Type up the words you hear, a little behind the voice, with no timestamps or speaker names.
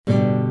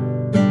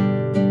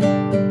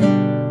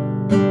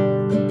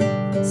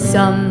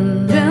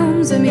Some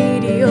films are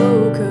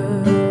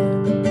mediocre,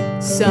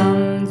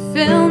 some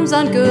films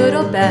aren't good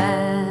or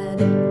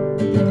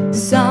bad,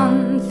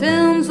 some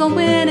films won't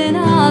win an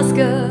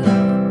Oscar,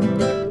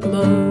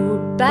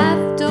 Globe,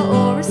 BAFTA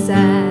or a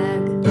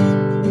SAG.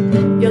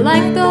 You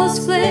like those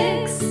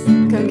flicks?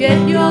 Come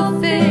get your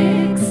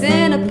fix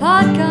in a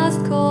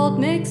podcast called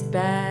Mixed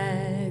Bag.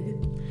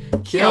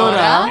 Kia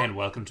ora. And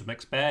welcome to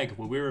Mixed Bag,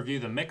 where we review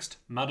the mixed,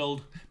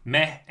 muddled,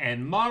 meh,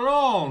 and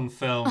marron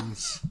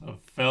films of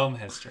film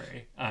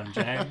history. I'm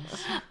James.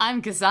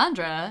 I'm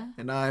Cassandra.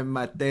 And I'm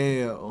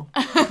Mateo.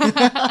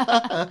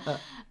 Welcome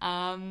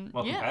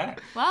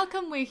back.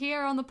 Welcome. We're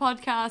here on the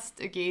podcast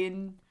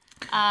again.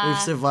 We've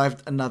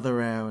survived another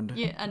round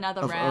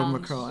Another of round.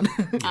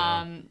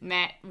 Omicron.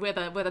 Matt with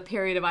a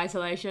period of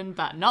isolation,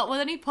 but not with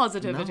any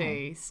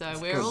positivity. No, so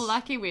we're all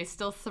lucky. We're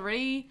still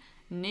 3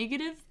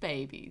 negative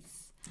babies.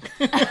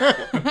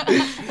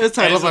 It's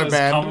title of our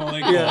band.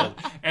 Commonly called.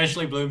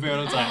 Ashley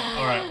Bloomfield is like,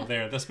 all right, well,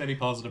 there are this many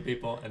positive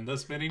people and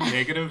this many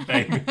negative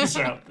babies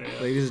out there.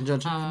 Ladies and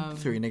gentlemen,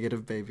 3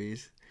 negative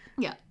babies.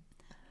 Yeah.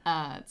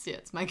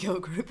 It's my girl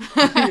group.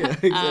 Yeah,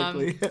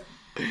 exactly.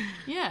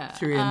 Yeah.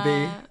 3 and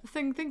B.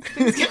 Things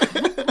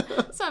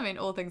So, I mean,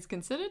 all things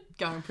considered,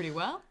 going pretty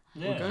well.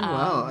 Yeah. Going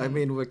well. I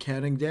mean, we're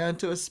counting down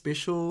to a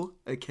special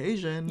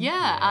occasion.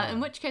 Yeah, in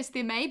which case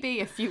there may be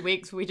a few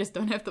weeks we just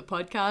don't have the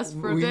podcast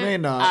for a We bit. may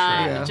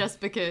not,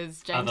 Just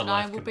because James Other and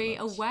I life will be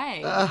commitments.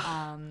 away.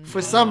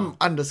 For some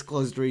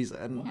undisclosed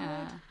reason.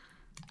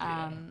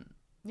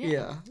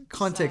 Yeah.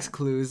 Context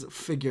clues,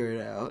 figure it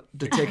out.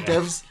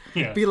 Detectives,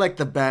 Yeah. be like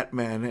the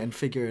Batman and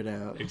figure it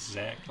out.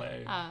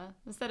 Exactly.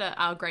 Is that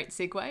our great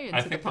segue into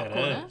I the think pop that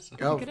corner? is.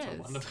 I Oh, think it It's a is.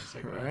 wonderful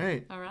segue.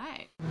 Right. All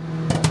right.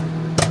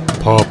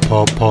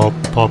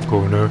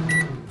 Popcorner.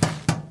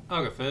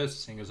 I'll go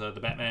first, seeing as though the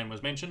Batman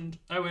was mentioned.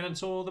 I went and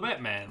saw the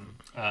Batman.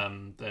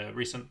 The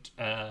recent,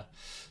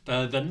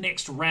 the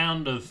next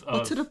round of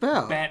What's it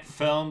about? Bat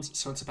films.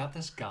 So it's about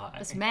this guy.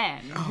 This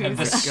man And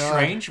who's this God.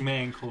 strange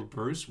man called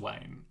Bruce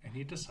Wayne, and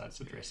he decides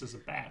to dress as a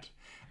bat.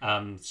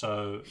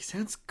 So He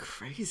sounds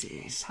crazy.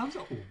 he sounds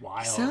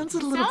wild Sounds a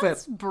little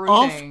sounds bit brooding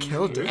off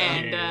kilter.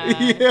 and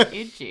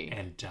edgy.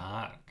 and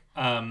dark.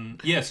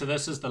 So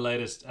this is the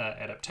latest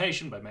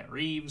adaptation by Matt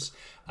Reeves.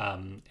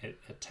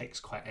 It takes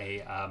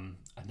quite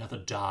another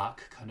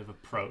dark kind of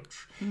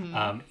approach,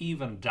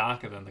 even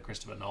darker than the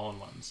Christopher Nolan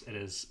ones. It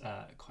is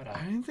quite I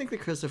a. didn't think the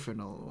Christopher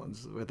Nolan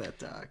ones were that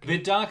dark. They're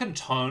dark in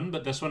tone,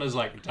 but this one is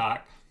like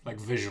dark, like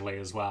visually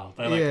as well.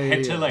 They Yeah,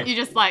 had yeah. to like You're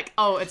just like,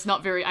 oh, it's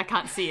not very, I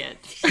can't see it.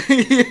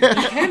 you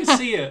can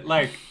see it.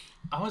 Like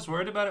I was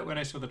worried about it when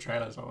I saw the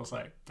trailers. I was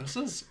like, this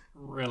is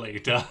really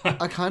dark.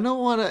 I kind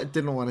of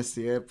didn't want to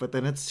see it, but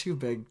then it's too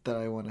big that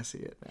I want to see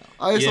it now.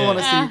 I also Yeah.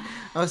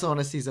 want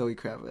to see Zoe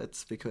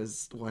Kravitz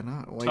because why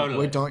not? Why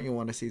Totally. don't you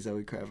want to see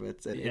Zoe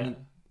Kravitz at Yeah. any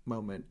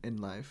moment in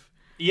life?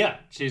 Yeah,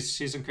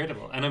 she's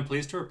incredible, and I'm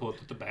pleased to report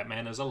that the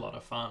Batman is a lot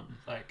of fun.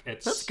 Like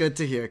it's That's good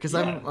to hear because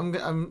Yeah.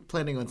 I'm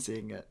planning on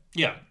seeing it.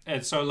 Yeah,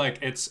 and so like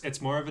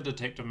it's more of a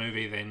detective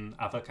movie than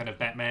other kind of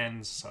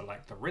Batmans. So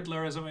like the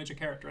Riddler is a major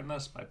character in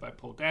this by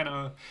Paul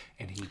Dano,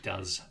 and he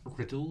does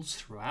riddles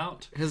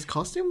throughout. His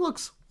costume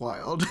looks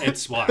wild.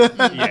 It's wild,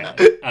 yeah.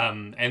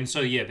 And so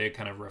yeah, they're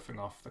kind of riffing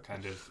off the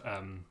kind of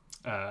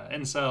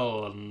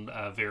incel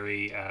and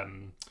very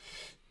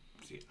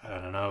I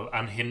don't know,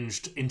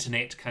 unhinged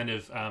internet kind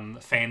of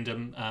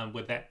fandom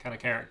with that kind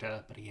of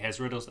character. But he has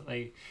riddles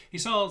that he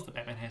solves that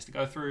Batman has to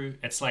go through.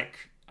 It's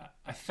like,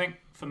 I think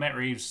for Matt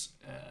Reeves,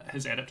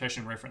 his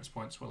adaptation reference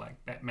points were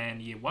like Batman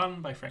Year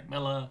One by Frank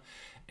Miller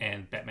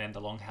and Batman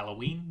The Long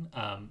Halloween.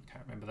 Can't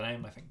remember the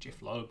name. I think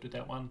Jeff Loeb did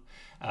that one.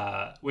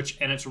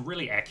 And it's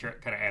really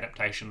accurate kind of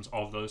adaptations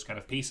of those kind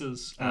of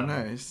pieces. Oh,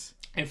 nice.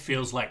 It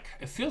feels like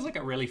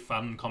a really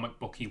fun comic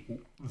booky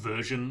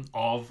version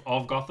of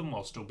Gotham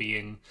while still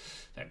being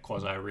that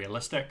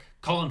quasi-realistic.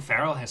 Colin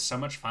Farrell has so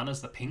much fun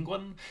as the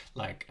Penguin.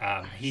 Like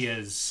he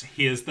is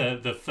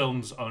the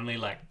film's only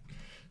like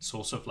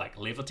source of like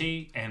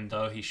levity, and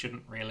though he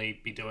shouldn't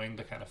really be doing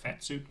the kind of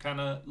fat suit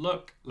kind of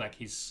look, like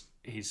he's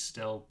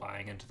still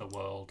buying into the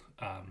world.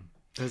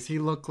 Does he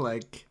look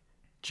like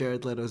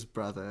Jared Leto's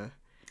brother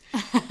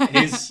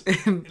He's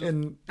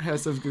in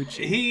House of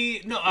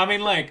Gucci? I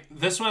mean, like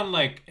this one,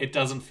 like it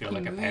doesn't feel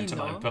like a Genuino.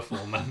 pantomime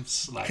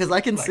performance. Like, Because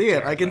I can like see it.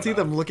 Jared I can see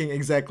Leto. them looking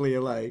exactly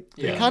alike.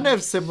 They Yeah. kind of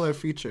have similar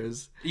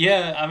features.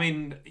 Yeah, I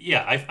mean,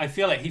 yeah, I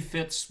feel like he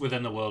fits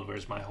within the world,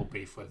 whereas my whole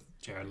beef with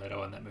Jared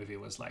Leto in that movie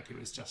was like he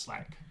was just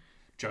like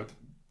joke,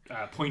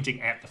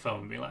 pointing at the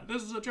film and being like,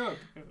 "This is a joke."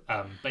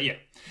 But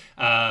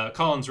yeah,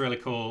 Colin's really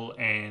cool,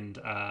 and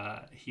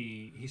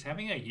he's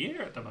having a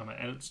year at the moment,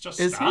 and it's just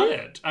Is he?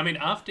 started. I mean,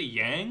 After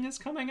Yang is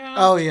coming out.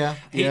 Oh yeah,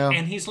 yeah.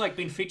 And he's like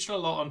been featured a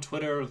lot on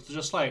Twitter. Of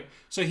just like,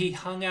 so he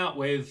hung out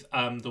with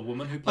the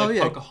woman who played Oh,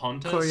 yeah.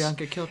 Pocahontas,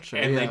 Koryanka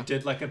Kilcher, and yeah. they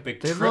did like a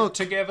big They trip look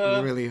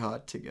together. really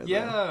hot together.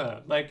 Yeah,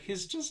 like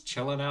he's just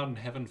chilling out and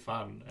having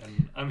fun,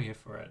 and I'm here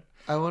for it.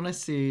 I want to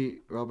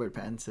see Robert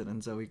Pattinson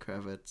and Zoe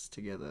Kravitz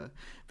together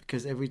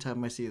because every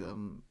time I see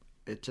them,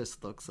 it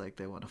just looks like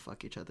they want to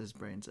fuck each other's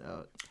brains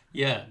out.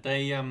 Yeah,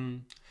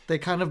 They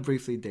kind of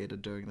briefly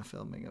dated during the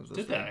filming of this.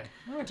 did film. they?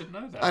 Oh, I didn't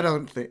know that. I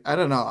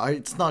don't know.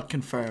 It's not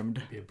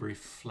confirmed. Be a brief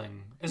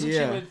fling. Isn't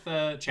Yeah. she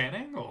with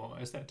Channing, or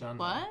is that done?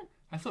 What?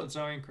 I thought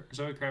Zoe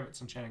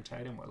Kravitz and Channing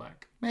Tatum were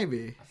like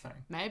Maybe. a thing.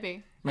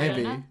 Maybe. I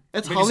Maybe. don't know.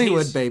 It's Because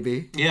Hollywood, he's-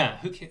 baby. Yeah,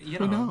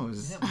 who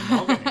knows? Yeah,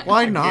 monogamy.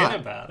 Why Forget not?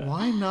 about it.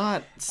 Why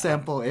not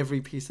sample every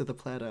piece of the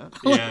platter?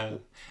 Yeah.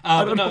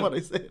 I But don't know no, what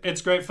I said.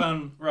 it's great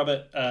fun.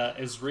 Robert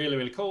is really,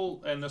 really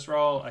cool in this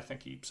role. I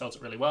think he sells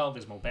it really well.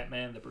 There's more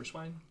Batman than Bruce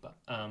Wayne, but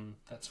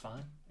that's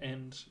fine.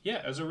 And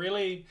yeah, it was I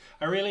really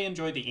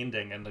enjoyed the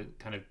ending and the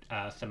kind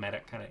of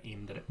thematic kind of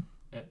end that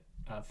it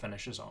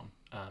finishes on.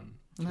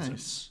 'Cause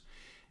Nice.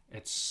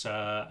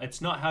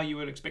 It's not how you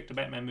would expect a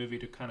Batman movie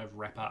to kind of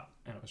wrap up,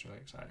 and it was really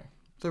exciting.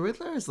 The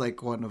Riddler is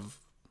like one of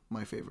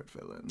my favorite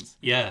villains.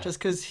 Yeah. Just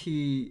because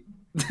he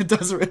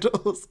does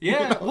riddles.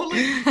 Yeah, well, like,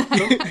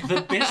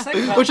 the best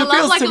thing about Which I love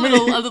appeals like to a me.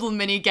 little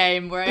mini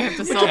game where I have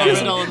to solve a Yeah.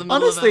 riddle in the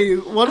middle Honestly,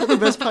 of it. one of the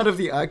best part of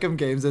the Arkham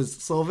games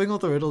is solving all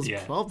the riddles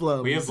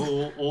problems. We have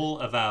all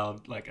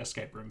avowed like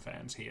escape room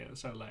fans here,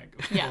 so like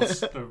of Yeah. course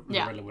the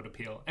Yeah. Riddler would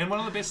appeal. And one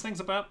of the best things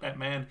about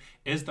Batman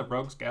is the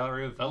Rogues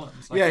Gallery of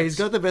villains. Like, Yeah, it's he's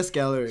got the best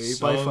gallery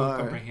so by far.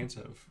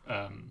 comprehensive.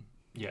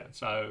 Yeah,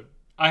 so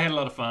I had a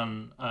lot of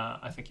fun.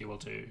 I think you will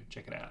too.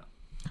 Check it out.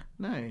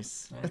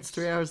 Nice. Nice. It's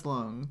 3 hours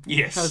long.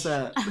 Yes. How's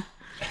that?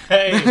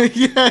 Hey,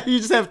 Yeah, you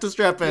just have to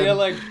strap in. yeah,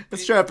 like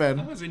Strap I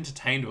in. was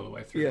entertained all the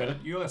way through. Yeah.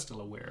 But you are still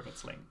aware of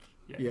its length.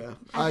 Yeah,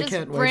 I I just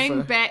can't bring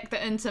wait for. back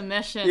the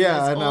intermission.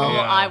 Yeah, is I know. all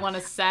Yeah. I want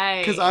to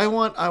say. Because I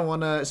want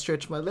to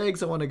stretch my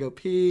legs. I want to go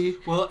pee.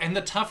 Well, and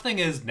the tough thing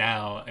is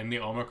now in the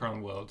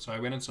Omicron world, so I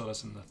went and saw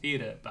this in the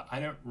theater, but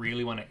I don't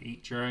really want to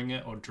eat during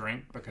it or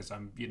drink because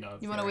I'm, You wanna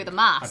very wear the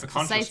mask for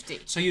hyperconscious. safety.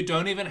 So you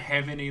don't even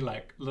have any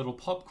like little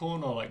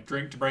popcorn or like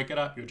drink to break it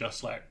up. You're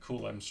just like,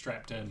 cool, I'm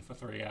strapped in for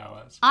 3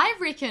 hours. I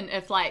reckon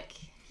if like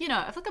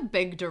a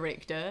big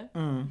director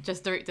Mm.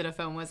 just directed a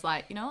film was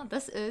like, you know what,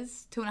 this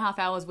is 2.5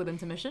 hours with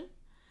intermission.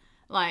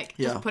 Like,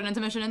 Yeah. just put an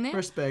intermission in there.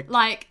 Respect.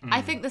 Like,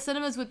 I think the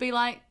cinemas would be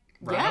like,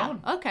 Right yeah,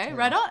 on. okay,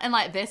 right on. And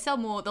like, they'll sell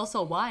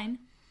wine.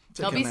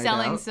 They'll Take a be night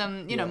selling out.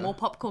 some, Yeah. more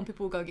popcorn.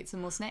 People will go get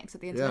some more snacks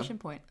at the intermission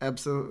point.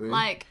 Absolutely.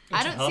 Like,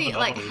 I a don't hell of see, a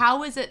like, novelty.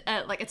 how is it,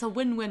 like, it's a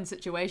win-win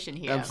situation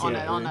here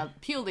Absolutely. on a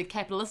purely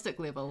capitalistic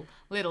level,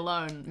 let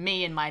alone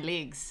me and my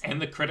legs. And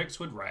the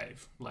critics would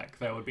rave. Like,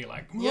 they would be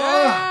like,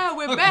 Yeah, "Whoa,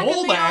 we're a back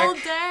in the callback." old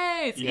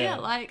days. Yeah, Yeah.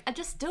 like, I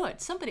just do it.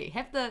 Somebody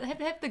have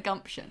the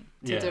gumption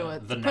to Yeah, do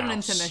it. the To put an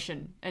nous.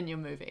 intermission in your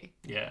movie.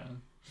 Yeah.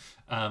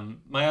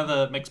 My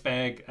other mixed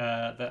bag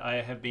that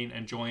I have been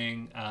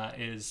enjoying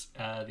is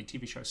the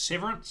TV show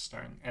Severance,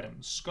 starring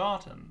Adam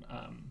Scott and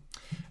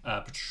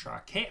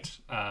Patricia Arquette,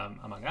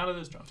 among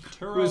others, John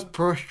Turturro. Who's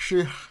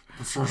Porsche?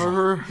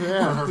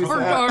 Yeah. who's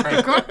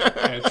that?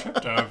 I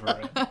tripped over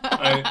it.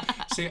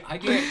 I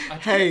get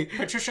Hey,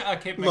 Patricia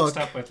Arquette mixed look.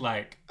 up with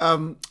like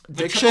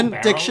Diction. triple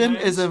barrel Diction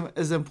names?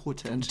 is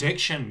important.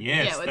 diction.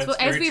 Yes, Yeah, it's that's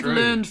as very we've true.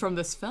 learned from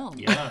this film.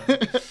 Yeah.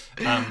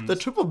 The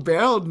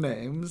triple-barreled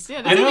names. Yeah,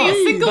 I there's only know,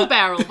 a single but-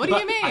 barrel. What do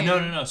you mean?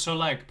 No. So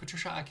like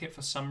Patricia Arquette,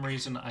 for some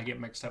reason, I get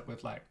mixed up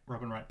with like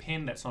Robin Wright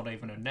Penn. That's not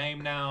even her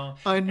name now.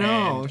 I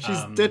know. And,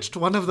 She's ditched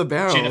one of the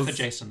barrels. Jennifer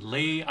Jason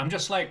Leigh. I'm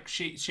just like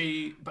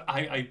she. But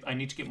I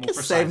need to get more The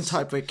precise. same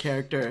type of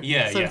character.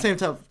 Yeah, yeah. Same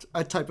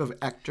type of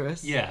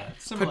actress. Yeah,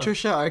 similar.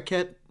 Patricia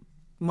Arquette.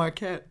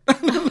 Marquette.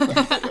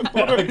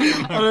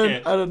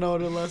 Arquette. I don't know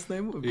what her last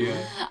name would be.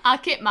 Yeah.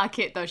 Arquette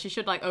Marquette, though, she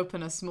should like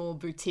open a small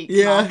boutique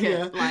Yeah, market.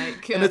 yeah.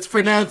 Like, And it's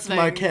fresh pronounced things.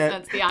 Marquette.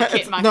 It's the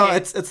Arquette Marquette. No,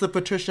 it's the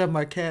Patricia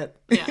Marquette.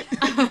 Yeah.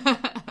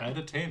 I'd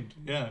attend.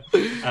 Yeah.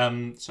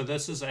 So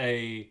this is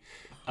a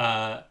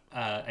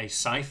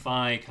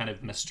sci-fi kind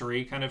of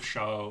mystery kind of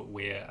show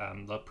where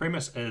the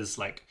premise is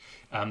like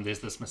there's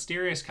this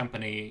mysterious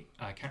company,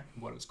 I can't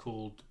remember what it's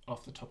called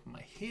off the top of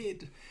my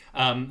head,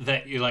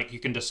 that you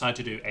can decide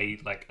to do a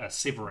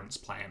severance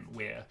plan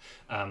where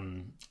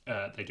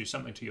they do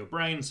something to your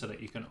brain so that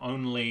you can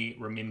only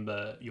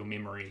remember your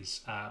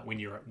memories when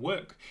you're at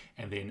work,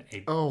 and then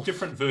a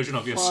different version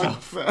of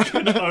yourself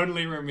can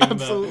only remember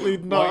Absolutely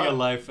what not. your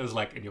life is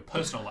like in your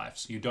personal life,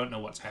 so you don't know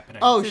what's happening.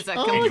 Oh, There's a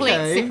oh, complete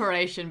okay.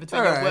 separation between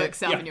All your right. work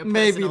self Yeah. and your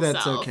Maybe personal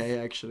that's self. okay,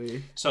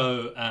 actually.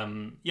 So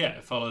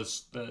it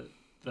follows the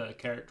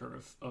character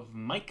of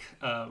Mike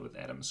with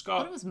Adam I thought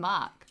Scott. it was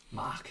Mark.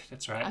 Mark,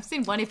 that's right. I've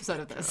seen one episode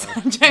of this.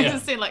 James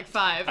has seen like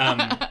 5.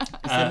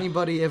 Is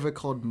anybody ever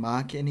called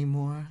Mark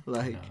anymore?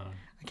 Like,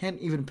 I can't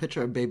even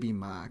picture a baby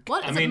Mark.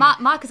 What is I it? mean-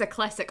 Mark is a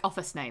classic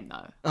office name,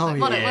 though. Oh,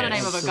 Like, what a yeah,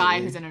 name of a absolutely.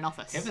 guy who's in an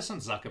office. Ever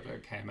since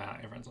Zuckerberg came out,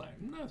 everyone's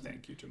like, no,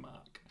 thank you to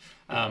Mark.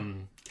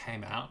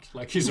 Came out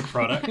like he's a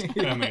product.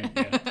 I mean,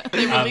 yeah.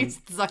 They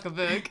released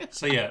Zuckerberg.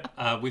 So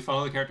we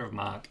follow the character of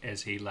Mark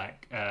as he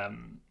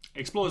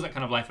explores that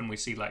kind of life, and we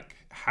see like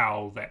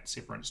how that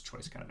severance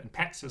choice kind of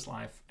impacts his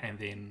life, and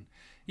then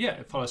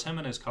it follows him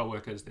and his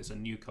co-workers. There's a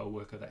new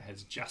co-worker that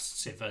has just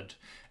severed,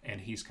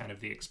 and he's kind of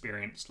the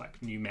experienced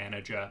like new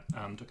manager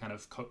to kind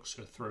of coax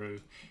her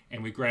through,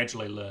 and we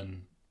gradually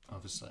learn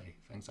obviously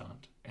things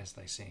aren't as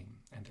they seem,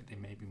 and that there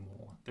may be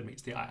more that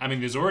meets the eye. I mean,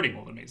 there's already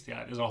more than meets the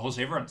eye. There's a whole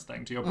severance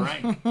thing to your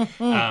brain.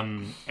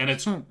 And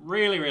it's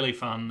really, really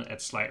fun.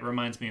 It's like, it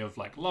reminds me of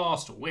like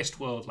Lost or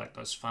Westworld, like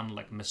those fun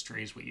like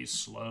mysteries where you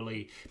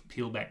slowly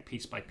peel back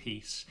piece by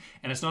piece.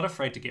 And it's not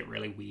afraid to get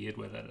really weird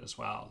with it as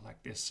well. Like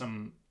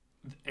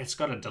it's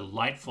got a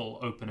delightful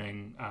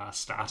opening,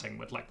 starting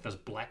with like this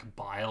black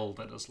bile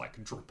that is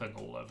like dripping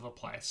all over the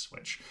place,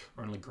 which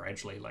we're only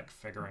gradually like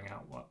figuring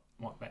out what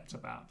that's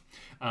about.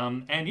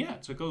 And yeah,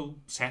 it's a good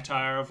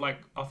satire of like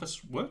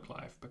office work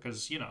life,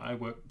 because, you know, I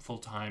work full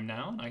time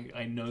now, and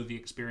I know the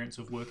experience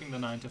of working the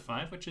 9 to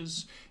 5, which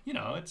is, you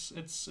know, it's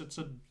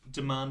a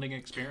demanding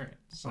experience.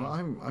 So. Well,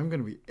 I'm going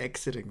to be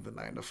exiting the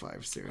 9 to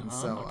 5 soon,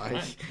 so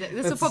okay.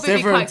 This will probably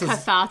be quite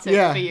cathartic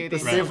for you. The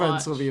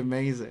severance will be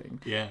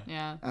amazing. Yeah.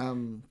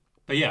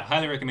 But yeah,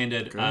 highly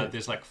recommended.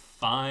 There's like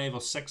 5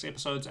 or 6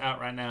 episodes out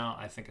right now.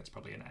 I think it's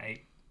probably an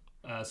 8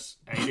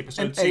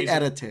 episode season. 8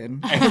 out of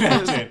 10. 8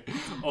 out of 10.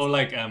 Or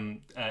like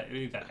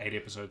either 8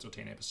 episodes or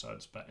 10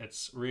 episodes, but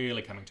it's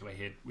really coming to a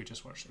head. We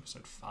just watched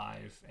episode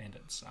 5, and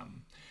it's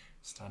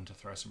starting to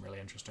throw some really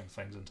interesting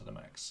things into the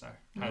mix. So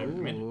highly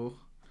recommend.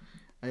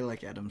 I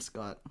like Adam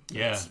Scott.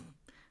 Yeah. That's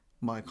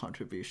my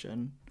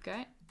contribution.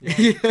 Great. Yeah,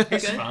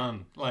 he's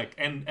fun. Like,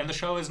 and the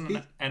show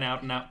isn't an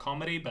out and out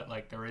comedy, but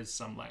like there is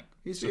some like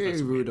he's very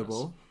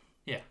rootable.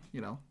 Yeah,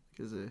 you know,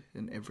 because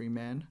an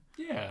everyman.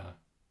 Yeah,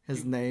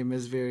 his name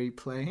is very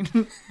plain.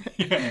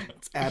 Yeah,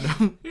 it's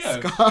Adam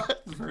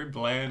Scott. It's very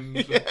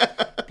bland.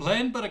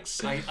 Bland but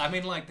exciting. I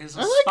mean, like there's a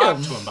like spark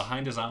him. to him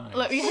behind his eyes.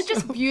 Look, we had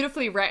just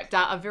beautifully wrapped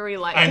out a very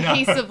like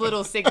cohesive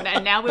little segment,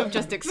 and now we've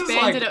just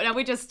expanded it. Now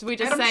we're just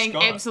Adam saying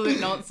Scott. absolute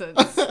nonsense.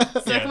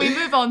 So can we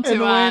move on to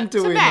when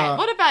do we Matt? not?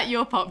 What about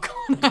your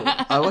popcorn?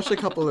 I watched a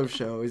couple of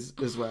shows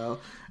as well.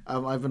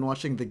 I've been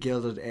watching The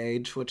Gilded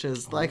Age, which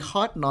is like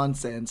hot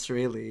nonsense,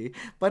 really,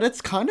 but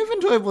it's kind of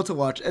enjoyable to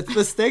watch.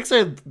 The stakes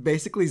are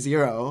basically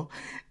zero,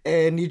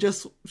 and you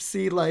just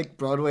see like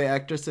Broadway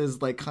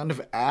actresses like kind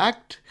of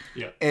act.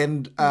 Yeah.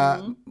 And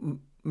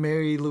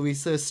Mary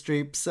Louisa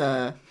Streep's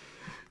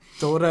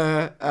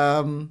daughter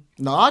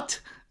not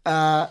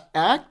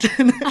act.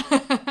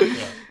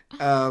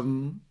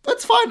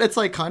 That's fine. It's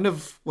like kind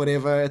of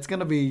whatever. It's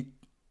gonna be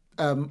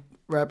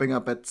wrapping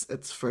up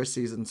its first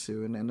season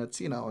soon, and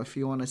it's, you know, if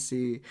you want to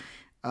see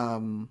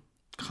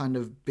kind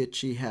of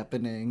bitchy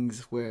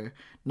happenings where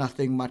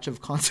nothing much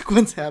of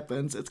consequence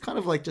happens, it's kind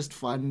of like just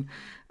fun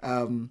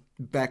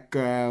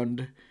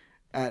background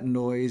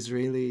noise,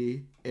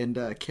 really. And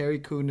Carrie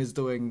Coon is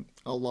doing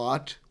a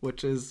lot,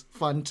 which is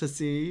fun to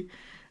see.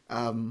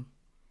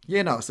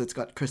 You know, so it's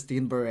got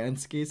Christine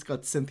Baranski, it's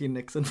got Cynthia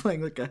Nixon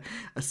playing like a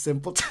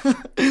simpleton.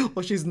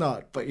 Well, she's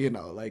not, but you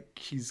know, like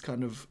she's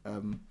kind of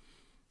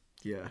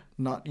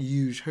not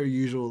her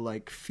usual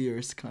like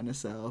fierce kind of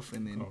self.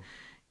 And then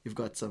you've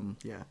got some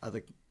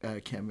other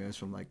cameos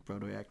from like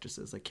Broadway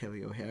actresses like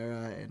Kelly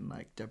O'Hara and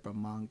like Deborah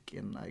Monk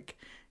and like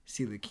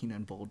Celia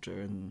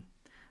Keenan-Bolger and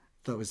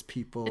those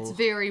people. It's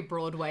very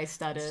Broadway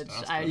studded.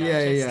 I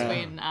noticed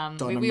when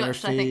Donna we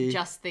watched, I think, Murphy.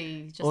 just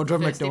the Audra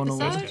first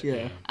McDonald,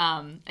 episode.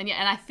 And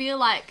I feel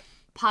like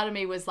part of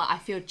me was like, I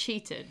feel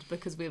cheated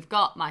because we've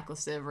got Michael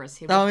Cerveris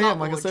here. We've got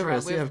Michael Audra,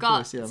 Cerveris. We've of got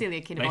course, Celia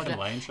Nathan Keenan-Bolger.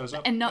 Lane shows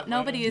up. And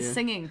nobody is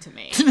singing to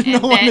me. No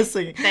And one is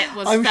singing. That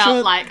was I'm felt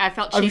sure- like I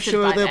felt cheated I'm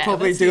sure by they'll that.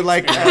 probably That's do the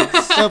like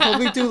experience. they'll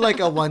probably do like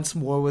a Once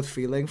More with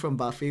Feeling from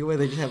Buffy, where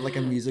they just have like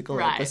a musical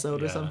Right.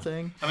 episode or Yeah.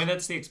 something. I mean,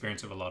 that's the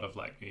experience of a lot of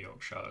like New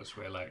York shows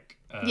where like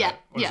what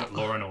is it,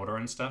 Law and Order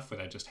and stuff, where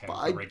they just have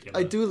the regular.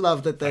 I do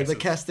love that the faces.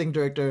 casting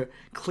director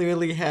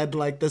clearly had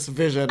like this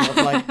vision of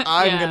like,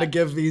 I'm gonna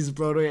give these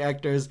Broadway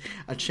actors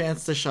a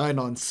chance to shine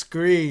on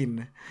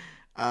screen,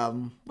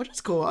 which is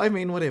cool. I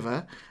mean,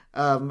 whatever.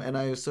 And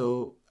I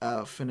also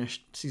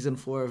finished season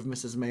 4 of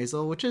Mrs.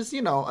 Maisel, which is,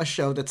 you know, a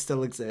show that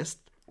still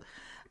exists.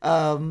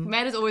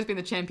 Matt has always been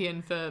the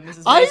champion for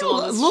Mrs. I- Maisel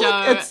on this look,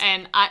 show, it's-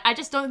 and I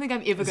just don't think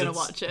I'm ever going to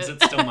watch Is it.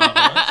 it still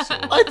marvelous?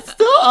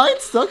 Or?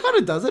 It still kind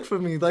of does it for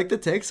me. Like, the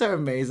takes are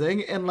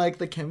amazing, and like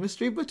the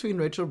chemistry between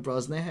Rachel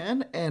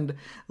Brosnahan and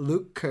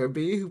Luke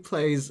Kirby, who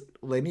plays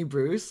Lenny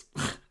Bruce,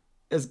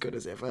 as good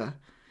as ever.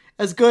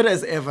 As good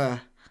as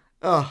ever.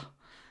 Oh.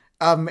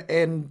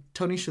 And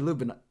Tony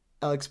Shalhoub and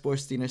Alex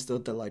Borstein are still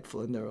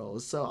delightful in their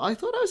roles. So I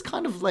thought I was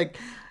kind of like,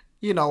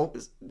 you know,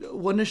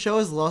 when a show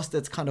has lost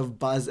its kind of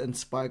buzz and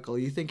sparkle,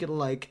 you think it'll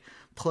like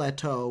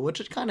plateau,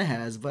 which it kind of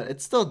has, but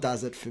it still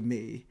does it for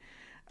me.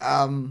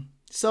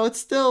 So it's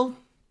still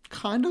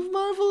kind of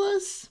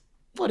marvelous.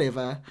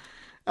 Whatever.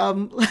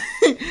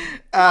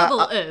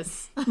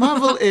 Marvel-is.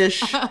 Marvel-ish.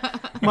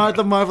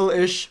 The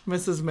Marvel-ish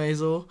Mrs.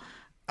 Maisel.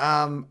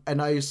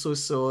 And I also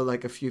saw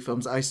like a few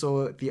films. I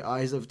saw The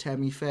Eyes of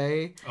Tammy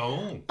Faye.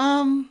 Oh,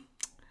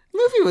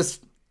 Movie was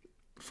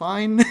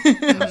fine.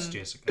 that's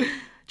Jessica.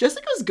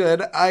 Jessica's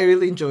good. I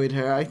really enjoyed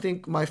her. I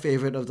think my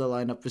favorite of the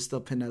lineup is still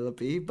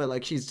Penelope, but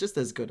like she's just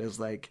as good as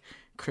like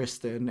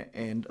Kristen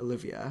and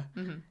Olivia.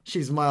 Mm-hmm.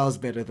 She's miles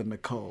better than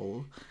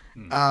Nicole.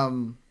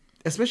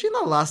 Especially in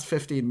the last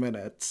 15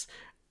 minutes.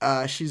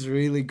 She's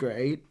really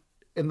great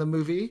in the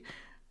movie.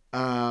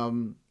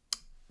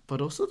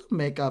 But also the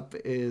makeup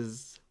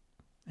is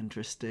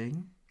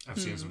interesting. I've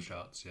seen some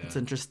shots. Yeah. It's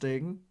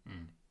interesting.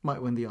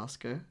 Might win the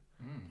Oscar.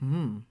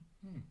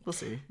 We'll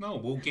see. No,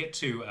 we'll get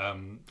to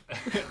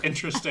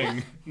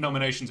interesting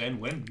nominations and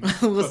win.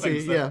 We'll for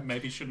things see, that yeah.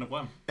 maybe shouldn't have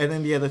won. And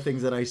then the other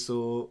things that I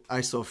saw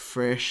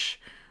Fresh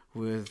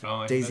with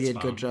Oh, Daisy that's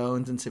Edgar fun.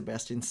 Jones and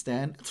Sebastian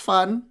Stan. It's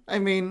fun. I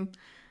mean,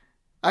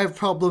 I have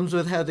problems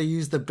with how they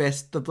use the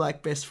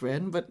black best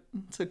friend, but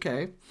it's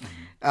okay.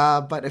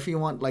 But if you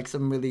want like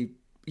some really,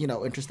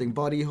 interesting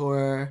body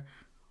horror,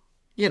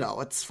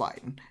 it's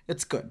fine.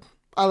 It's good.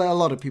 A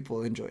lot of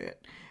people enjoy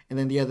it. And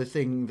then the other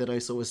thing that I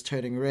saw was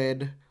Turning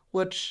Red,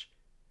 which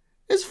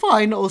is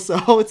fine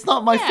also. It's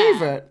not my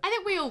favorite. I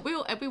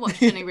think we watched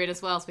Turning Red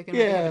as well, so we can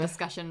maybe have Yeah. a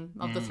discussion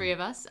of the three of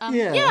us.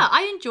 Yeah. Yeah,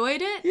 I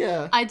enjoyed it.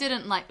 Yeah. I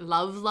didn't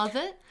love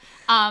it.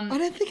 I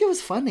didn't think it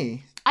was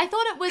funny. I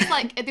thought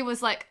it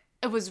was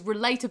it was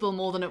relatable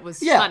more than it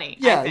was Yeah, funny.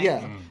 yeah, I think.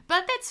 yeah.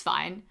 But that's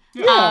fine.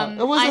 Yeah,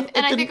 it wasn't- it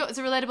I think didn't- it was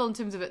relatable in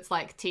terms of its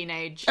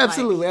teenage.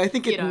 Absolutely. I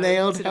think it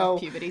nailed sort of how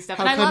puberty stuff.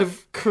 how And I kind love,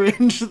 of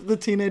cringe the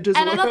teenagers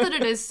and were. I love that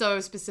it is so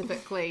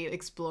specifically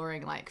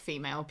exploring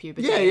female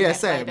puberty. Yeah, in that way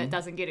same. that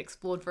doesn't get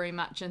explored very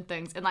much in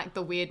things, and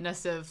the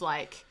weirdness of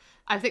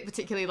I think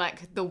particularly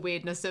the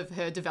weirdness of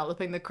her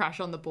developing the crush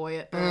on the boy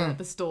at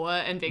the store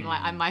and being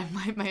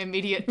my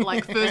immediate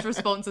first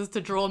response is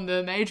to draw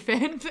mermaid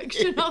fan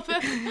fiction of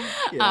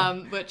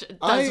it, which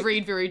does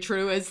read very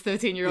true as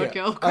 13-year-old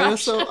girl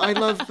crush. I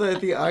love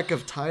the arc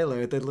of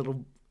Tyler, the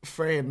little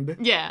friend.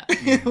 Yeah.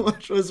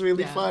 Which was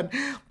really Yeah. fun.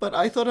 But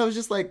I thought I was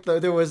just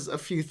there was a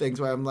few things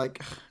where I'm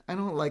like, I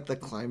don't like the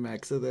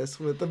climax of this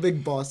with the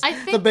big boss. I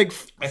think- the big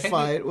I think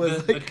fight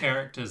was the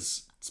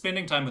characters,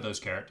 spending time with those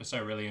characters, I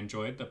really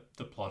enjoyed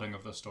the plotting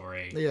of the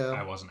story. Yeah.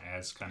 I wasn't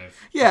as kind of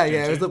yeah, hooked it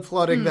was into. the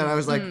plotting that I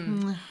was like,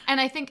 And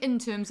I think in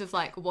terms of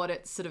what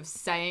it's sort of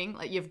saying,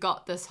 you've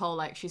got this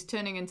whole she's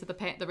turning into the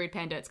red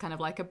panda. It's kind of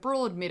a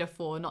broad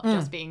metaphor, not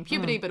just being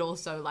puberty, but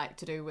also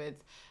to do with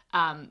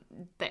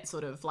that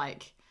sort of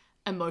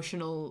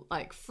emotional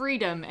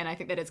freedom. And I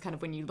think that it's kind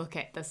of when you look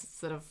at this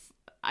sort of,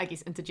 I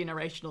guess,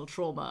 intergenerational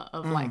trauma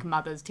of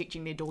mothers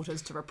teaching their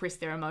daughters to repress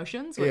their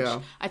emotions, which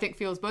Yeah. I think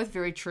feels both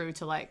very true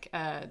to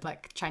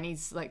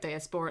Chinese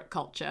diasporic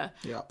culture,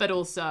 Yeah. but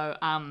also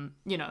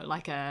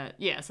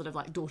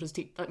daughters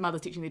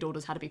mothers teaching their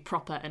daughters how to be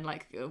proper and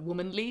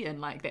womanly,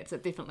 and that's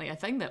definitely a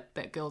thing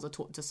that girls are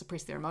taught to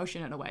suppress their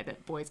emotion in a way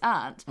that boys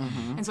aren't.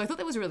 And so I thought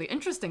that was a really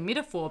interesting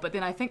metaphor, but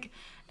then I think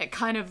it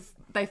kind of,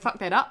 they fucked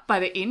that up by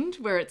the end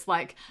where it's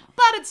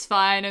but it's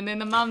fine, and then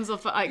the mums are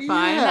fine, the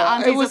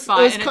aunties are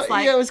fine, and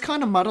it's it was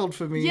kind of muddled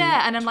for me.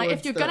 yeah, and I'm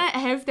if towards you're the- gonna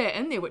have that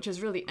in there, which is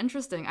really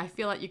interesting, I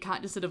feel you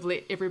can't just sort of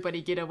let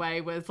everybody get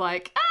away with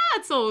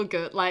it's all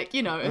good.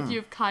 If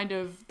you've kind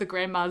of, the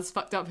grandma's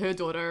fucked up her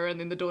daughter, and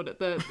then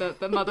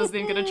the mother's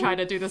then gonna try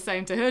to do the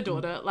same to her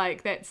daughter.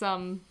 That's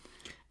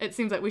it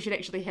seems we should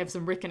actually have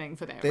some reckoning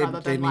for that, rather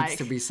there than needs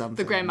to be something.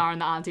 the grandma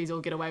and the aunties all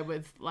get away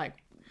with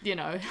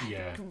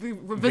Yeah.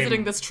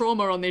 revisiting this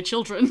trauma on their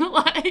children.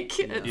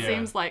 It Yeah.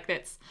 seems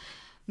that's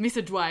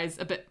message-wise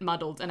a bit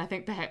muddled, and I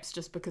think perhaps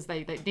just because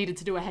they needed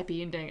to do a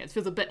happy ending, it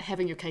feels a bit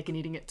having your cake and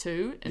eating it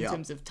too, in Yeah.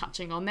 terms of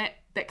touching on that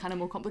kind of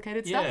more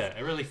complicated Yeah, stuff.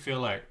 I really feel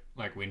like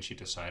when she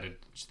decided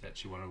that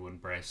she wanted to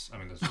embrace, I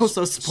mean, there's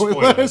Also,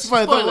 spoilers,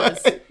 by the way.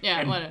 Spoilers. Yeah,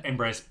 and whatever.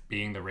 embrace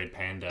being the red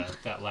panda,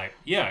 that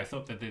I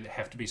thought that there'd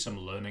have to be some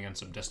learning and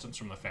some distance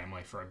from the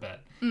family for a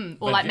bit.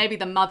 Or But maybe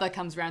the mother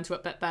comes around to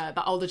it, but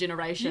the older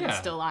generation Yeah.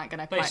 still aren't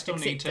going to they quite still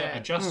accept need to it.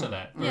 adjust to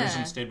that. Whereas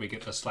Yeah. instead we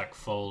get this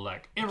full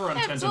everyone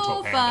It's turns into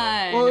all a panda.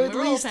 fine. Well, and at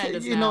we're all least,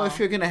 pandas you now. know, if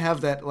you're gonna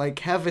have that,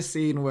 have a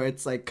scene where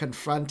it's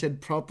confronted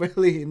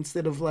properly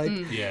instead of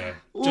Yeah,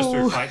 just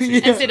through Ooh, fight yeah.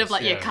 sequences. Instead of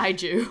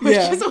kaiju, which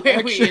Yeah, is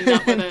where we end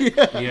up with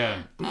it.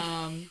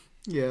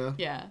 Yeah.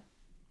 yeah.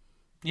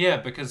 Yeah,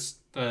 because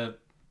the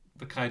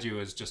kaiju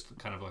is just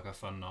kind of a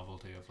fun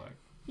novelty of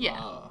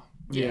Yeah.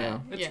 Yeah.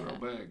 it's Yeah. real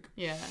big.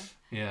 Yeah.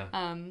 Yeah.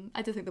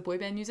 I did think the boy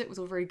band music was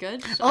all very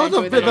good. Oh, I the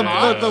enjoyed that a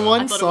lot. the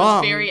one I thought song.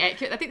 it was very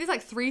accurate. I think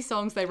there's 3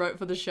 songs they wrote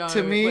for the show,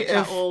 To me, which if-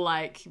 are all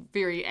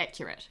very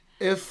accurate.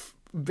 If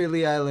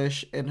Billie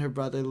Eilish and her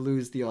brother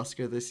lose the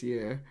Oscar this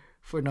year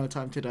for No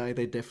Time to Die,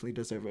 they definitely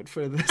deserve it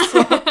for this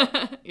song.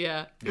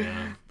 Yeah.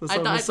 Yeah. The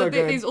song was so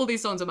good. all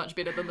these songs are much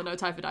better than the No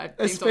Time for Die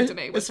theme song to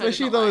me. Which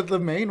Especially I did not like. the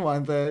main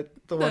one, the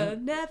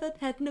one Never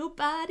had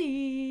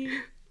nobody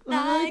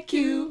like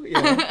you.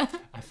 Yeah.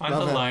 I find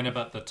Love the it. line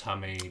about the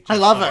tummy. Just I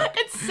love it.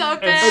 It's so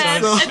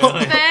bad. so It's,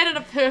 silly. bad in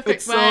a perfect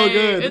It's so way.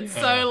 good. It's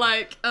so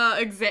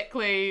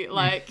exactly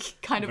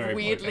kind of Very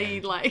weirdly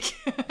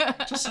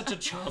Just such a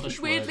childish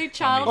Weirdly word,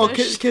 tummy. childish.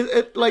 Oh, cause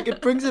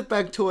it brings it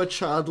back to a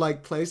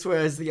childlike place,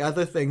 whereas the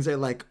other things are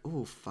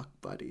ooh, fuck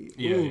buddy.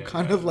 Yeah, Ooh, yeah,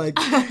 kind yeah. of like,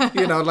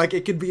 you know, like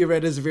it could be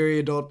read as very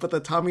adult, but the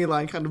Tommy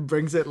line kind of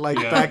brings it like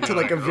back to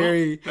like a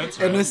very that's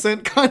right.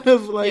 innocent kind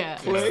of like Yeah,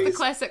 it's the place.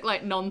 classic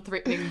like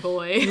non-threatening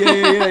boy.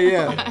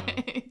 Yeah.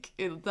 Like,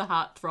 the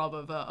heartthrob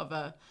of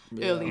a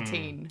early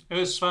teen. It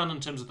was fun in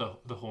terms of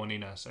the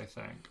horniness, I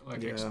think.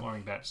 Like Yeah.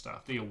 exploring that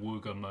stuff. The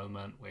awooga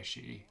moment where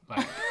she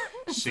like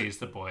sees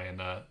the boy in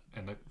the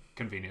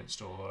convenience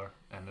store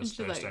and is She's,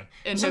 like, thirsting.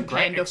 in Some her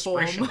great panda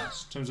form.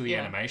 expressions in terms of the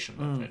Yeah.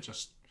 animation that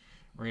just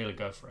really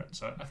go for it.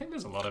 So I think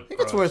there's a lot of I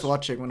think it's worth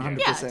watching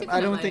 100%. Yeah,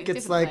 I don't think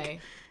it's like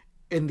definitely.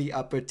 in the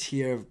upper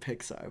tier of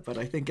Pixar, but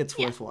I think it's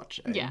Yeah. worth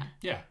watching. Yeah.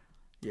 Yeah.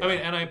 Yeah. I mean,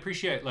 and I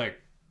appreciate like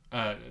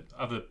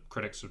other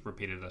critics have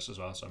repeated this as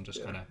well, so I'm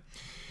just kind of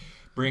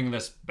bringing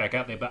this back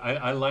out there. But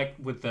I like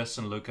with this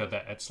and Luca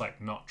that it's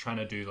like not trying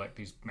to do like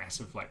these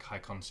massive like high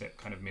concept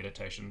kind of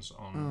meditations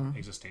on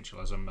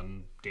existentialism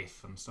and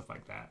death and stuff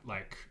like that.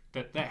 Like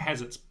that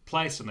has its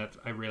place, and that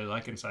I really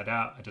like Inside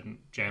Out. I didn't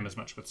jam as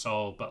much with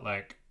Soul, but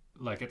like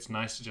it's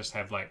nice to just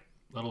have like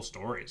little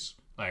stories.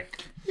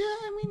 Like Yeah,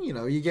 I mean, you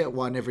know, you get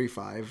one every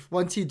 5.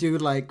 Once you do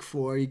like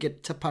 4, you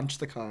get to punch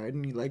the card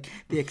and you like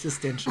the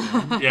existential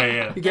one.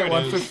 yeah, You get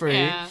one for free.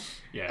 Yeah.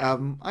 yeah.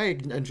 I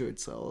enjoyed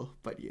Soul,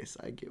 but yes,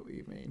 I get what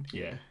you mean.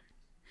 Yeah.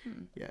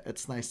 Yeah,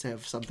 it's nice to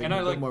have something And a I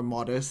bit like- more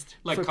modest.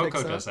 Like for Coco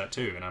Pixar. does that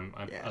too, and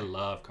Yeah. I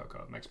love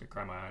Coco. It makes me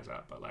cry my eyes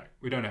out. But like,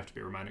 we don't have to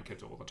be reminding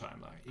kids all the time.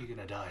 Like, you're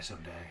gonna die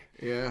someday.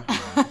 Yeah.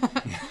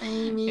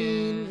 I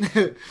mean,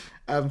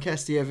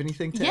 Cass, do you have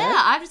anything to Yeah,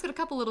 add? I've just got a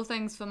couple little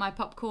things for my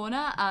pop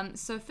corner.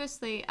 So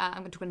firstly, I'm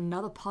going to do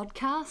another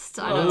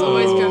podcast. I know it's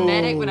always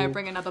dramatic when I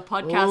bring another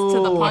podcast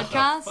to the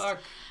podcast. Fuck.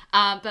 But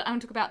I'm going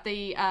to talk about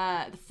the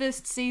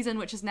first season,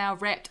 which is now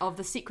wrapped, of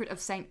The Secret of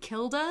St.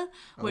 Kilda,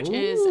 which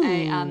is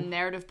a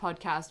narrative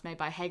podcast made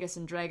by Haggis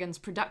and Dragons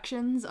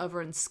Productions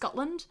over in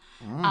Scotland.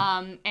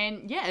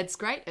 And yeah, it's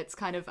great. It's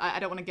kind of, I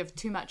don't want to give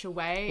too much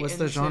away What's in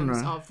the terms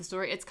genre? of the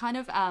story. It's kind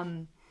of,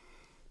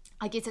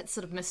 I guess it's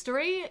sort of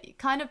mystery,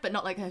 kind of, but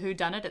not like a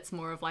whodunit. It's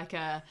more of like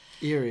a,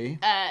 Eerie.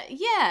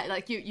 yeah,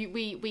 like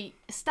we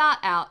start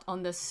out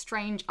on this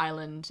strange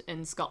island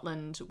in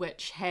Scotland,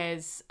 which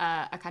has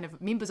a kind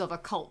of members of a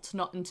cult,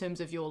 not in terms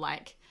of your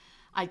like,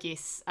 I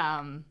guess,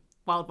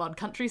 Wild Wild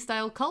Country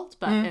style cult,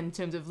 but in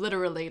terms of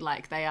literally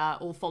like they are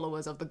all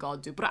followers of the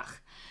god Dubrach.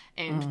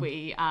 And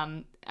we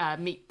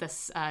meet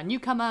this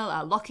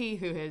newcomer, Lockie,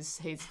 who he's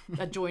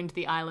joined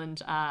the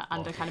island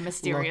under kind of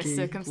mysterious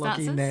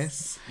circumstances. Lucky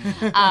Ness.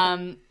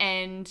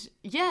 And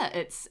yeah,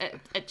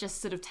 it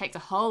just sort of takes a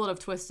whole lot of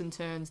twists and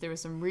turns. There are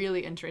some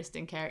really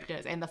interesting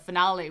characters, and the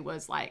finale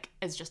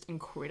is just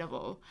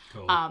incredible.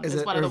 Cool. Is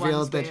it's it one of the ones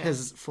revealed that where-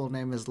 his full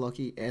name is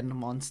Loki N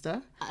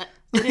Monster?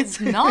 It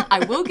is not.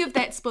 I will give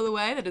that spoiler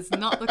away. That is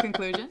not the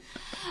conclusion.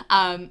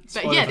 But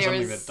Spoiler yeah, for there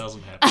something is. that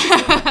doesn't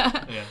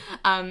happen. Yeah.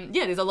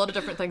 Yeah, there's a lot of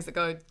different things that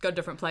go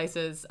different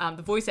places.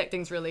 The voice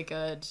acting's really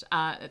good.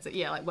 It's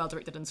like well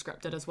directed and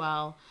scripted as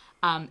well.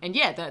 And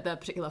yeah, the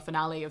particular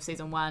finale of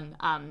season 1,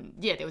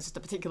 yeah, there was just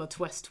a particular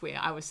twist where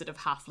I was sort of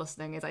half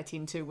listening, as I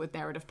tend to with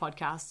narrative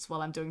podcasts,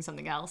 while I'm doing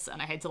something else,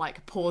 and I had to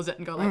like pause it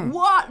and go like,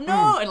 what?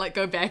 No! And like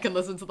go back and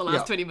listen to the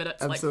last Yeah, 20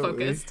 minutes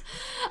absolutely. like focused,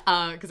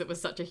 because it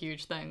was such a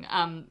huge thing.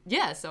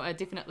 Yeah, so I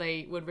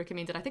definitely would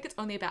recommend it. I think it's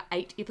only about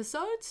 8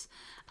 episodes,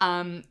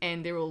 and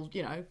they're all,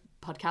 you know,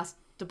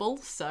 podcastable,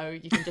 so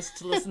you can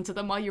just listen to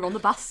them while you're on the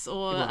bus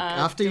or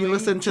After you doing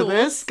listen to chores.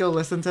 this, go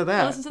listen to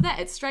that. Listen to that.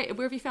 It's straight.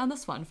 Where have you found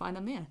this one? Find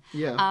them there.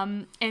 Yeah.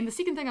 And the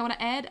second thing I want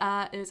to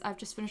add is I've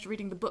just finished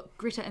reading the book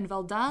Greta and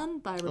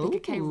Valdan by Rebecca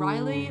K. Ooh,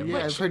 Riley. Yeah,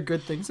 which I've heard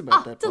good things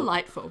about that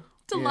book.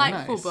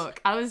 delightful nice.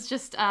 book. I was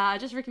just I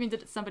just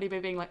recommended it to somebody by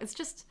being like, it's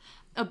just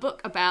a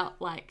book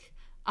about like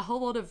a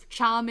whole lot of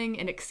charming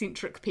and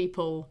eccentric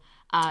people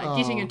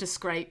getting into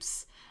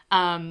scrapes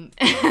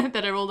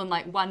that are all in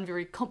like one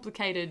very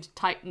complicated,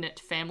 tight-knit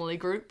family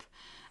group.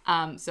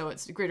 So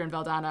it's Greta and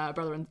Valdana,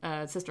 brother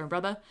and sister and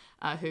brother,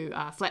 who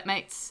are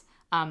flatmates.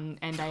 And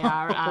they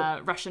are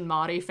a Russian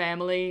Māori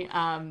family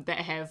that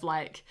have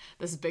like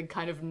this big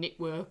kind of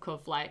network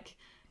of like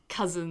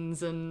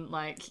cousins and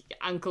like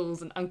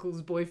uncles and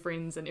uncles'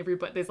 boyfriends and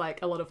everybody. There's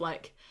like a lot of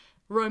like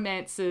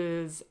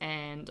romances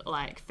and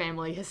like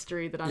family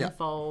history that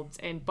unfolds,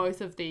 and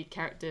both of the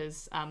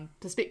characters'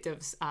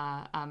 perspectives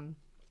are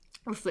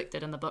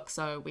reflected in the book.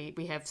 So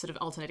we have sort of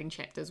alternating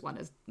chapters. One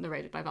is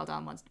narrated by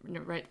Valdan, one's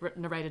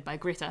narrated by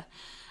Greta,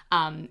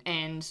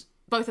 and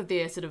both of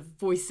their sort of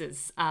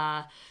voices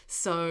are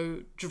so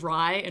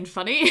dry and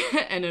funny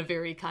in a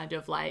very kind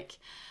of like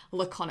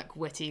laconic,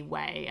 witty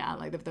way.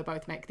 Like they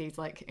both make these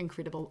like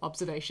incredible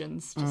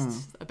observations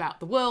just about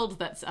the world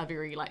that's a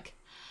very like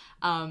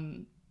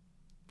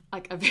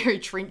a very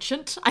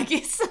trenchant, I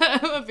guess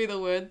would be the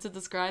word to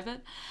describe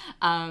it.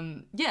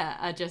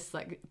 Are just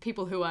like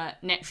people who are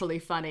naturally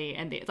funny,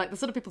 and it's like the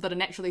sort of people that are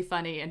naturally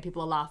funny and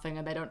people are laughing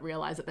and they don't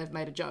realize that they've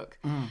made a joke.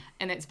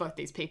 And that's both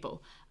these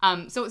people.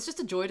 So it's just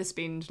a joy to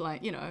spend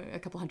like, you know, a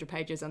couple hundred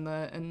pages in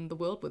the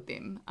world with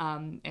them,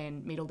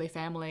 and meet all their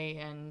family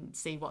and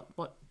see what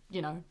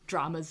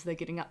dramas they're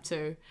getting up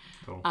to.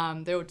 Cool.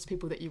 They're all just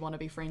people that you want to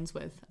be friends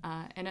with,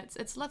 and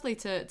it's lovely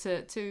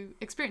to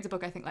experience a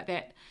book, I think, like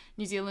that.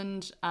 New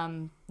Zealand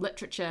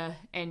literature,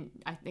 and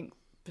I think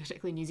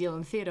particularly New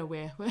Zealand theatre,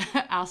 where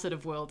our sort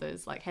of world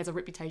is, like, has a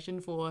reputation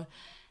for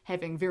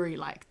having very,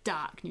 like,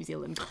 dark New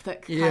Zealand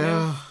Gothic kind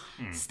of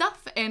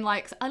stuff, and,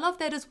 like, I love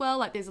that as well.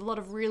 Like, there's a lot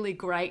of really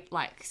great,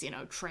 like,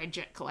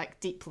 tragic, like,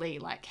 deeply,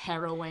 like,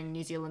 harrowing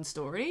New Zealand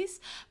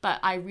stories, but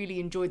I really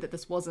enjoyed that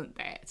this wasn't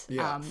that.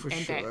 For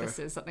and sure. that this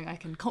is something I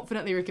can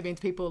confidently recommend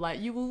to people. Like,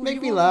 you will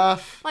Make me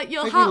laugh. like,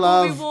 your Make me heart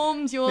will be love.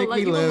 warmed. Make me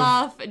You will live.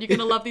 laugh, and you're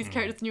gonna love these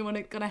characters, and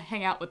you're gonna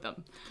hang out with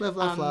them.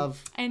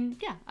 Love. And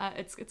yeah,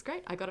 it's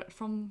great. I got it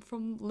from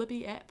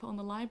Libby app on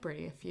the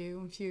library. If you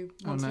want to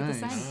do the nice.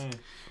 same,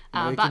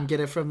 You but can get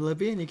it from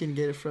Libby, and you can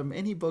get it from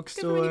any go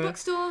bookstore. to any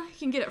bookstore. You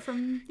can get it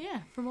from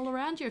all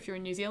around you if you're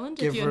in New Zealand.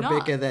 Give if you're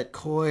Rebecca not, that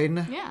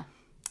coin. yeah,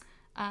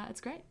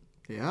 it's great.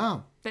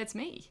 Yeah. That's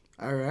me.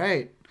 All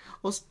right.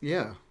 Well,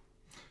 yeah.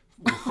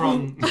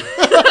 From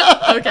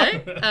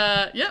Okay.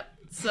 Yep.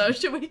 So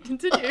should we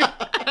continue?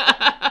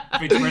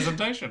 feature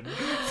presentation.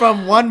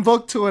 From one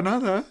book to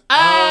another.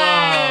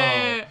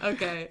 Hey!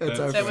 Okay. That's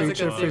our That was a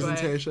feature good segue.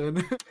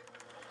 presentation.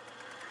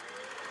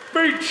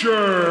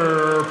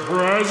 Feature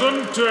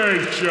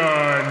presentation.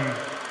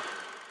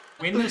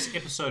 When this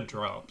episode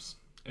drops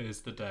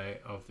is the day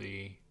of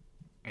the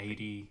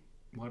 80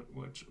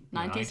 which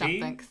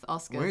 90-something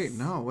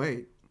Oscars.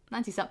 Wait.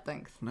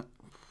 90-something. No.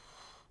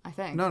 I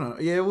think. No.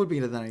 Yeah, it would be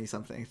the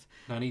 90-something.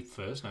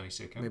 91st,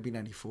 92nd. Maybe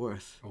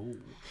 94th. Ooh.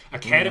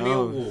 Academy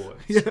No.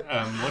 Awards.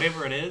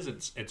 Whatever it is,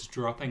 it's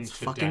dropping It's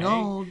today. fucking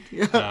old.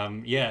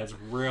 Yeah. It's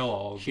real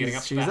old. Getting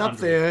up to She's the up 100.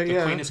 there, The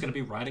yeah. Queen is going to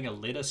be writing a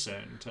letter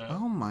soon to.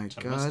 Oh my to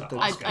God, Mr. the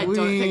Oscar. I don't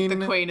think the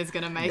Queen Queen is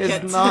going to make is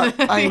it not-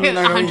 to I the don't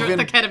 100th even-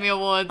 Academy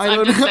Awards. I I'm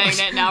don't just know. saying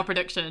that now,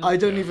 prediction. I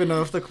don't even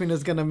know if the Queen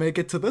is gonna make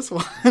it to this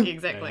one.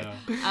 Exactly.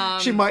 Yeah.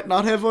 She might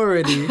not have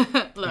already.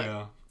 Look,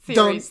 Yeah.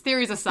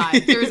 theories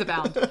aside, theories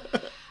abound.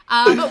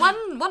 But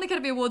one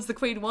Academy Awards the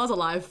Queen was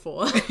alive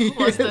for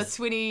was the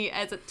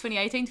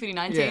 2018,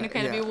 2019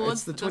 Academy Awards.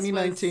 It's the This was-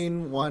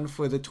 2019 one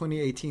for the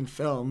 2018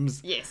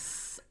 films.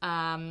 Yes.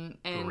 And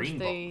Green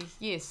Book.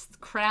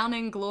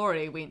 crowning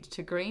glory went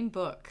to Green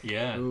Book.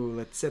 Yeah. Ooh,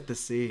 let's set the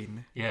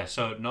scene. Yeah,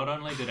 so not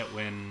only did it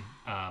win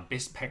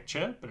Best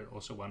Picture, but it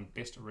also won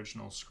Best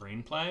Original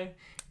Screenplay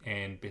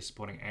and Best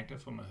Supporting Actor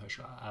for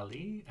Mahershala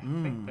Ali. I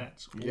think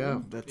that's all. Yeah,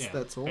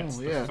 that's all, That's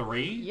the yeah.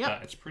 three. Yep.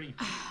 It's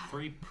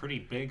three pretty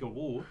big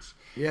awards.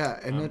 Yeah,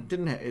 and it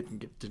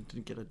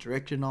didn't get a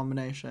director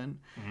nomination.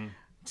 Mm-hmm.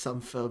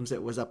 Some films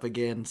it was up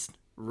against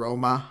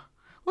Roma,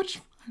 which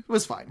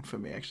was fine for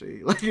me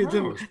actually. Like, I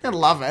was didn't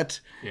love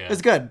it. Yeah.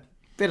 It's good.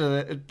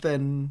 Better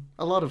than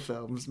a lot of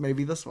films.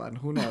 Maybe this one.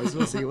 Who knows?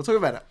 We'll see. We'll talk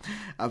about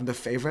it. The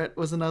Favorite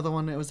was another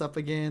one it was up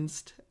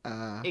against.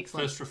 Excellent.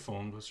 First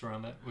Reformed was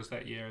around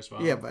that year as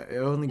well. Yeah, but it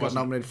only got Wasn't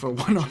nominated for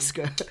one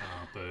Oscar.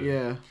 Oh, boo.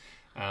 Yeah.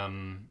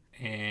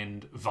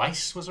 And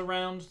Vice was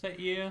around that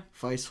year.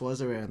 Vice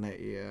was around that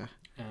year.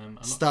 I'm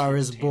not Star sure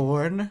is the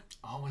Born.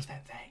 Oh, was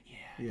that year?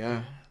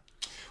 Yeah.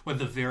 With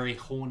the very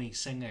horny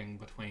singing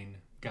between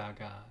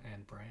Gaga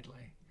and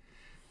Bradley.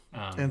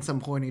 And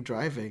some horny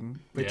driving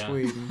Yeah.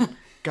 between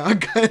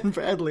Gaga and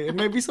Bradley, and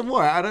maybe some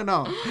more. I don't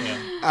know.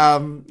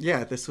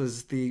 Yeah. This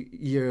was the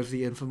year of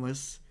the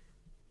infamous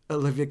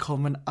Olivia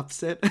Colman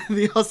upset at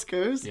the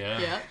Oscars, Yeah.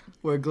 Yeah.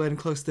 where Glenn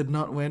Close did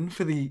not win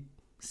for the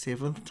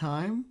 7th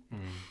time.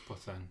 Poor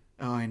thing.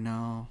 Oh, I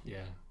know.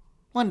 Yeah.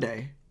 One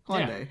day.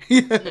 Yeah.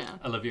 Yeah.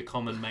 Olivia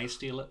Colman may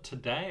steal it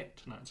today at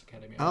tonight's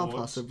Academy Oh, Awards.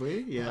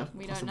 possibly. Yeah,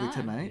 We don't possibly know.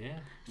 tonight. Yeah.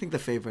 I think the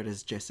favorite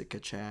is Jessica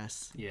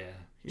Chastain. Yeah.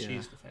 Yeah.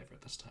 She's the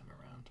favourite this time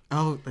around.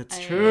 Oh, that's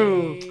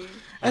true. Hey.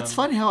 It's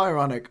funny how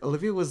ironic.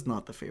 Olivia was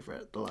not the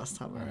favorite the last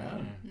time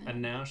around.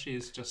 And now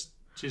she's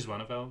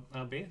one of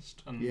our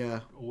best. And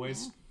Yeah.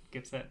 always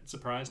gets that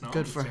surprise.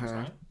 Good for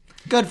her.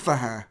 Good for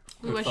her.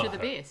 We Good wish for her the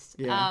her. best.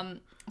 Yeah.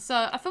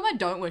 So a film I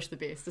don't wish the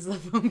best is the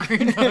film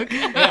Green Book.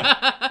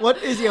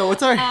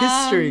 What's our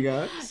history,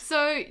 guys?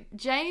 So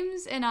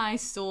James and I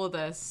saw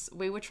this.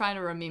 We were trying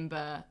to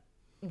remember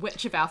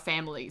which of our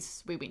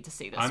families we went to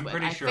see this I'm with.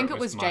 pretty I sure think it it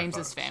was my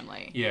James's folks.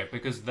 family. Yeah,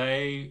 because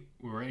they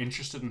were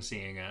interested in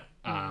seeing it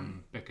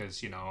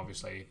because,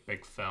 obviously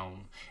big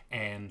film.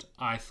 And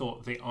I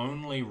thought the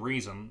only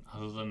reason,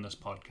 other than this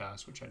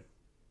podcast, which I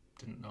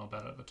didn't know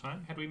about at the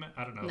time, had we met?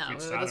 I don't know if No,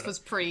 we'd started this was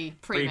it. pre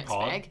mixed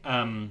Pre-pod,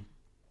 bag.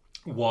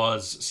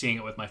 was seeing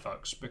it with my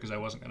folks because I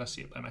wasn't going to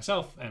see it by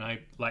myself, and I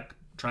like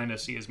trying to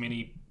see as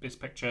many Best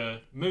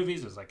Picture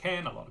movies as I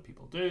can. A lot of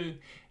people do,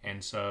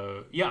 and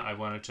so I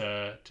wanted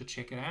to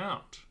check it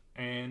out,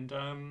 and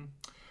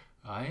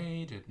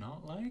I did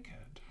not like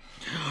it.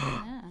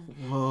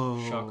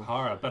 Whoa. Shock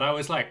horror, but I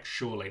was like,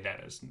 surely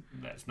that's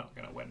not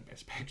going to win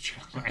Best Picture.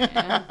 Like,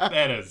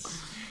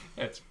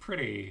 it's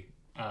pretty.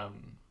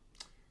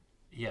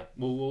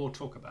 We'll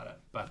talk about it,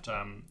 but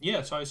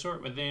so I saw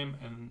it with them,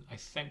 and I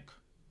think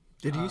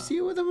Did you see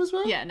it with him as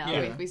well? Yeah, no,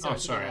 Yeah. we saw Oh, it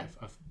sorry, together.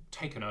 I've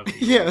taken over.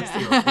 Yeah.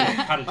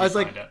 How did you I was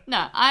like- find it?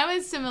 No, I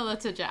was similar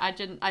to Jack.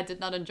 I did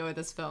not enjoy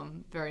this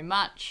film very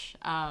much.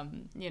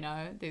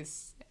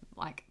 There's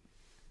like,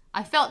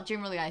 I felt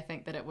generally, I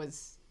think that it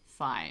was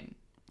fine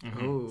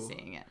Ooh.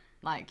 seeing it.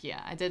 Like,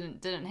 yeah, I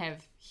didn't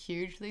have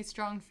hugely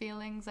strong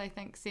feelings, I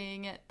think,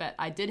 seeing it, but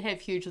I did have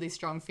hugely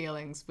strong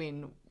feelings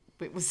when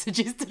it was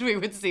suggested we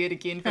would see it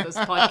again for this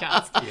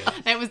podcast.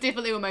 That was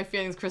definitely when my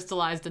feelings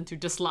crystallized into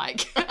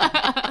dislike.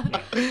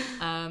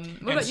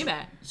 What about you,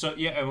 Matt? So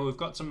well, we've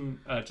got some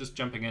just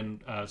jumping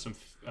in. Some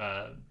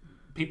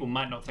people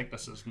might not think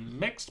this is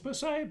mixed per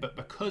se, but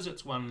because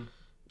it's won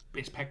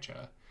Best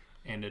Picture,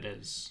 and it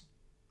is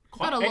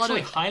quite Got a lot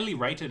actually of- highly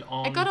rated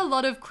on. It got a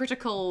lot of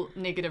critical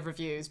negative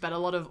reviews, but a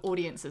lot of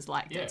audiences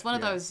liked it. Yeah, It's one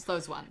of yeah.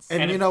 those ones.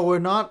 And, And you if- know,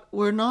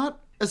 we're not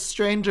as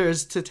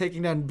strangers to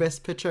taking down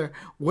Best Picture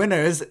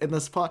winners in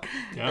this pot.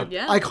 Yeah.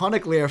 Yeah.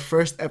 Iconically, our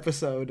first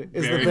episode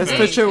is Very the Best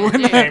first. Picture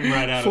winner, Came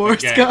right out of the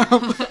Forrest gate.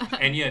 Gump.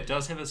 And yeah, it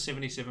does have a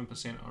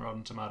 77% on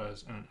Rotten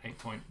Tomatoes and an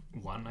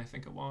 8.1, I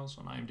think it was,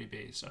 on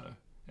IMDb. So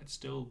it's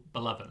still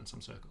beloved in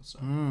some circles. So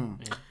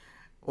yeah.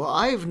 Well,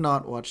 I've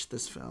not watched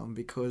this film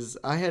because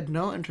I had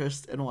no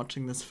interest in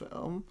watching this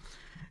film,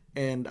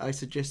 and I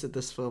suggested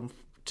this film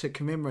to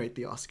commemorate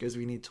the Oscars.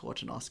 We need to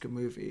watch an Oscar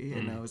movie,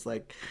 and I was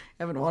like,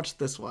 I haven't watched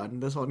this one.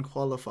 This one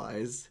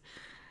qualifies.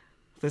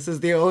 This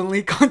is the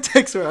only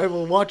context where I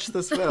will watch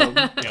this film.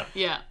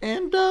 Yeah.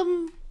 And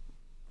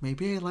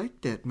maybe I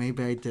liked it.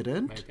 Maybe I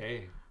didn't.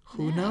 Maybe.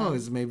 Who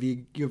knows?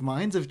 Maybe your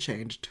minds have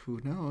changed. Who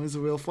knows?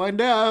 We'll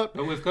find out.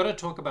 But we've got to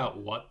talk about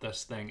what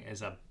this thing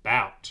is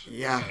about.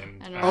 Yeah.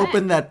 And, And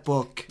Open that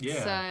book.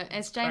 yeah. So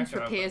as James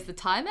Crack it prepares open. the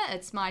timer,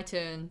 it's my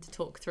turn to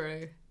talk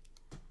through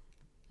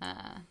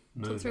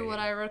Movie. what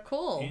I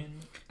recall.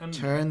 And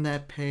Turn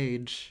that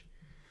page.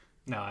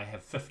 now I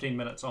have 15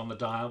 minutes on the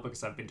dial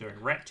because I've been doing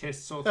rat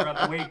tests all throughout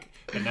the week.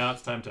 And now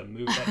it's time to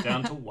move that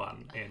down to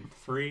 1. In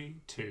 3,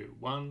 2,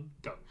 1,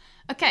 go.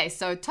 Okay,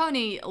 so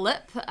Tony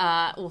Lip,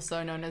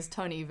 also known as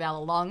Tony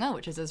Vallelonga,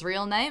 which is his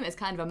real name, is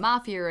kind of a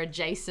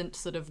mafia-adjacent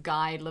sort of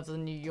guy, lives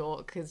in New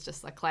York, is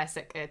just a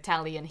classic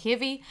Italian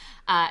heavy.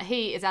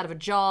 He is out of a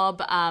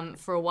job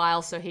for a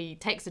while, so he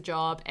takes a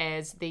job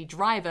as the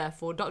driver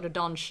for Dr.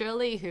 Don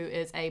Shirley, who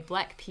is a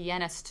black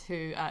pianist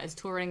who is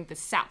touring the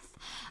South.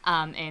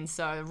 And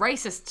so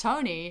racist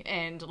Tony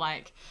and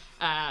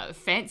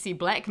fancy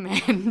black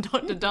man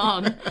Dr.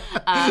 Don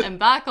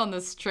embark on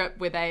this trip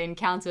where they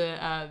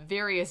encounter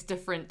various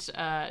different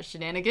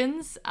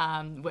shenanigans,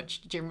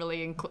 which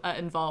generally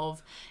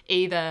involve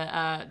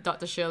either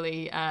Dr.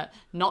 Shirley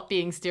not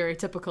being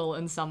stereotypical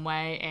in some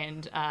way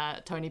and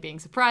Tony being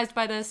surprised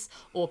by this,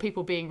 or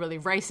people being really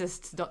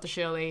racist to Dr.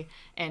 Shirley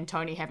and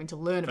Tony having to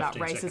learn about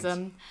 15 racism.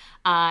 seconds.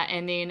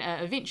 And then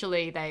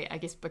eventually they, I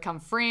guess, become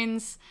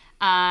friends.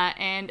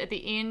 And at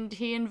the end,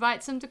 he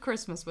invites him to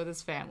Christmas with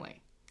his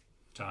family.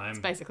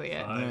 Time. Basically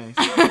it. 5,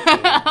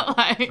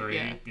 Like, 3,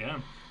 yeah. yeah.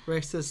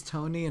 Racist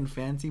Tony and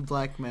fancy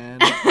black man.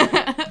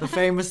 The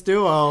famous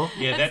duo.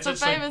 Yeah, that's the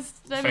it's like famous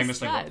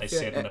famously what they guys.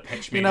 said in the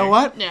pitch meeting. You know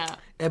what? Yeah.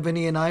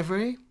 Ebony and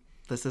Ivory.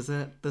 This is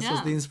it. This was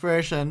Yeah. the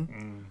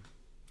inspiration.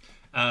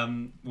 Well,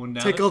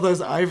 now Tickle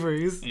those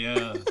ivories.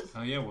 Yeah.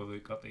 Oh, yeah. Well,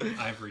 we've got the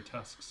ivory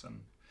tusks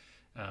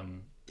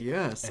and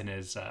Yes. in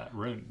his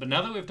room. But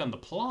now that we've done the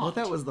plot, Oh,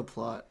 that was the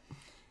plot.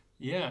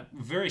 yeah,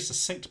 very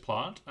succinct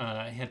plot.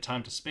 He had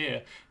time to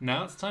spare.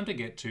 Now it's time to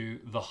get to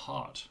the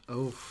heart.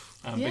 Oh.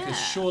 Yeah. Because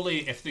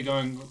surely, if they're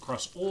going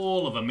across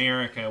all of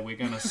America, we're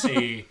going to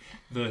see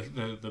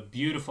the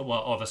beautiful,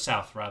 well, or the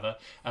South rather.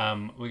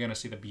 We're going to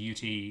see the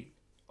beauty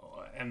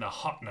and the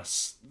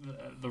hotness,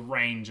 the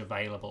range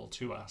available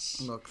to us.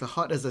 Look, the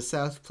hot is a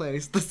South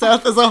place. The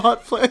South is a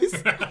hot place.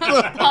 The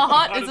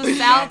hot is a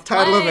South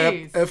Title of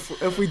place.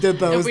 it. If we did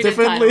those If we did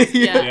differently. titles,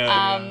 yeah.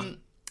 Yeah,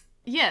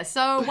 Yeah,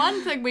 so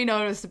one thing we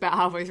noticed about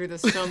halfway through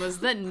this film is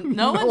that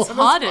no one's one is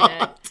hot in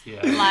hot.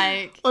 it. Yeah.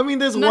 Like, I mean,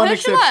 there's one Mahershala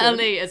exception.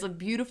 Ali is a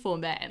beautiful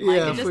man. Like,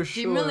 Yeah, he's for just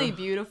generally sure.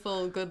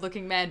 beautiful,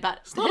 good-looking man.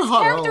 But not his a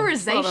hot role.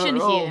 It's not a characterization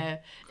hot role. here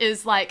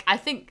is, like, I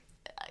think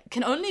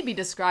can only be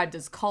described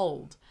as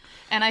cold.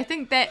 And I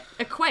think that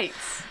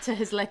equates to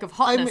his lack of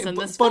hotness in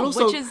this film,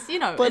 which is,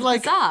 it's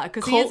bizarre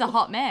because he is a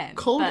hot man.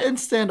 Cold but and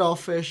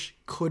standoffish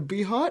could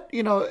be hot,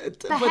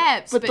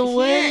 perhaps, but but the here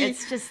way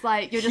it's just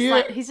like you're just here-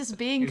 like he's just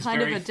being He's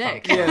kind of very a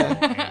dick. functional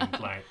Yeah.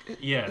 and like,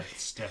 yeah,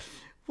 stiff.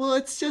 well,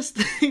 it's just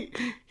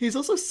he's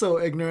also so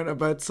ignorant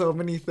about so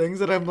many things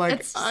that I'm like,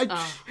 It's-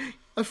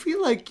 I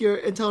feel like you're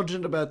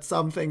intelligent about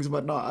some things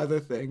but not other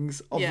things.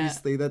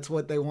 Obviously, that's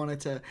what they wanted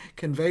to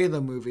convey in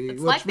the movie,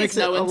 It's which like makes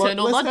there's it no a lot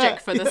internal less logic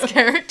hot. for this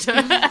character.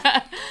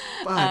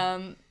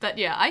 But But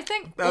yeah, I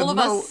think all of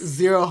us.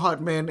 zero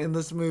hot men in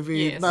this movie.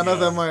 Yes. None of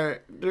them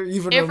are they're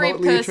even Every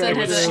remotely person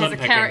attractive. has a Slim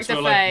pickings. character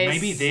We're like, face.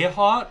 maybe they're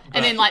hot, but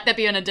And then like they'd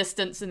be on a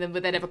distance, and then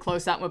they'd have a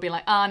close up, and we'd be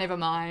like, never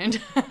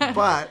mind.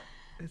 But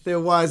there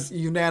was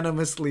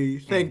unanimously,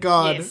 thank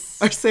God,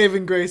 Yes. our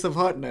saving grace of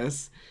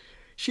hotness.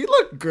 She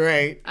looked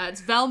great. It's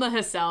Velma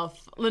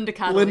herself. Linda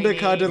Cardellini. Linda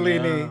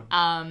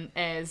Cardellini.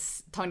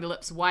 As Tony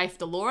Lip's wife,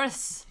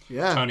 Dolores.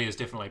 Yeah. Tony is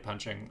definitely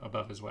punching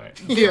above his weight.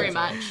 Very Yeah.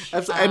 much.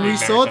 Absolutely.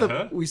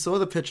 And we saw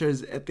the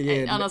pictures at the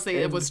end. Honestly,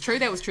 it and was true.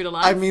 That was true to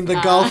life. I mean,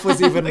 the gulf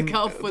was even the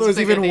gulf was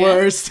bigger even there.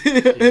 worse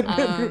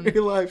in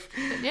real life.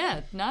 But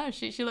yeah, no,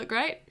 she looked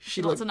great.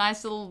 She Lots looked- of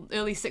nice little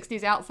early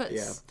 60s outfits.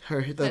 Yeah,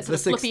 the That sort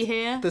of flippy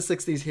hair. The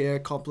 60s hair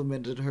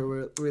complemented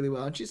her really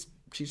well, and she's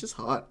just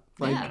hot.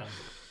 Like, Yeah.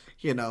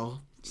 you know,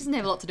 She doesn't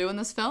have a lot to do in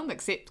this film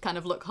except kind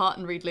of look hot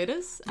and read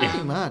letters.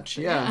 pretty much.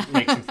 Yeah,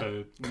 Make some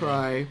food.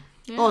 cry.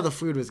 Yeah. Oh, the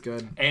food was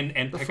good. And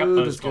pick up food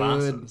those is good.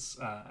 glasses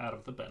out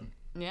of the bin.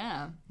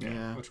 Yeah.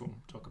 Yeah. Which we'll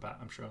talk about,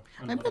 I'm sure.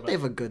 in a I little bet bit. they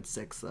have a good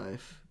sex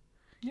life.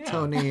 Yeah.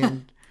 Tony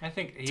and I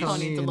think he's...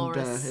 Tony and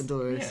Dolores. and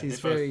Dolores. Yeah,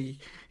 he's they're both-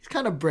 he's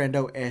kind of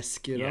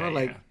Brando-esque, you know, Yeah,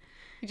 like yeah.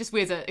 He just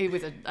wears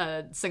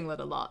a singlet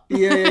a lot.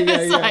 yeah,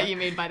 That's yeah. what you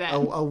mean by that.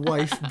 A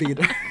wife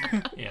beater.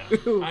 Yeah.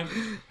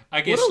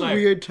 I guess, What a like...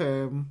 weird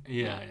term.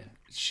 Yeah.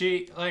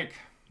 She, like...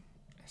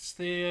 It's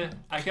there...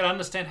 I can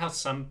understand how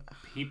some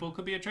people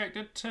could be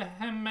attracted to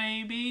him,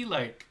 maybe.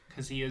 Like,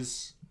 because he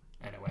is...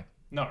 Anyway,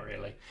 not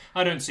really.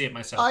 I don't see it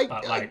myself,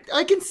 but, like...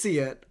 I can see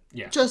it.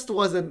 Yeah. Just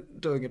wasn't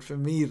doing it for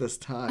me this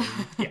time.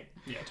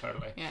 Yeah,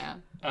 totally. Yeah.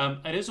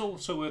 It is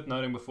also worth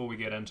noting before we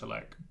get into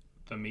like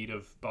the meat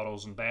of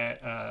bottles and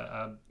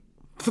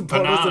The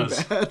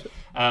bananas. bottles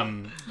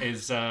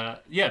are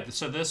bad.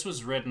 So this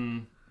was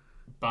written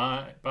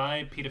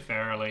by Peter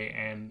Farrelly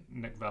and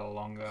Nick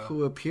Vallelonga.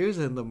 Who appears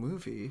in the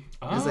movie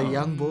as a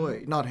young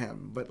boy. Not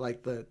him, but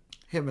like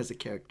him as a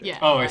character. Yeah.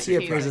 Oh, I see. He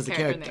appears was as a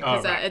character in character. there,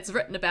 'cause, Oh, right. it's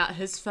written about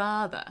his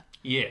father.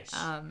 Yes.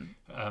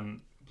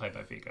 Played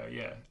by Vigo.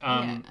 Yeah.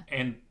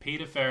 And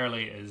Peter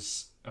Farrelly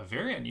is a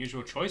very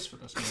unusual choice for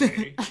this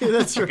movie. Yeah,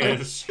 that's right.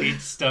 Because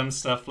he's done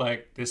stuff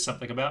like There's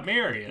Something About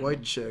Mary and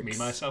White Chicks. Me,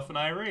 Myself, and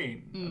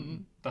Irene.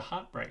 and The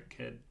Heartbreak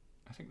Kid.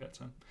 I think that's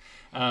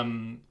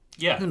him.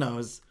 Yeah. Who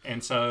knows?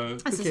 And so,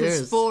 This is cares?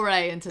 his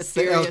foray into the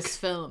serious elk.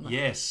 film.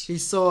 yes. He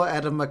saw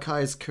Adam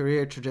McKay's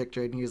career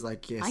trajectory and he was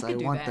like, yes, I I could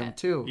do want them that.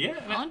 too. Yeah.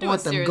 I want to do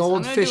want a them serious, I'm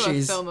going to do a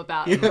goldfishies. film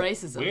about Yeah.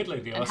 racism Weirdly,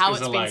 the and how Oscars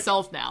it's are been like-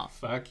 solved now.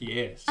 Fuck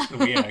yes.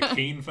 We are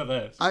keen for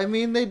this. I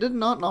mean, they did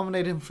not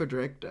nominate him for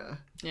director.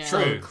 Yeah. True.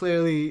 So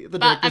clearly, the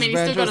But I director's mean, he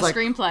branch still got a was like,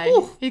 screenplay.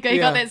 "Ooh." He got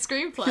Yeah. that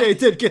screenplay. Yeah, he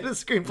did get a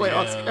screenplay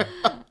Yeah. Oscar.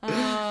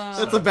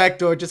 That's a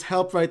backdoor. Just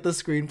help write the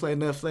screenplay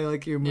and if they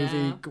like your movie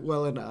Yeah.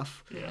 well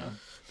enough. Yeah.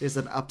 There's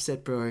an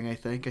upset brewing, I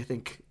think. I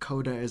think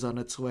Coda is on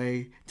its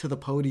way to the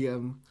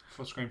podium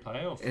For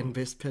screenplay or for in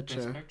Best Picture.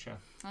 Best Picture?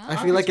 I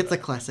feel like it's a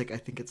classic. I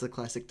think it's a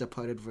classic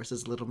Departed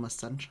versus Little Miss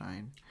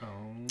Sunshine.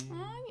 Oh,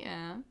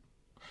 yeah.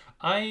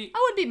 I I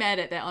wouldn't be mad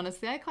at that,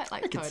 honestly. I quite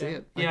like I could Coda. see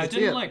it. yeah, I could see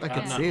didn't it. like I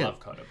could not see it. love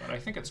Coda, but I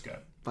think it's good.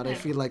 But I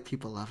feel like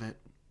people love it.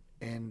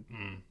 And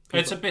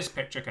It's a Best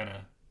Picture kind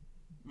of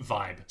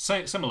vibe.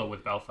 Similar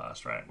with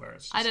Belfast, right? Where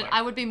it's just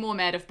I would be more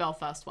mad if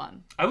Belfast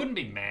won. I wouldn't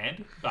be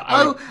mad, but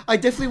I would, I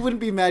definitely wouldn't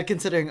be mad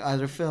considering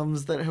other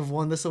films that have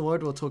won this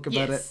award. We'll talk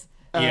about Yes.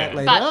 it Yeah.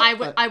 later.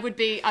 But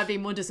I'd be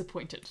more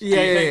disappointed. Yeah,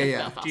 if yeah, yeah.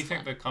 Belfast do you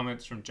think won. the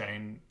comments from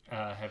Jane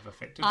have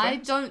affected I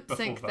things don't before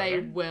think they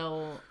voting?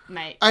 will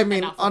make I mean,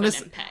 enough of honest-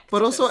 an impact.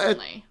 but also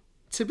personally.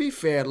 To be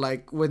fair,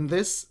 like when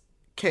this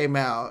came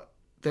out,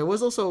 there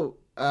was also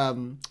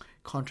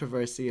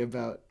controversy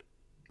about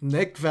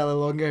Nick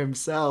Vallelonga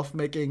himself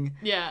making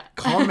yeah.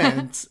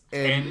 comments,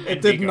 and And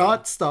it did Viggo.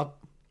 not stop.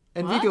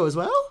 And What? Vigo as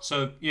well.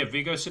 So yeah,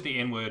 Vigo said the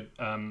N word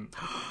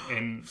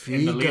in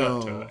the lead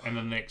up to Vigo. it, and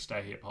the next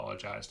day he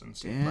apologized and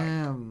said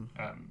Damn.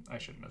 like, I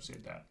shouldn't have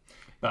said that.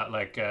 But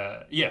like,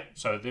 yeah,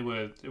 so there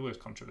was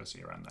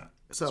controversy around that.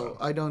 So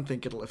I don't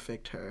think it'll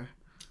affect her.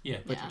 Yeah,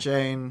 But Yeah.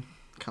 Jane,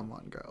 come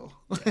on, girl.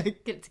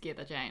 Like, Get it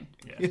together, Jane.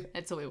 yeah,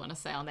 That's all we want to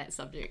say on that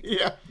subject.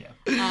 yeah.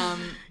 yeah.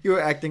 You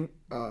were acting.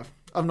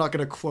 I'm not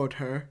gonna quote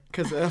her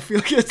because I feel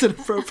like it's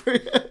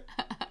inappropriate.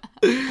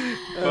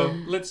 Well,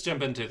 let's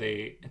jump into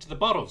the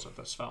bottles of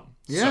this film.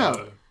 Yeah.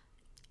 So,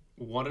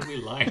 what did we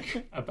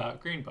like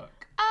about Green Book?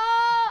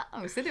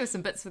 We said there were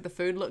some bits where the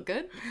food looked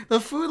good. The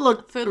food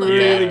looked Food looked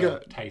really Yeah,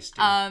 good.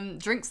 tasty.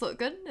 Drinks looked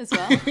good as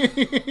well.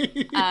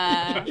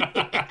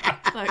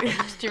 Like,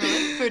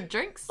 generally, food,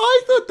 drinks.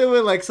 I thought there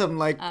were like some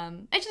like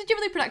Actually,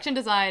 generally, production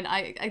design.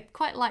 I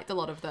quite liked a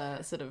lot of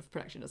the sort of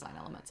production design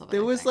elements of it.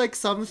 there I was think. like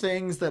some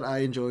things that I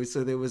enjoyed.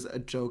 So there was a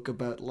joke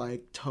about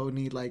like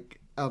Tony like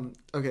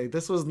okay,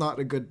 this was not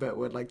a good bit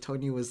where like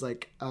Tony was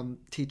like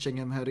teaching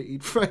him how to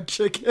eat fried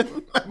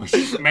chicken. Which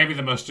is maybe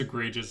the most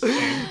egregious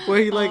thing. Where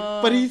he like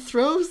but he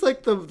throws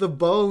like the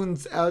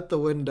bones out the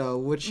window,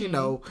 which you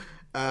know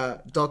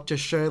Dr.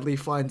 Shirley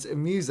finds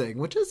amusing,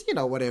 which is, you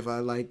know, whatever,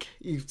 like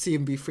you see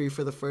him be free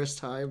for the first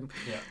time.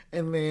 Yeah.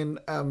 And then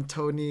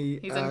Tony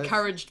He's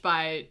encouraged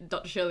by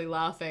Dr. Shirley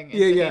laughing. And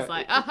Yeah, so yeah. He's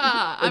like,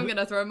 aha, I'm going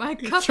to throw my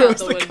cup out throws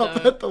the the window.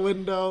 cup out the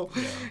window,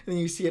 and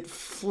you see it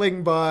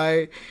fling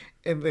by,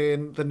 and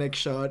then the next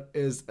shot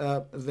is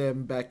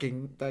them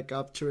backing back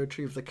up to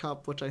retrieve the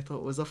cup, which I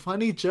thought was a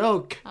funny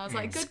joke. I was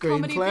like, good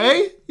comedy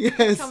Screenplay, beat.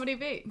 yes. Comedy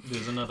beat.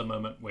 There's another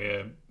moment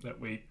where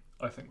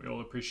I think we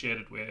all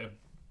appreciated where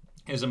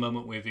there's a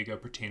moment where Viggo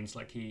pretends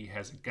like he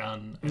has a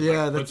gun. And,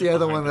 Yeah, like, that's puts it the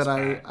other behind one that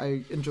his back.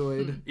 I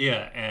enjoyed.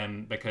 Yeah,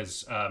 and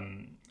because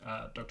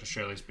Dr.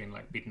 Shirley's been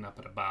like beaten up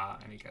at a bar,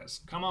 and he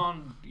goes, "Come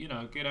on,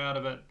 get out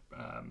of it,"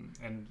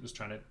 and is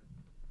trying to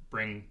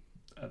bring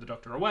the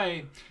doctor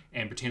away,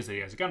 and pretends that he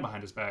has a gun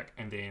behind his back,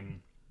 and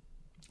then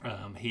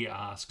he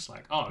asks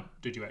like, "Oh,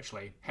 did you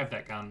actually have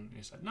that gun?" And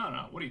he said,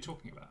 "No, what are you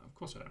talking about? Of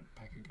course I don't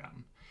pack a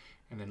gun."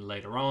 And then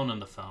later on in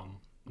the film,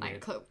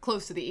 Like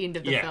close to the end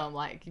of the Yeah. film,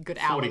 like a good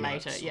hour 40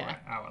 later. minutes, Yeah. or an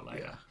hour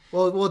later.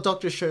 Well,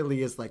 Dr.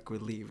 Shirley is like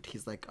relieved.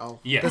 He's like, "Oh,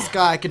 Yeah. this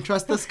guy, I can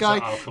trust this guy.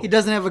 So, cool. He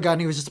doesn't have a gun.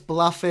 He was just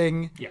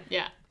bluffing."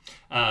 Yeah.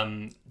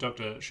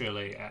 Dr.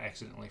 Shirley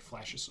accidentally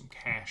flashes some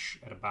cash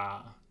at a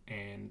bar,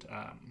 and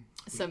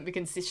So we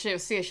can see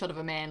a shot of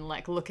a man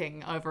like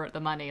looking over at the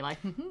money, like,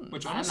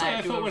 which I honestly might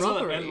I do thought a was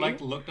robbery.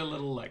 looked a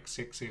little like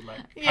sexy, like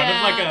kind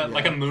Yeah. of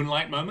like a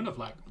Moonlight moment of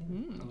like,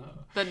 hello.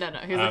 But no,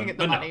 he was looking at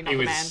the But money, not he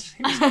the was,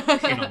 man. He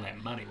was keen on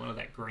that money, one of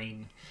that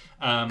green.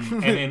 And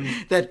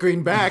then That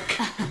greenback.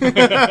 and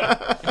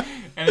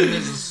then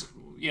there's this,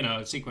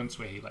 sequence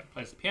where he like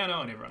plays the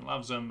piano and everyone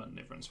loves him and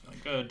everyone's feeling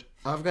good.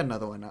 I've got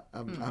another one.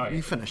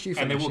 You finish. You finish.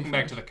 And they're you walking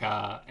back finish. to the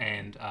car,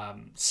 and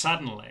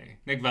suddenly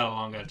Nick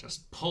Vallelonga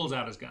just pulls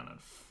out his gun and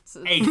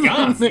a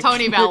gun.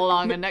 Tony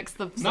Vallelonga next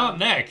to the Not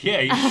Nick,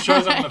 yeah, he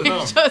shows up in the film.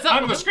 shows up.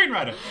 I'm the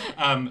screenwriter.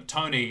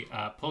 Tony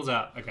pulls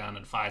out a gun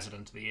and fires it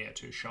into the air,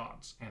 2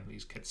 shots, and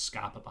these kids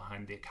scarper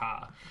behind their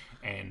car.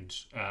 And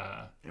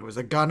It was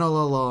a gun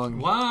all along.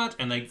 what?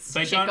 And they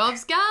don't.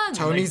 Chekhov's gun.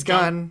 Tony's they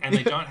don't- gun. and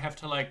they don't have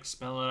to like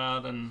spell it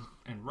out in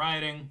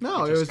writing.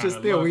 No, They it was just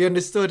kinda there. look. We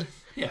understood.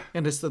 Yeah.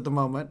 Understood the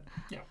moment.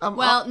 Yeah.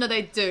 Well, no,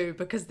 they do,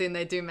 because then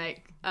they do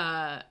make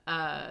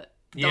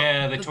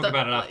Yeah, they talk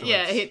about it afterwards.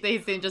 Yeah,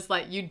 he's then just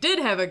like, you did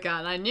have a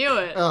gun, I knew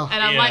it. Oh.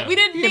 And I'm Yeah. like, we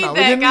didn't You need know, we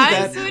that, didn't need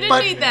guys. that, We didn't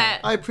but need that.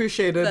 I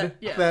appreciated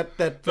yeah. that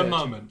The bit.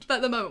 moment.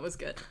 But the moment was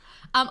good.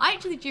 I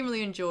actually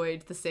generally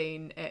enjoyed the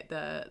scene at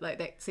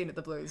that scene at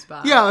the blues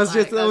bar. Yeah, it was Like,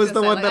 just that was the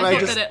gonna one say, that like, I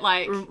thought just that it,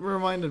 like,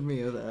 reminded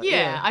me of that.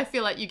 yeah, I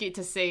feel like you get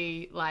to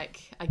see,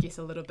 like, I guess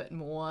a little bit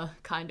more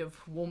kind of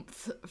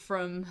warmth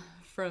from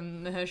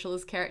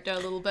Mahershala's character a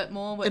little bit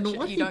more, which And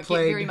what you he don't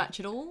played- get very much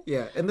at all.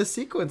 Yeah, and the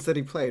sequence that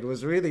he played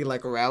was really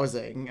like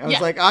rousing. I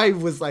Yeah.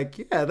 was like,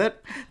 yeah,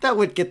 that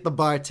would get the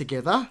bar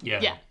together.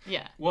 Yeah.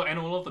 Yeah. Well, and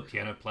all of the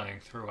piano playing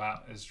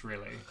throughout is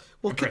really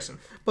impressive.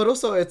 But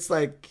also, it's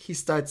like he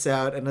starts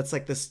out and it's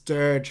like this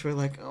dirge. We're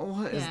like, oh,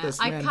 what is Yeah. this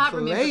I man can't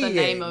remember the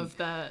name playing? of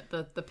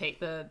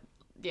the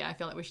yeah, I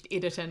feel like we should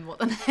edit in what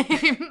the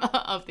name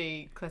of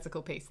the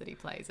classical piece that he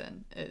plays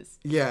in is.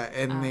 Yeah,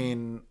 and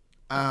then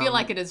I feel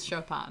like it is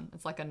Chopin.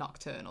 It's like a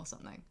nocturne or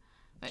something.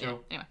 But Sure. yeah,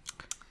 anyway.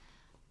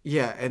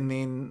 yeah, and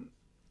then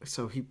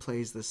so he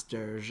plays this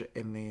dirge,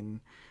 and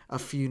then a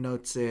few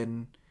notes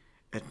in,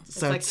 it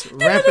starts like-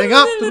 ramping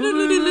up.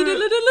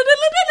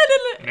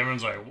 And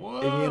everyone's like,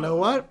 what? And you know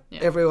what? Yeah.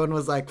 Everyone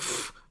was like,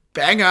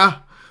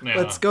 banger. Yeah.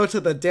 Let's go to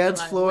the dance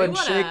Like, floor we and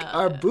wanna- shake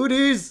our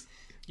booties.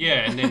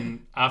 Yeah, and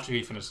then after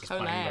he finishes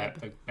playing Collab.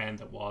 that, the band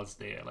that was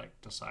there like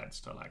decides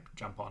to like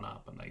jump on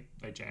up and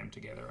they jam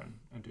together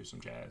and do some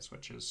jazz,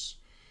 which is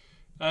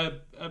a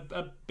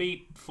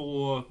beat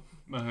for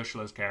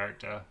Mahershala's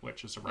character,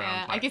 which is around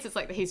Yeah, I guess it's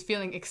like that he's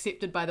feeling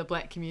accepted by the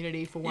black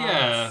community for once.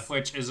 yeah,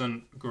 which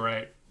isn't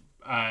great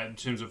in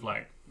terms of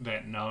like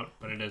that note,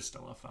 but it is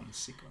still a fun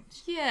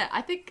sequence. Yeah,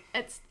 I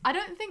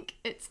don't think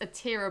it's a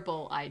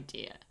terrible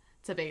idea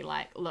to be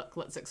like, look,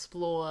 let's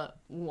explore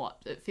what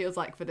it feels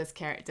like for this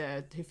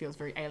character who feels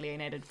very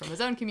alienated from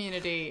his own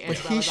community as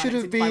But well he as should have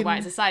unaccepted by been-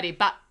 white society.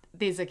 But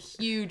there's a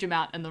huge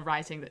amount in the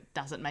writing that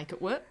doesn't make it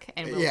work,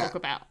 and we'll Yeah. talk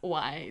about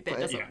why that But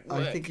doesn't yeah,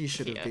 work. I think he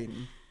should have here.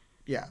 been.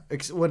 Yeah,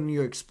 when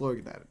you're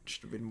exploring that, it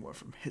should have been more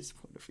from his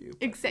point of view.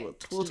 But Exactly.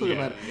 We'll talk Yeah.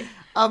 about it.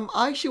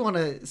 I actually want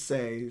to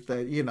say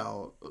that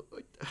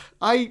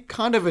I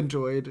kind of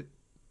enjoyed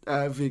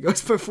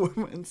Viggo's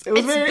performance. It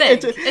was It's very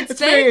big. it's It's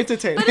very big,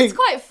 entertaining. But it's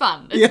quite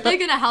fun. It's Yeah.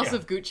 big in a House Yeah.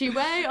 of Gucci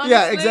way,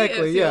 honestly.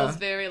 exactly, It yeah. feels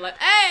very like,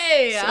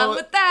 hey, So- I'm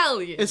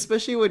Italian.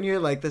 Especially when you're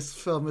like, this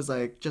film is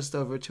like just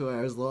over 2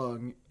 hours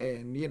long,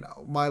 and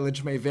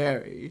mileage may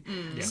vary.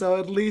 Mm. So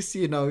at least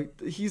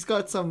he's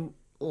got some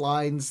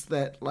lines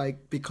that,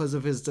 like, because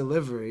of his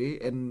delivery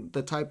and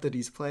the type that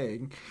he's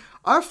playing,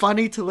 are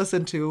funny to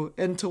listen to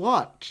and to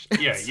watch.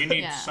 Yeah, you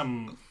need Yeah.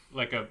 some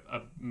like a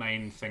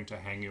main thing to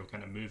hang your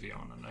kind of movie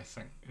on, and I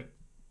think it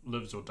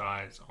lives or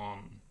dies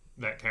on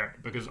that character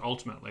because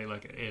ultimately,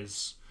 like, it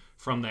is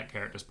from that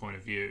character's point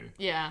of view.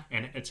 Yeah.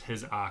 And it's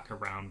his arc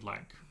around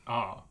like,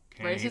 oh,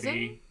 can Racism?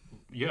 he be?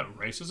 Yeah,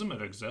 racism,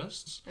 it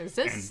exists. It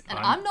exists, and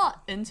I'm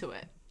not into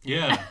it.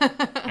 Yeah,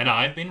 and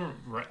I'm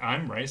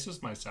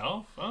racist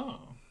myself. Oh,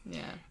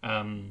 Yeah.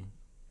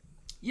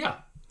 yeah.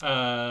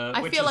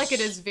 I which feel like it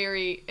is a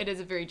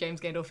very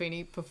James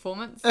Gandolfini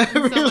performance. In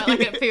some way. Like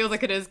it feels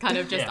like it is kind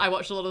of just, Yeah. I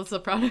watched a lot of The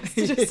Sopranos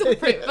to just sort of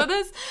prep for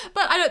this,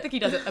 but I don't think he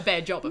does a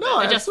bad job of No,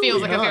 it. It just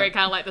feels absolutely like a very not.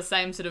 kind of like the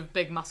same sort of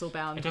big muscle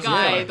bound It doesn't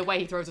guy. look- The way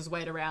he throws his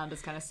weight around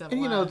is kind of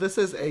similar. And this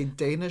is a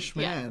Danish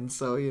Yeah. man,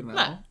 so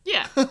But,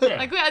 yeah,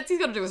 Like, he's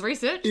got to do his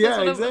research.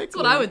 Yeah, That's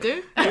what I would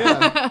do.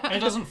 Yeah. And it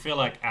doesn't feel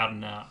like out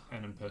and out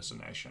an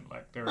impersonation.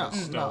 Like there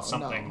is still no,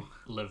 something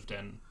lived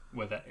in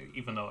with it,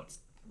 even though it's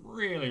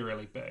really,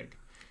 really big.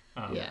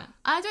 Yeah,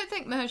 I don't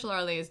think Mahershala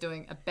Ali is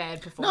doing a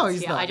bad performance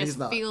he's here. not, I he's just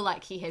not. feel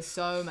like he has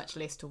so much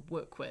less to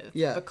work with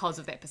Yeah. because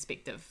of that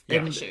perspective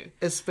Yeah. issue.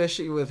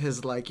 Especially with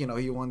his, like, you know,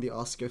 he won the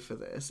Oscar for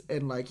this.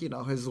 And, like, you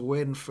know, his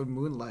win for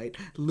Moonlight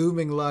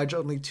looming large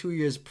only 2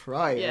 years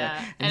prior. Yeah,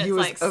 And and he it's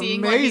was like seeing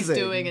amazing. what he's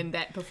doing in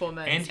that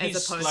performance And as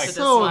he's opposed like to this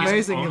so like,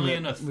 amazing in only that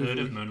in a third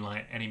movie. of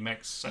Moonlight, and he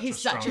makes such He's a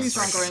such strong a He's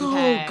stronger impression. so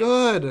impact.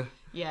 good.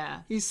 Yeah.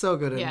 He's so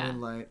good in Yeah.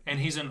 Moonlight. And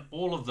he's in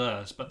all of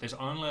this, but there's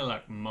only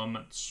like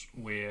moments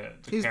where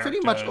the He's character...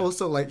 pretty much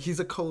also, like, he's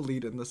a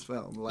co-lead in this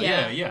film. Like,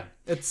 Yeah, yeah.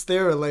 it's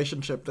their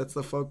relationship that's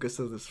the focus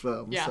of this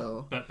film. Yeah.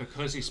 So But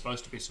because he's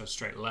supposed to be so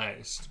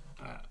straight-laced,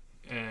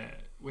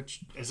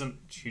 which isn't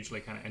hugely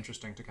kind of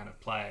interesting to kind of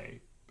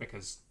play,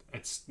 because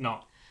it's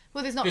not...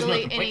 Well, there's not There's no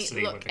really any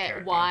complexity with look the at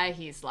character. why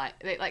he's like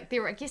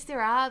there. I guess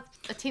there are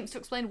attempts to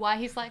explain why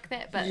he's like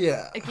that, but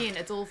Yeah. again,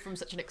 it's all from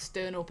such an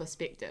external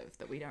perspective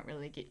that we don't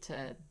really get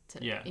to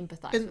Yeah.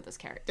 empathize with this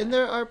character. And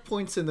there are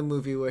points in the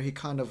movie where he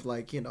kind of,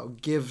 like, you know,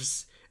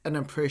 gives an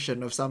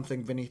impression of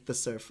something beneath the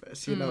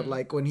surface. You know,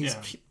 like when he's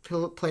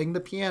Yeah. playing the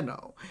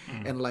piano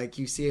and, like,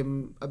 you see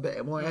him a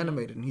bit more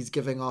animated and he's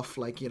giving off,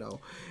 like, you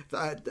know,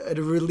 a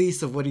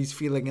release of what he's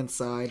feeling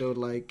inside, or,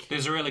 like...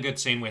 There's a really good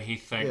scene where he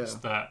thinks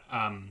Yeah.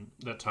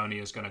 that Tony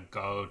is going to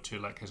go to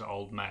like his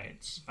old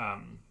mates,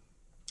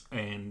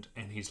 and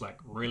he's like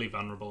really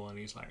vulnerable, and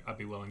he's like, I'd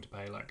be willing to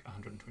pay like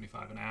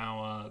 $125 an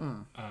hour.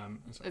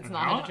 It's an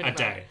not hour? 125 a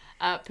day.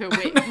 Per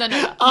week. No.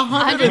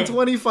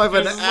 125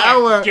 an It's like,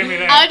 hour! give me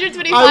that.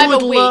 125 I a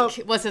would week love-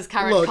 was his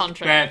current Look,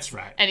 contract. That's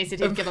right. And he said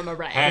he'd give him a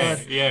raise.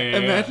 Hey, yeah.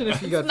 Imagine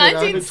if you got paid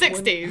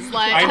 1960s,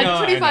 like I know,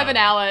 125 I an know.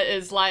 hour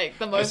is like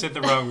the I most. said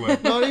the wrong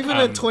word. Not even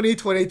in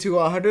 2022,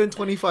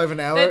 125 an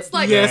hour? That's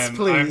like- yes, I'm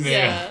please. there.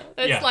 Yeah,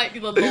 it's Yeah. like the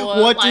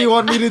law. What do you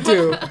want me to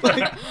do?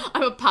 Like,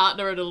 I'm a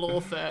partner at a law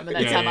firm, and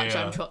that's Yeah, how yeah, much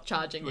yeah. I'm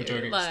charging We're you.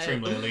 doing Like,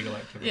 extremely illegal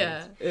activities.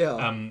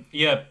 yeah.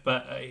 yeah,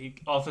 But he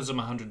offers him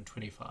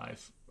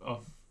 125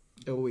 of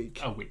a week.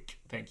 a week.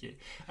 Thank you.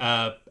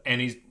 And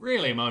he's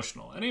really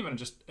emotional, and even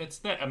just it's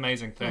that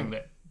amazing thing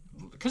that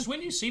because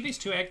when you see these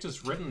two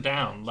actors written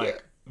down,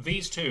 like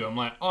these two, I'm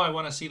like, oh, I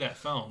want to see that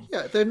film.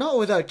 Yeah, they're not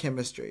without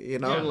chemistry, you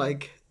know, Yeah.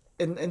 like,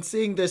 and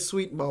seeing their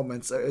sweet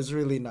moments is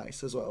really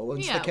nice as well.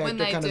 Once the Yeah, character when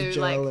they kind do of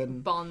gel like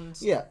and bond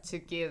Yeah.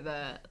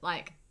 together,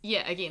 like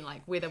again,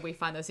 like whether we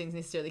find those scenes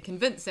necessarily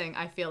convincing,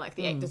 I feel like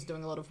the actors are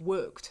doing a lot of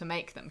work to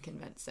make them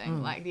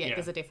convincing. Like the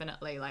actors Yeah. are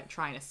definitely like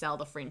trying to sell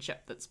the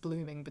friendship that's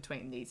blooming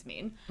between these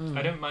men.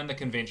 I don't mind the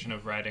convention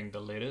of writing the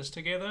letters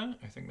together.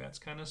 I think that's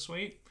kind of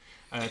sweet.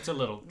 It's a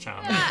little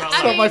charming. but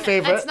I not my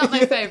favorite. It's not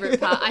my favorite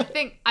part.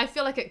 I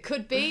feel like it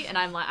could be, and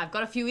I'm like, I've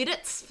got a few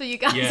edits for you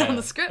guys Yeah. on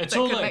the script It's that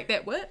all could like- make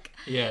that work.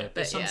 yeah, there's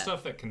But some yeah.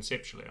 stuff that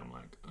conceptually I'm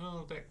like,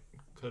 oh, that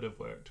could have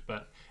worked,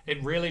 but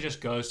it really just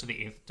goes to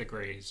the nth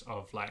degrees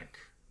of like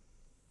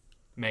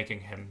making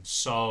him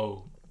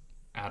so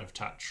out of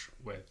touch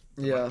with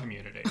the Yeah. black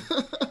community.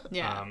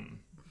 Yeah.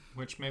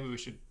 Which maybe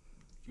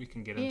we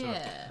can get into.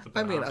 Yeah. the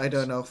I mean, I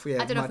don't know if we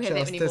have I don't know if much we have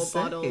else that many to more say.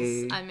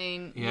 bottles. I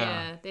mean, Yeah.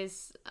 yeah,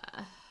 there's.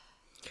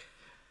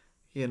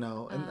 You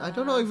know, and I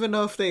don't even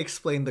know if they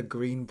explain the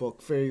Green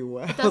Book very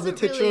well. the Doesn't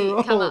titular really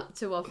role. come up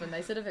too often.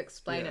 They sort of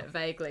explain Yeah. it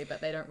vaguely, but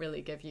they don't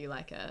really give you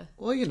like a.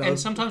 Well, you know, And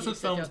sometimes with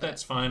You said films, you're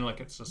that's fine. Like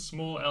it's a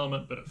small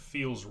element, but it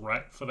feels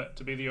right for that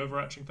to be the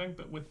overarching thing.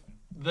 But with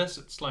this,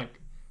 it's like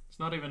it's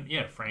not even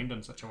framed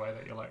in such a way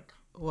that you're like,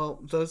 well,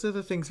 those are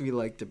the things we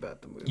liked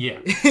about the movie. yeah,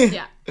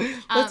 Yeah.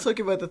 Let's talk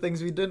about the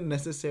things we didn't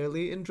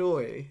necessarily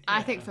enjoy.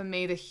 I think for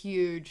me the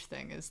huge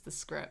thing is the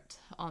script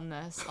on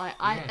this. Like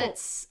I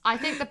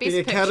think the best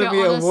The picture,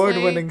 Academy honestly,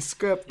 Award-winning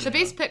script. The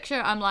best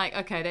picture, I'm like,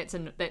 okay,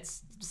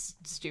 that's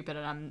stupid,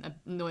 and I'm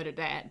annoyed at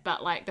that.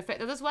 But like the fact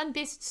that there's one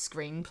best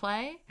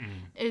screenplay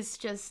is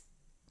just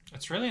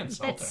it's really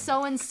insulting. it's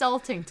so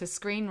insulting to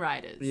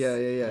screenwriters.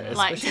 Yeah.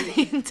 Like to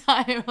the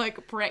entire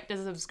like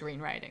practice of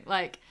screenwriting.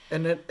 Like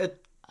And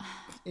it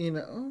you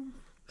know,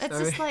 it's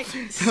sorry. just like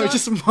I so,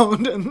 just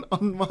moaned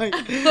on my.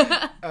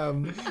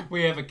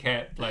 We have a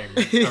cat playing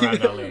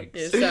around our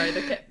legs. yeah,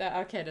 sorry,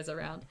 our cat is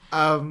around.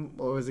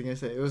 What was I gonna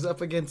say? It was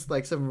up against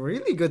like some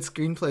really good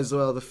screenplays as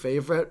well. The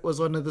Favorite was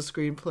one of the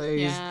screenplays.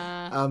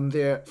 Yeah.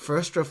 Their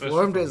First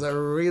Reformed is a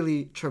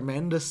really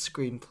tremendous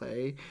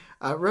screenplay.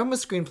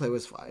 Roma's screenplay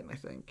was fine, I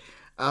think.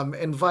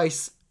 And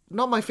Vice,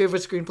 not my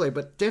favorite screenplay,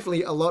 but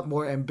definitely a lot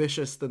more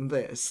ambitious than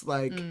this.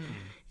 Like,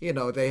 you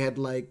know, they had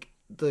like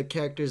the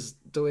characters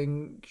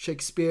doing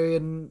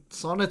Shakespearean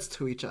sonnets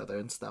to each other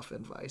and stuff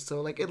in Vice. So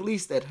like at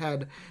least it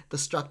had the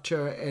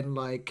structure and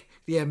like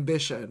the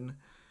ambition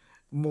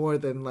more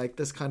than like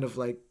this kind of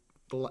like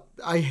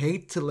I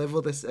hate to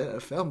level this at a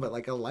film, but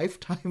like a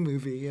Lifetime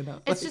movie, you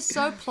know. It's Like, just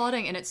so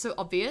plotting and it's so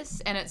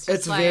obvious and it's just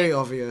it's like, very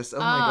obvious. Oh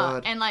my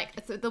god. And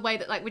like the way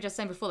that like we were just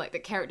saying before, like the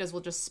characters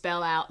will just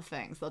spell out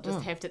things. They'll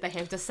just have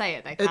to say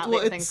it. They can't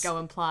let things it's- go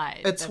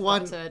implied. it's They've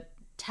one- got to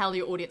tell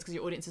your audience because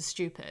your audience is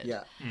stupid.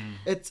 Yeah,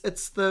 it's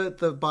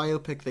the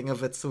biopic thing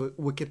of it's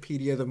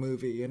Wikipedia the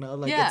movie, you know,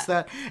 like Yeah. it's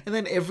that, and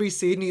then every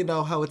scene you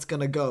know how it's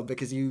gonna go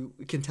because you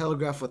can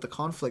telegraph what the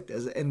conflict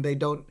is, and they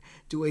don't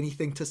do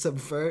anything to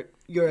subvert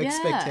your Yeah.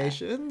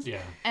 expectations.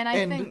 Yeah. And I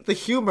and think the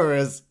humor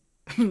is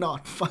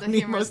not funny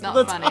humor is most not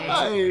of the funny.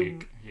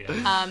 time.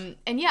 Yeah.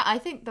 and yeah, I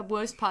think the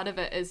worst part of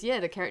it is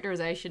the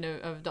characterization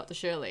of Dr.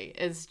 Shirley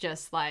is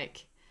just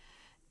like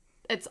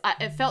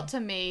it felt to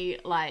me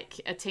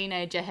like a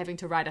teenager having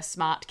to write a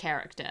smart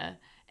character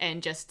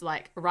and just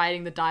like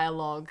writing the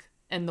dialogue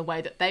in the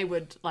way that they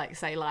would like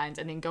say lines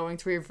and then going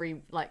through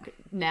every like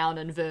noun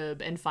and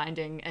verb and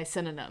finding a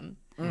synonym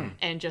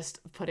and just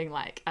putting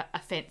like a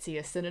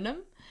fancier synonym.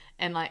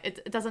 And like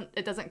it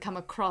doesn't come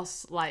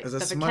across like As a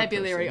the smart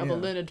vocabulary person, of a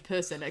yeah. learned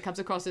person. It comes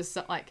across as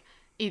like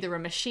either a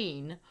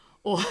machine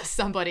or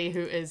somebody who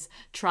is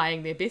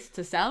trying their best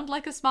to sound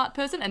like a smart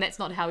person, and that's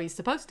not how he's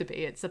supposed to be.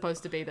 It's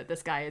supposed to be that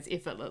this guy is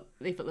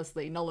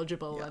effortlessly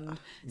knowledgeable and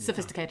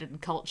sophisticated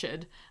and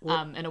cultured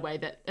in a way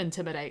that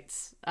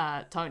intimidates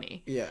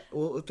Tony. Yeah.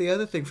 Well, the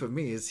other thing for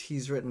me is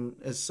he's written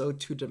as so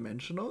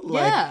two-dimensional.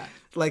 Yeah.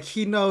 Like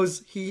he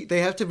knows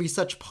they have to be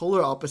such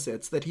polar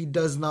opposites that he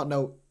does not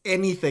know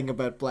anything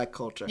about black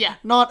culture. Yeah.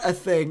 Not a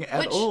thing at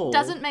Which all.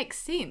 doesn't make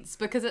sense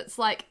because it's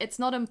like it's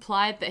not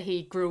implied that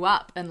he grew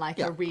up in like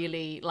Yeah. a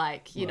really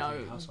like, you know,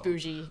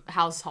 bougie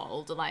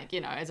household, like, you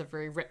know, as a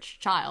very rich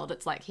child.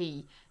 It's like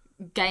he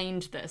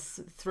gained this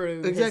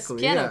through Exactly,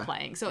 his piano yeah.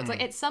 playing. So it's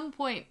like at some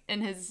point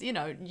in his, you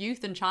know,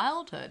 youth and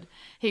childhood,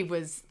 he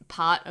was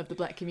part of the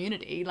black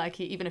community. Like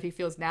even if he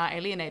feels now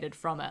alienated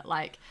from it,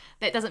 like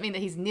that doesn't mean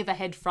that he's never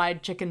had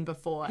fried chicken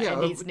before Yeah,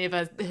 and he's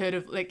never heard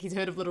of he's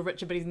heard of Little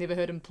Richard, but he's never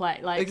heard him play.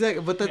 Like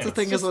Exactly. But that's the Yeah.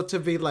 thing as well, to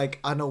be like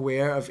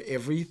unaware of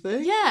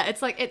everything. yeah,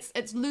 it's like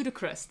it's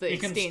ludicrous the You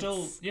can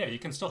extent. you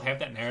can still have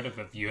that narrative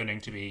of yearning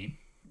to be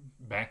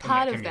back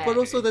Part in of that that. But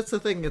community. also that's the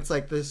thing, it's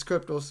like the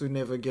script also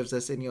never gives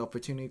us any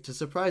opportunity to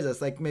surprise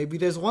us. Like maybe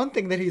there's one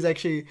thing that he's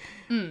actually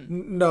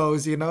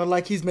knows, you know,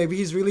 like he's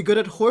really good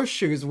at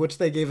horseshoes, which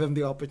they gave him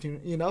the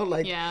opportunity, you know,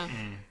 like Yeah.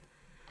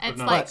 It's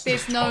no, like that's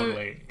there's no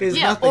totally- there's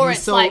yeah, nothing. or He's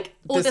it's so like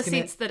or the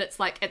disconnect- sense that it's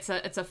like it's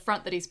a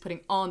front that he's putting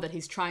on that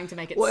he's trying to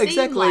make it Well, seem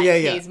exactly, like yeah,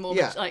 yeah, he's more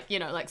yeah. like, you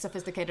know, like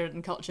sophisticated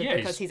and cultured Yeah,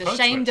 because he's he's code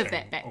ashamed of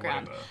switching that or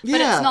background. whatever. But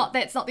Yeah.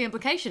 that's not the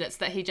implication. It's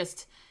that he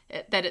just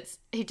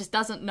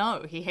doesn't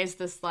know. He has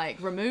this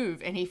like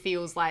remove and he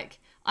feels like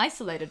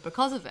isolated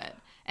because of it.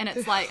 And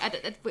it's like,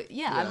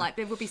 I'm like,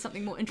 there would be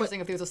something more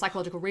interesting if there was a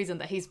psychological reason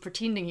that he's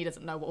pretending he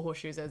doesn't know what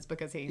horseshoes is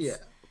because he's yeah.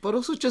 But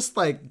also just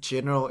like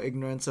general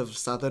ignorance of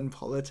Southern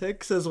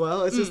politics as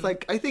well. It's just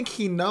like I think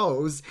he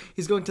knows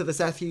he's going to the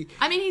South.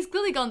 I mean, he's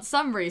clearly done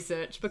some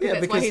research because Yeah,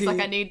 that's why because he's like,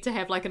 he- I need to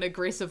have like an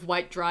aggressive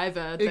white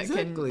driver that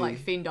Exactly. can like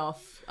fend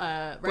off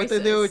racists. But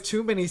then there were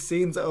too many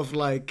scenes of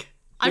like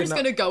I'm you just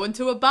know- gonna go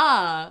into a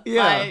bar.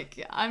 Yeah.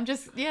 Like I'm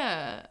just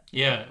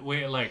Yeah,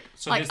 we're like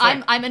so like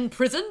there's I'm in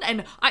prison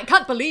and I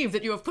can't believe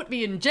that you have put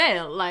me in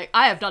jail. Like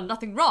I have done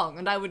nothing wrong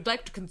and I would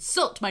like to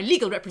consult my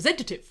legal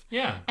representative.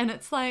 yeah. And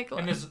it's like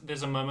And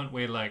there's a moment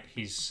where like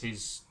he's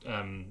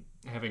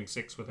having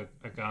sex with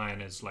a guy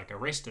and is like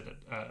arrested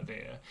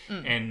there,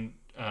 and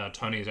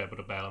Tony is able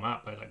to bail him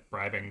out by like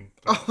bribing.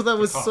 Oh, that the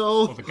was cops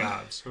so- or the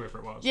guards, whoever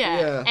it was. yeah.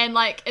 Yeah. And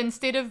like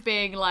instead of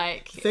being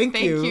like Thank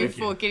you. Thank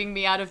for you. getting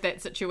me out of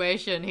that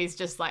situation, he's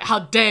just like, how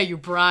dare you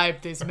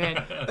bribe these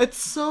men. It's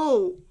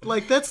so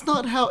like that's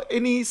not how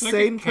any Like,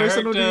 sane a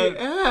person would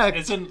character react.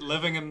 Isn't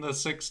living in the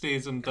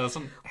 60s and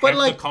doesn't But, have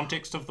like- the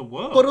context of the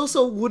world. But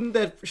also, wouldn't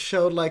that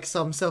show like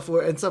some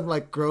self-worth and some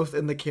like growth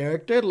in the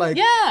character? Like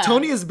Yeah.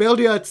 Tony has bailed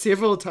you out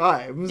several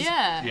times.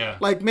 Yeah. yeah.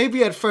 Like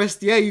maybe at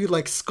first, yeah, you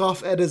like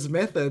scoff at his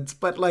methods,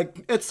 but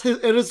like it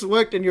has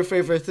worked in your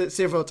favor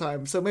several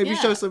times. So maybe Yeah.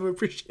 show some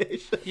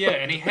appreciation. Yeah,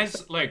 and he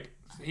has like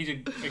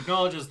he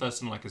acknowledges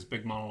this in like his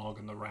big monologue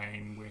in the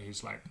rain, where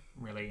he's like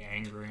really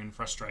angry and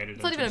frustrated.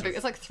 It's not even a big.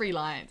 It's like 3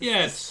 lines.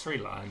 yeah, it's 3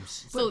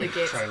 lines. That's all he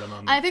gets. Trailer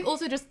moment. I think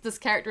also just this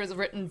character is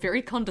written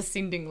very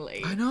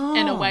condescendingly. I know.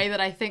 In a way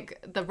that I think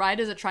the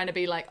writers are trying to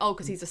be like, oh,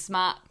 because he's a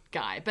smart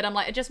guy. But I'm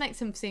like, it just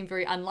makes him seem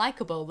very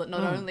unlikable that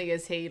not only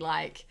is he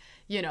like,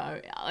 you know,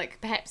 like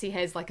perhaps he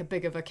has like a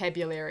bigger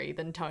vocabulary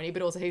than Tony,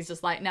 but also he's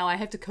just like, now I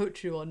have to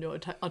coach you on your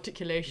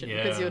articulation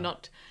because Yeah. you're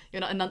not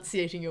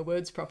enunciating your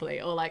words properly,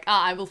 or like,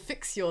 I will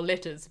fix your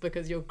letters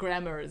because your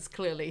grammar is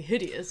clearly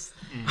hideous.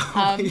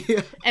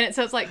 Yeah. And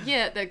so it's like,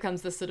 yeah, there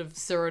comes this sort of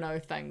Cyrano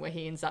thing where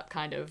he ends up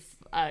kind of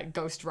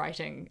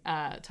ghostwriting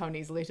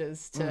Tony's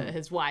letters to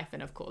his wife,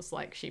 and of course,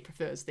 like she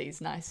prefers these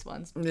nice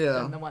ones Yeah.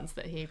 than the ones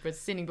that he was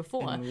sending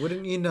before. And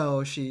wouldn't you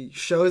know, she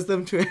shows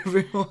them to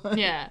everyone.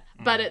 Yeah,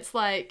 but it's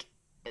like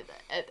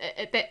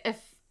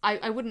if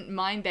I wouldn't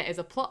mind that as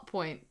a plot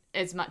point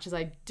as much as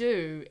I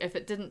do if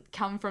it didn't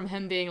come from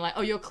him being like,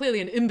 oh, you're clearly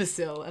an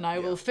imbecile and I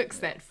will fix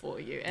that for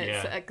you. And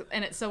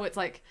it's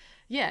like,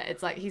 yeah,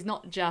 it's like he's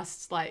not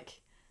just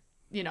like,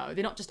 you know,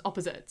 they're not just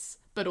opposites,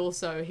 but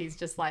also he's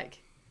just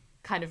like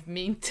kind of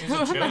mean to He's a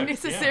him jerk,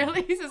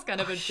 unnecessarily. He's just kind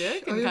of a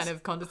jerk and I kind just-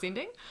 of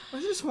condescending. I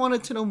just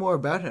wanted to know more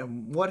about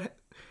him.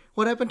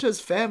 what happened to his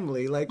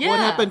family? Like, what Yeah.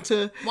 happened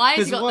to Why has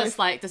his he got wife? this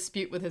like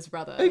dispute with his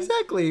brother?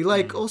 Exactly.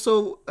 Like,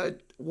 also,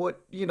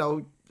 what,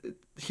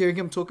 hearing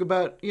him talk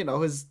about,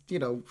 his,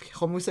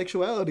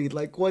 homosexuality.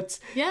 Like, what's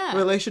Yeah.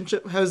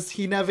 relationship? How's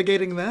he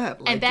navigating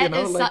that? Like, And that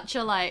is like, such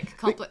a like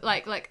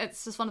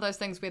it's just one of those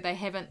things where they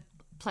haven't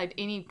played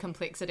any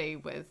complexity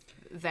with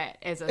that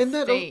as a and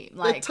that, theme.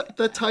 Like,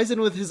 that ties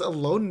in with his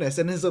aloneness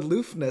and his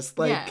aloofness.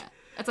 Like, yeah.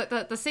 It's like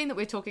the scene that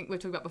we've talked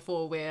about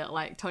before where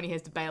like Tony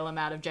has to bail him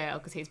out of jail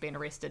because he's been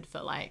arrested for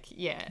like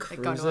going to a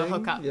Cruising?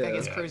 hookup Yeah. thing,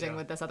 is Yeah, cruising yeah.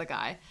 with this other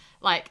guy.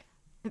 Like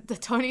the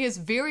Tony is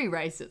very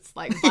racist,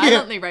 like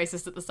violently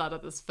racist at the start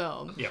of this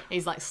film. Yeah.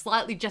 He's like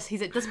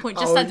he's at this point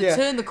just Oh, started yeah.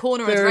 to turn the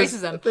corner on There's-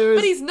 racism, there's-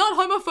 but he's not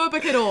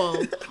homophobic at all.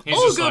 All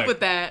just good like, with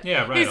that.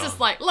 yeah, right He's on. just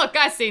like, look,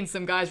 I've seen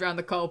some guys around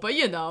the coal, but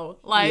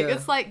Yeah.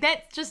 it's like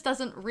that just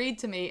doesn't read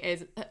to me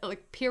as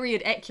like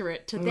period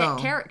accurate to that No.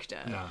 character.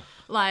 No.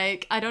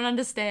 Like, I don't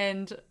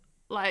understand,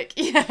 like,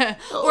 yeah.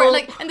 Or- Or,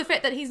 like, and the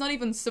fact that he's not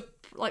even,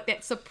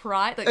 that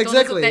surprised, like,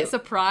 Exactly. Don's that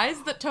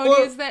surprised that Tony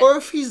or, is that. or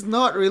if he's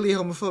not really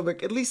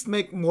homophobic, at least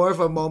make more of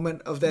a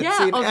moment of that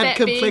scene of and that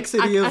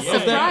complexity being a of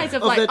surprise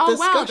that, of like, that oh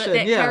wow, discussion.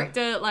 that yeah.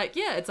 character, like,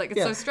 yeah, it's like, it's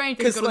Yeah. so strange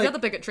that he's 'Cause, got all the like-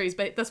 other bigotries,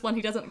 but this one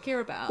he doesn't care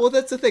about. Well,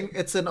 that's the thing.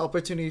 It's an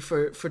opportunity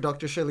for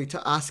Dr. Shirley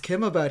to ask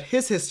him about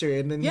his history,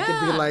 and then yeah. you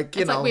can be like,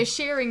 it's like we're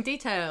sharing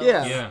details.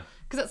 Yeah. Yeah.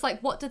 Because it's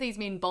like, what do these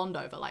men bond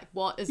over? Like,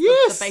 what is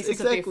Yes, the basis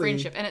of their exactly.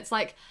 friendship? And it's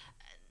like,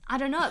 I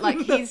don't know, like,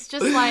 he's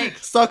just like,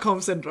 Stockholm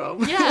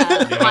syndrome.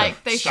 yeah,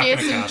 like, they Stuck share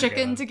in a some car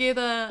chicken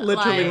together. together.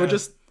 Literally, like, we're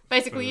just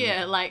basically,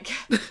 yeah, like,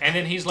 And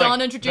then he's Don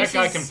like, that guy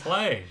can introduces-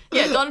 play.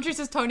 yeah, Don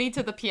introduces Tony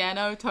to the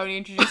piano, Tony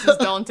introduces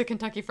Don to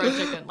Kentucky Fried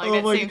Chicken. Like,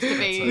 that seems to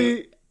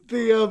be,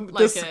 the like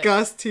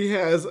disgust he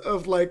has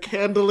of like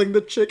handling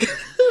the chicken.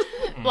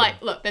 like,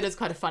 look, that is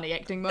quite a funny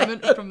acting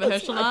moment from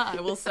Mahershala,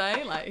 I will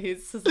say. Like,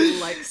 his little,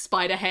 like,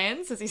 spider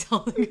hands as he's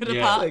holding it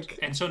Yeah. apart. Like-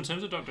 And so in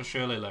terms of Dr.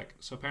 Shirley, like,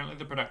 so apparently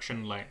the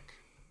production, like,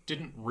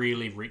 didn't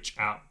really reach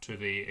out to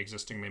the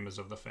existing members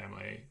of the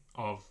family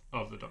of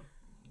Dr.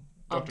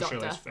 Doctor.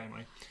 Shirley's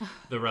family,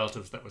 the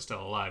relatives that were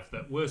still alive,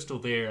 that were still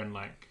there and,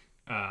 like,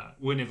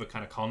 were never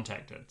kind of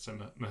contacted. So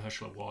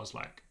Mahershala was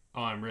like,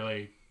 oh, I'm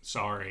really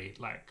sorry,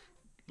 like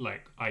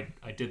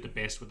I did the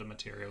best with the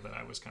material that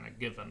I was kind of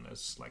given,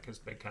 as like his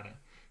big kind of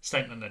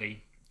statement that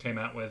he came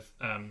out with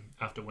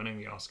after winning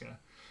the Oscar.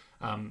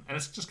 And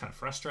it's just kind of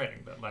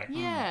frustrating that like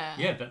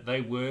Yeah. that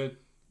they were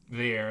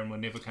there and were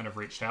never kind of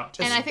reached out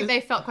to. And I think they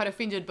felt quite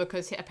offended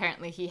because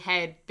apparently he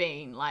had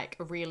been like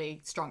a really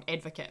strong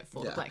advocate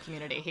for the Yeah. black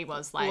community. He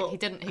was like Well- he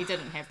didn't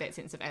have that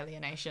sense of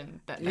alienation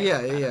that they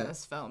Yeah, talk about yeah. in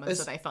this film, and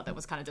so It's- they felt that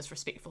was kind of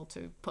disrespectful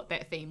to put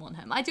that theme on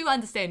him. I do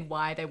understand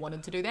why they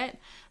wanted to do that,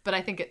 but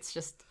I think it's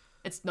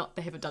not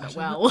they haven't done it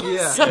well.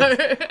 Yeah.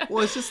 So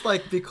Well, it's just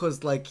like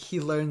because like he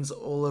learns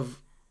all of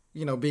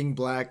being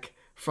black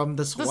from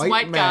this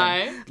white man.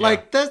 guy.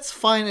 Like that's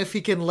fine if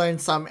he can learn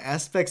some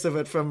aspects of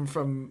it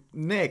from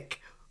Nick.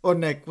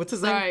 What's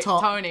his name? Sorry,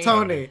 Tony.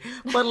 Tony.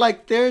 But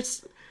like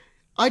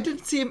I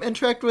didn't see him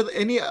interact with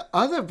any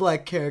other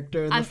black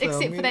character in the film.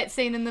 except for that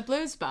scene in the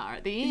blues bar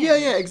at the end.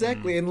 Yeah,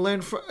 exactly, and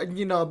learn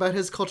about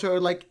his culture, or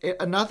like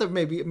another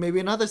maybe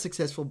another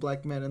successful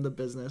black man in the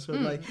business, or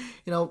like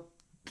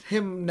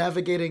him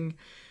navigating,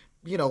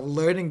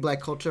 learning black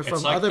culture from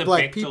it's like other the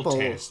black Bechdel people.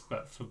 test,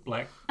 but for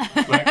black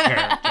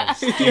characters.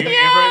 Do you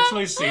ever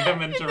actually see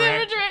them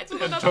interact interact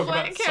with and another talk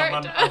black about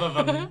someone character.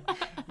 other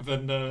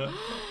than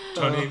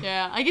Tony?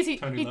 Yeah, I guess he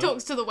Tony Love.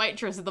 talks to the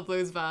waitress at the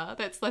blues bar.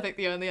 That's I think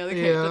the only other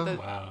Yeah. character that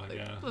Wow,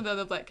 yeah.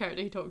 another black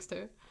character he talks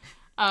to.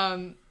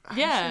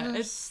 Yeah,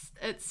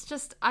 it's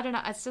just I don't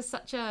know. It's just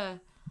such a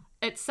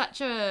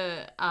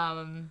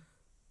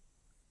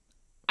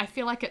I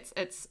feel like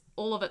it's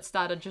all of it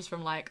started just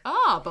from like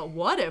but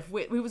what if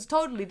we was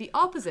totally the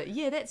opposite?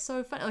 Yeah, that's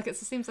so funny. Like it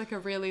seems like a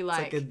really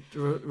Like a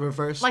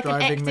reverse like an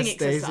driving acting Miss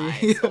exercise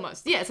Daisy.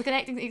 almost. Yeah, it's like an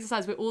acting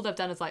exercise where all they've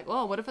done is like,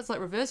 oh, what if it's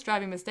like reverse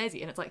driving Miss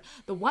Daisy? And it's like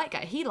the white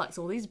guy, he likes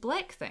all these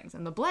black things,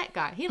 and the black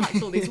guy, he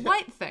likes all these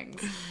white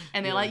things.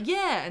 And they're like,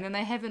 yeah, and then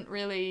they haven't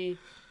really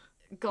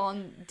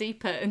gone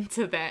deeper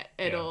into that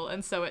at Yeah. all.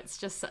 And so it's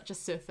just such a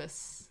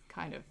surface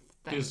kind of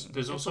thing. There's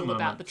It's also all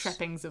about the moments-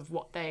 trappings of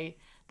what they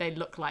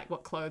look like,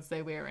 what clothes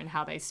they wear, and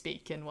how they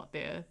speak, and what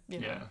they're,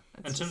 Yeah.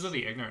 In terms of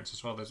the ignorance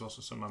as well, there's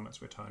also some moments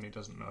where Tony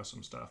doesn't know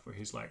some stuff, where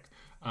he's like,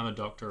 I'm a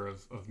doctor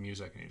of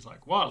music, and he's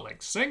like, what,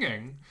 like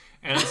singing?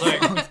 And it's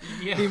like,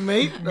 yeah, He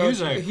made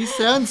music. he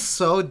sounds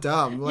so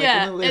dumb. Like,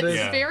 yeah, in the later- it's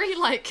Yeah. very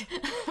like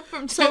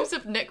from terms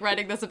of Nick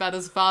writing this about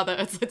his father.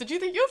 It's like, did you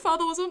think your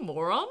father was a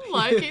moron?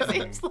 Like he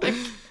seems like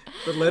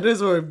The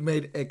letters were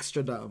made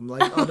extra dumb.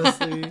 Like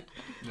honestly,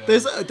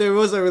 there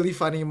was a really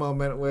funny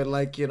moment where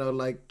like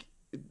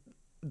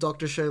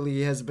Dr.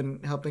 Shirley has been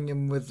helping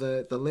him with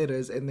the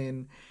letters, and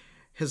then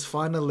his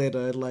final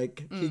letter,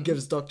 like he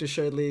gives Dr.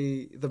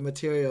 Shirley the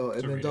material,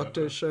 and then read out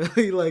Dr. loud.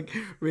 Shirley like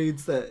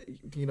reads that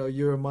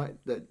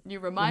you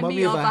remind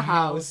me of a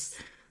house.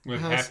 with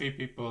has- happy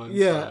people inside.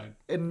 Yeah,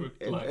 and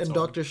with lights on.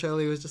 Dr.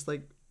 Shirley was just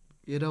like,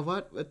 you know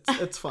what?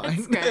 It's fine.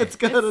 It's great. It's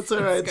good. It's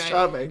alright. It's great.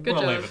 charming. Good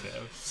We'll job. leave it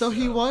there. So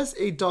he was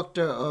a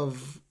doctor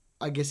of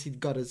I guess he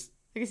got his.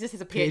 I guess he just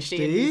has a PhD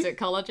in PhD?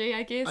 musicology,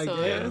 I guess, or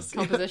guess,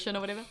 composition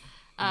or whatever.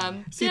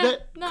 See,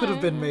 that could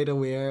have been made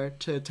aware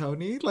to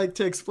Tony, like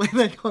to explain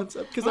that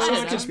concept, because I Also,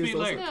 was it just be confused.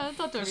 like, Yeah,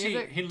 doctor of 'cause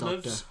music. he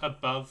lives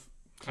above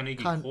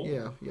Carnegie Hall.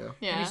 Yeah. And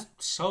Yeah. he's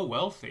so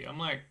wealthy. I'm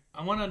like,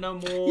 I want to know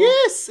more.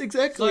 Yes,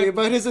 exactly, Like,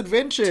 about his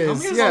adventures. tell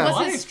me his Yeah. life.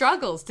 What's his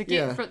struggles to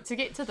get Yeah. to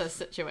get to this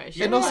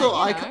situation? And Yeah. also,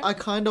 Like, you know. I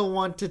kind of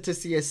wanted to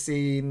see a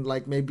scene,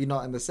 like maybe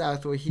not in the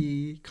South, where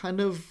he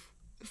kind of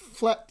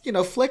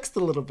flexed a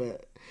little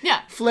bit.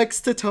 Yeah.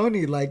 Flexed to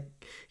Tony, like,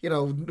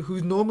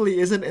 who normally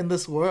isn't in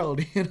this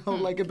world,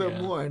 like a bit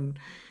Yeah. more,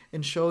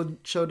 and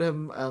showed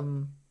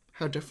him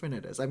how different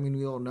it is. I mean,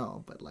 we all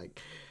know, but like,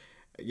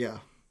 yeah.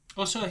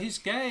 Also, he's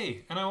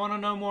gay, and I want to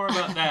know more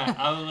about that.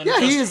 Other than Yeah,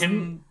 he just is-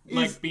 him,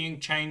 like he's- being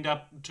chained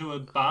up to a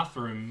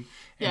bathroom and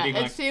Yeah, being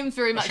it like, seems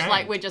very much ashamed.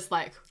 like we're just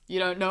like, you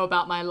don't know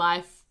about my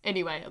life.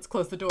 Anyway, let's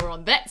close the door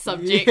on that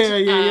subject.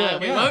 Yeah.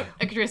 We Yeah. won't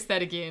address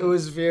that again. It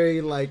was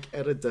very like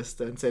at a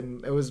distance,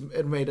 and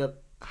it made it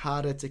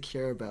harder to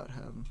care about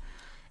him.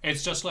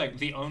 It's just like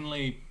the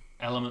only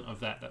element of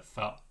that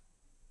felt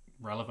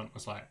relevant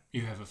was like,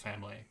 you have a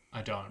family,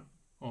 I don't,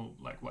 or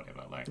like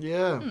whatever. Like,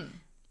 Yeah.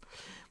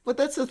 But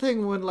that's the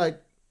thing when,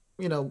 like,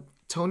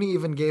 Tony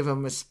even gave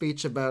him a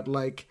speech about,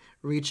 like,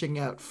 reaching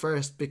out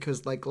first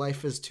because, like,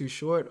 life is too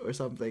short or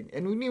something.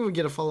 And we didn't even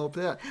get a follow-up to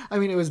that. I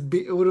mean, it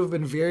would have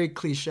been very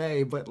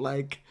cliche, but,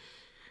 like,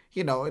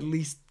 at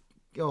least,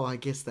 I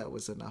guess that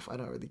was enough. I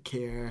don't really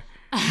care.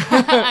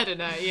 I don't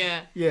know.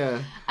 Yeah.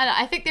 Yeah.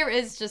 I think there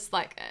is just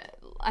like,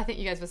 I think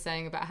you guys were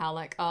saying about how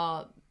like,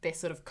 they're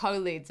sort of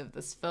co-leads of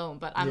this film,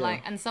 but I'm Yeah.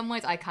 like, in some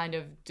ways I kind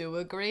of do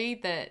agree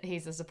that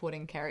he's a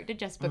supporting character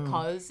just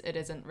because it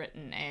isn't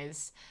written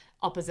as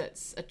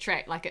opposites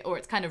attract, like, or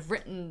it's kind of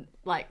written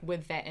like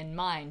with that in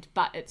mind,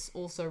 but it's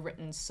also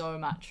written so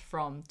much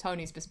from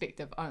Tony's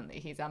perspective only.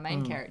 He's our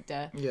main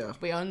character. Yeah.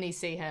 We only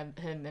see him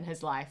in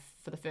his life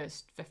for the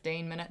first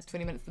 15 minutes,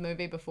 20 minutes of the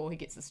movie before he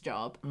gets this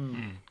job.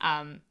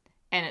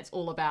 And it's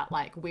all about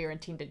like we're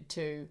intended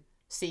to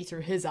see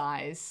through his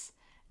eyes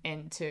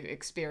and to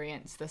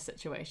experience the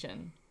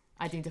situation,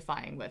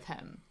 identifying with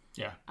him.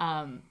 yeah.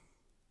 And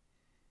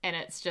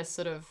it's just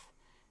sort of,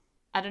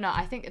 I don't know,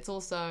 I think it's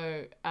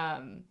also,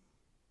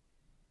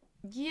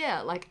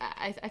 like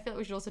I feel like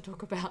we should also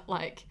talk about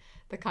like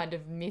the kind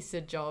of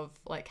message of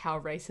like how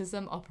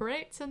racism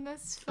operates in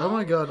this Oh film.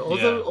 my god. All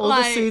Yeah. the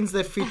Like- scenes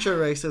that feature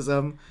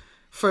racism,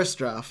 first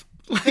draft.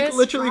 Like, First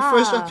literally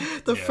first draft.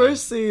 draft. The Yeah.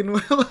 first scene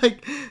where,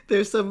 like,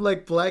 there's some,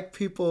 like, black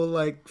people,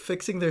 like,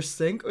 fixing their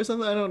sink or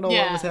something. I don't know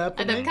what was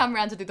happening. And they've come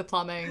around to do the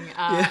plumbing,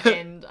 Yeah.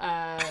 and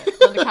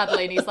Linda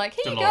Cardellini's like,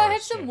 here you go, have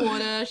Dolores, some yeah.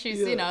 water. She's,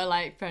 Yeah.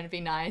 like, trying to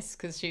be nice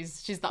because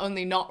she's the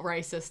only not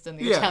racist in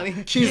the Yeah,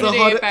 Italian she's the community,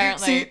 hottest.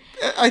 apparently. See,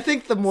 I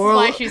think the moral,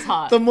 why she's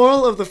hot. The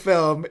moral of the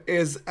film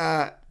is,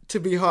 to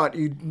be hot,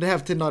 you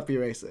have to not be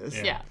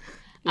racist. Yeah.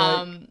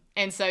 Yeah.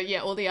 And so,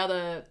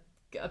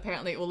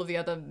 apparently all of the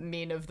other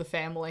men of the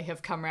family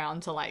have come around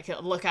to like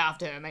look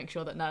after her, make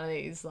sure that none of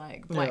these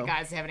like black Yeah.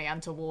 guys have any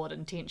untoward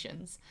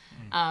intentions.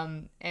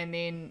 Mm. And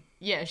then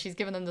she's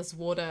given them this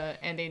water,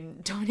 and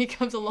then Tony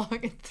comes along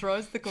and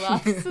throws the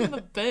glasses in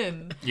the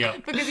bin. Yeah.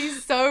 Because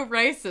he's so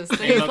racist. That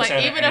He he's looks like,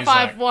 at it even and if he's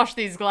I've like, washed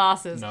these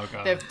glasses, "No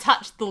go." they've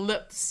touched the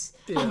lips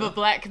of Yeah. a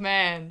black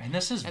man. And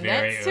this is And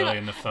very that's too early much-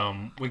 in the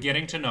film. We're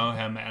getting to know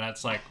him, and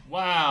it's like,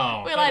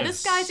 wow. We're that like,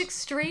 is- this guy's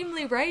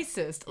extremely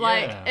racist.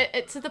 Like, Yeah.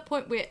 it to the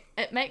point where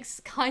it makes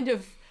kind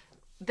of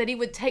that he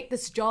would take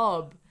this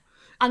job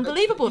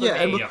unbelievable to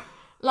yeah, me. and- Yeah.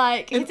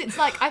 Like, it's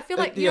like, I feel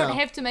like you don't yeah.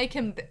 have to make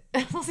him,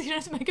 also you don't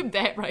have to make him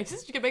that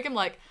racist. You can make him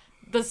like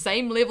the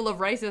same level of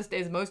racist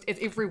as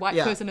every white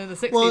Yeah. person in the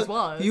 60s Well,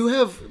 was. you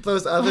have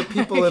those other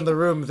people in the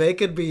room. They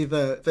could be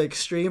the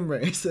extreme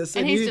racist,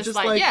 and he's you just just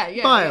like, like,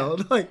 yeah,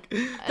 mild, like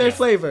their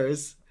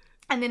flavors.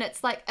 And then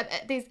it's like,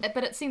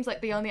 but it seems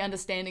like the only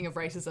understanding of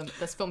racism that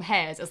this film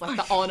has is like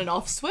the on and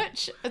off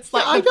switch. It's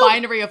like Yeah, I the don't-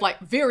 binary of like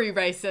very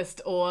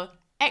racist or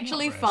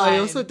actually Not racist. fine. I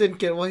also didn't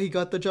get why he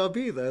got the job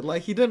either.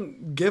 Like, he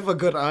didn't give a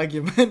good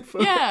argument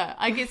for. Yeah,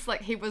 I guess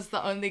like he was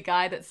the only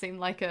guy that seemed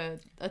like a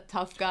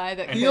tough guy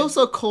that He could,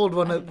 also called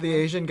one of the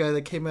Asian guy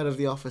that came out of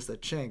the office a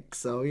chink,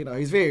 so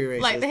he's very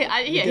racist. like We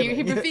he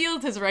get it.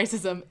 revealed his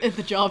racism in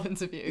the job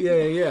interview.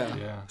 Yeah.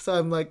 Yeah. So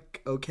I'm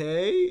like,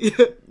 okay.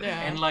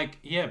 Yeah. And like,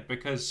 yeah,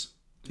 because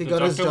He the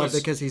got his doctor job was-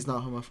 because he's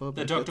not homophobic.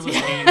 the doctor was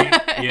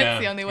That's- saying, yeah,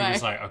 the only He way.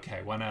 was like,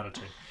 okay, 1 out of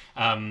 2.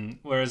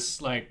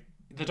 Whereas like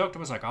the doctor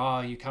was like, oh,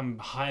 you come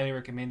highly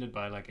recommended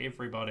by like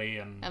everybody,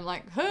 and I'm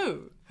like,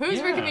 who's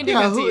Yeah. recommending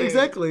yeah, it to you?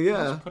 exactly,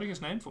 yeah. putting his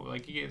name for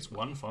like he gets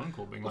one phone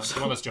call being like, do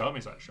you want this job?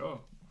 He's like,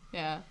 sure.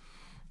 Yeah,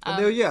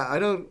 And I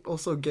don't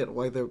also get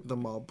why the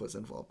mob was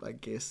involved, I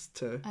guess,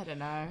 to I don't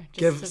know. Just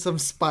give to, some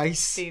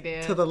spice be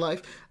there. to the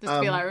life. just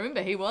to be like,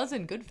 remember he was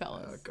in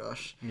Goodfellas. Oh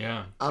gosh.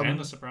 Yeah, and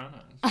The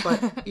Sopranos.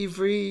 But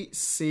every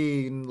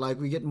scene, like,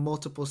 we get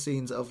multiple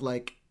scenes of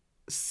like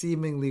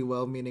seemingly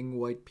well-meaning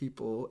white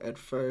people at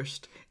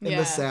first in Yeah.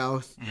 the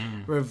South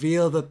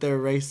reveal that they're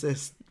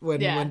racist when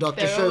Dr.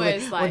 they're Shirley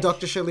always like- when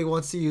Dr. Shirley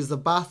wants to use the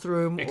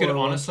bathroom. It could or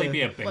honestly wants be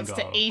to- a bingo. wants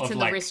to eat of in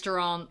like, the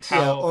restaurant. or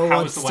how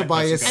wants is the to white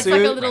buy a person It's gonna suit. like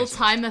a be little racist?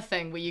 timer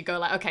thing where you go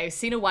like, okay,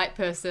 seen a white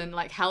person,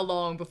 like how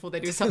long before they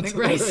do something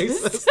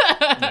Racist.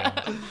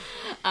 racist?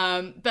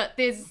 But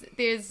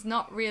there's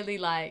not really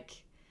like,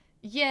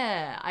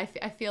 yeah, I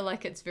feel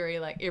like it's very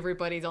like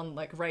everybody's on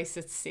like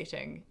racist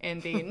setting,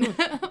 and then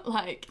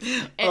like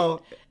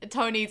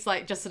Tony's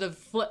like just sort of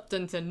flipped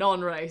into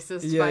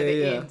non-racist by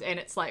the end, and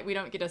it's like we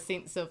don't get a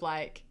sense of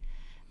like,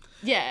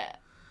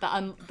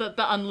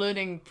 the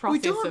unlearning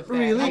process don't of that.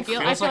 really. I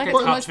feel Feels like like it's a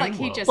almost like cartoon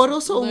he world. just But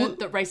also, learned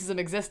that racism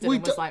existed we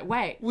and was do- like,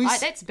 wait, we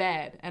s- that's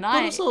bad, and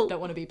I also, don't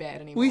want to be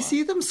bad anymore. We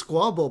see them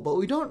squabble, but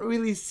we don't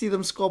really see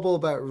them squabble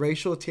about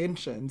racial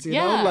tensions, you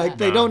know? Yeah. Like,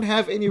 they No. don't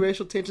have any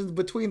racial tensions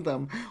between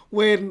them.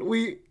 When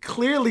we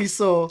clearly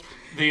saw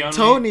The only-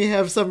 Tony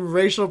have some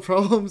racial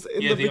problems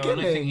in Yeah, the the beginning.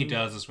 only thing he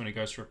does is when he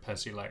goes for a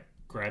piss, he like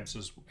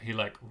he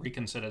like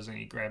reconsiders and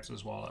he grabs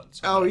his wallet.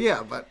 So, Oh, like-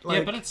 yeah, but like...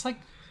 yeah, but it's like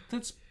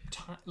that's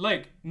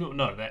like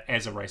no, that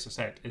as a racist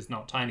act is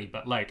not tiny,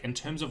 but like in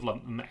terms of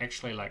them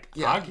actually like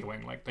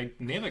arguing, like they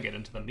never get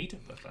into the meat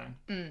of the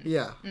thing.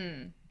 Yeah.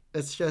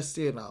 It's just,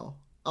 you know,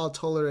 I'll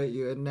tolerate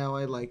you and now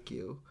I like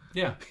you.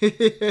 Yeah,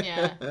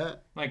 Yeah.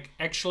 like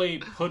actually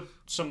put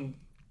some.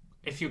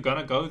 If you're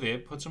gonna go there,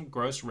 put some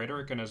gross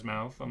rhetoric in his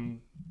mouth.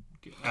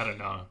 I don't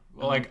know.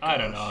 Like I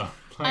don't know.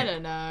 I Like,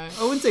 don't know.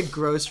 I wouldn't say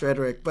gross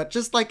rhetoric, but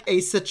just like a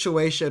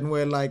situation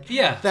where like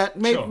Yeah, that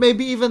sure.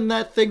 maybe even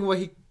that thing where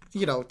he,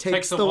 you know,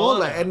 takes the the wallet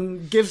wallet out.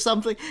 and gives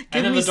something, And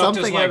give then me the doctor's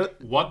something like,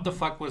 out of... "What the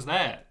fuck was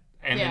that?"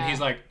 And Yeah. then he's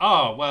like,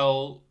 "Oh,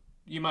 well,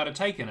 you might have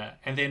taken it,"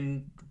 and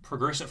then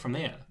progress it from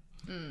there.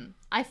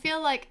 I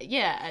feel like,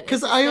 yeah,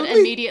 'Cause it's I just that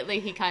only- immediately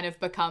he kind of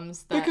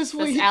becomes Because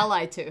this we-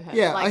 ally to him.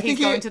 Yeah, like I he's think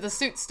he- going to the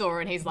suit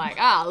store and he's like,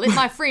 let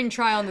my friend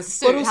try on the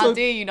suit. But also, How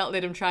dare you not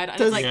let him try it?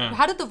 And it's like, Yeah.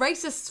 how did the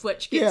racist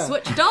switch get Yeah.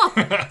 switched off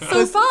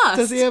so fast?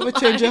 Does he ever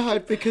change Like, a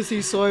height because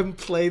he saw him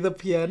play the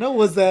piano?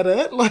 Was that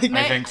it? Like,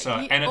 I think so,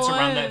 he- and it's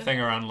around or- that thing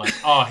around like,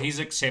 "Oh, he's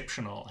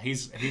exceptional.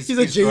 He's he's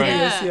a genius. great."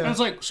 Yeah. And it's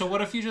like, so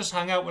what if you just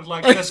hung out with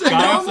like this guy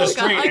off the normal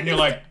street, guy. and you're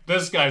like,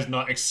 "This guy's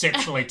not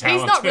exceptionally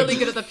talented." He's not really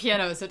good at the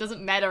piano, so it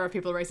doesn't matter if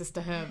people are racist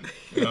to him.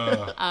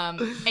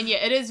 And yeah,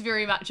 it is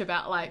very much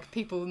about like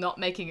people not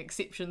making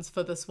exceptions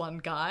for this one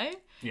guy.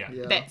 Yeah.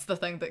 That's the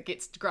thing that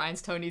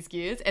grinds Tony's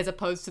gears, as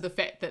opposed to the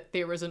fact that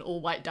there is an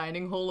all-white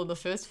dining hall in the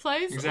first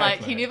place. Like,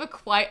 Exactly. he never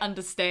quite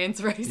understands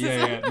racism.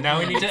 Yeah. Now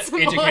we need to It's more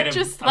educate him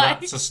just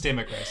about like-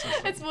 systemic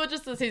racism. It's more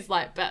just as he's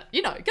like, but,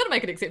 you know, gotta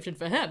make an exception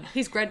for him.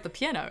 He's great at the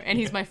piano, and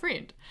he's my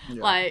friend.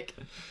 Like,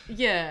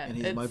 yeah. and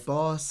he's it's, my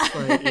boss.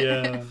 Like,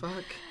 Yeah.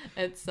 fuck.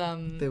 It's,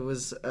 There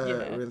was a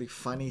Yeah. really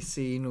funny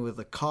scene with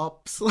the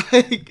cops,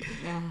 like,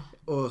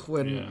 or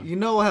when Yeah. you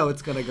know how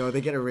it's gonna go.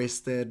 They get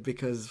arrested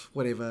because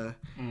whatever,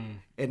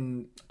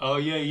 and Oh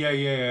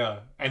yeah.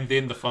 And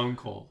then the phone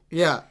call.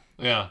 yeah,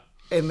 Yeah.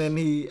 and then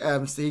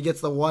so he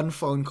gets the one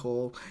phone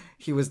call.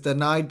 He was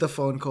denied the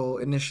phone call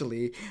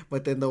initially,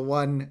 but then the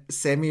one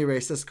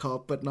semi-racist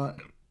cop, but not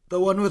the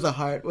one with the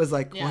heart, was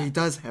like, well, Yeah. he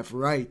does have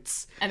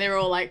rights. and they're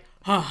all like,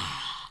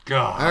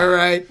 God. All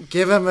right,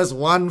 give him his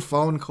one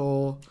phone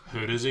call.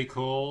 Who does he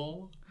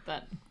call?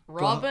 but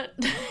Robert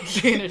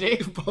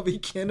Kennedy. Bobby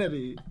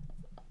Kennedy.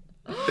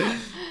 Gets him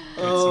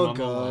Oh on the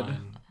god.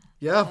 line.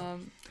 Yeah,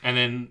 And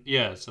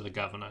then so the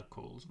governor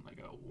calls and they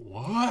go,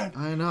 "What?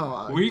 I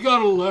know. We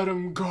gotta let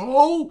him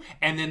go."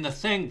 And then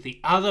the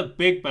other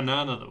big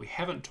banana that we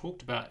haven't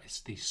talked about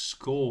is the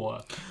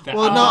score. The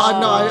Well,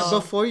 other scores.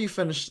 before you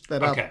finish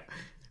that up, Okay.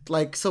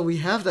 like, so we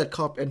have that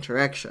cop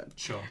interaction.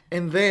 Sure.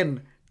 And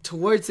then,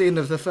 towards the end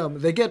of the film,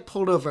 they get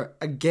pulled over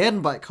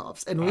again by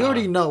cops. And we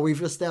already know,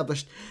 we've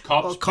established,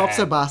 Cops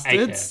are bad.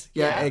 bastards. ACAB.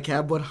 Yeah,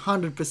 ACAB,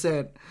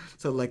 100%.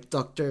 So, like,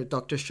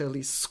 Dr.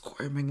 Shirley's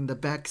squirming in the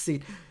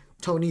backseat.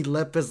 Tony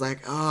Lip is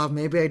like,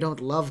 maybe I don't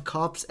love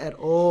cops at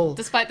all.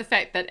 Despite the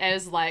fact that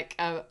as like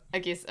I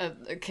guess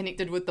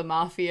connected with the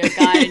mafia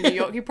guy in New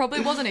York, he probably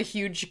wasn't a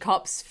huge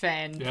Cops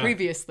fan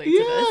previously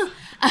to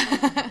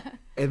this.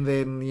 And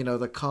then, you know,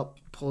 the cop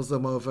pulls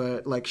them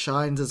over, like,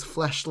 shines his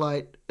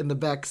flashlight in the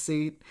back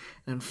seat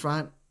and in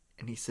front,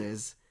 and he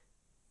says,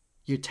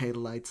 "Your tail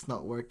light's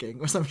not working,"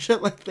 or some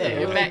shit like that.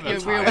 Your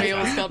That's rear high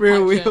wheels time. got Rear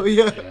punctured. wheel,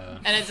 yeah.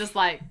 And it's just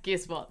like,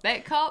 guess what?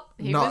 That cop,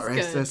 he Not was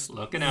racist. good.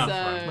 Looking out for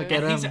So- him. Look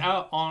at And he's him.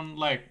 out on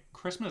like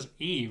Christmas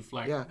Eve,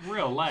 like Yeah.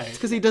 real late.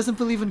 Because he doesn't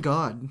believe in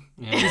God.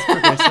 Yeah. He's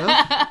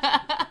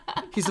progressive.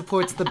 He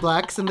supports the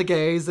blacks and the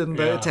gays and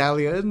the Yeah.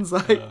 Italians.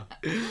 Like,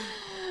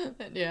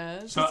 Yeah,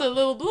 it's So- just a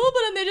little bit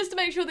in there just to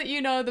make sure that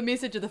you know the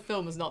message of the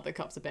film is not that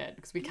cops are bad,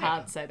 because we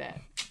can't say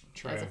that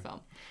True. as a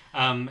film.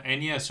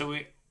 And yeah, so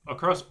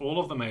across all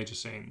of the major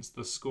scenes,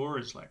 the score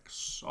is like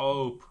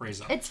so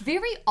present. It's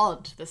very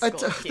odd, the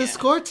score. The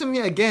score to me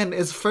again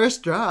is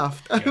first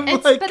draft. I'm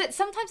It's, like, but it's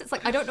sometimes it's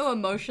like I don't know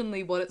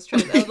emotionally what it's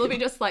trying to. It'll be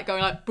just like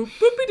going like boop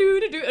boop doo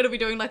doo doo. It'll be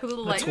doing like a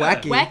little like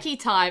wacky.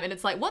 time, and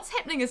it's like what's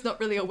happening is not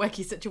really a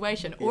wacky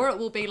situation, or it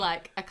will be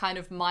like a kind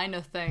of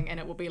minor thing, and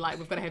it will be like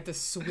we've got to have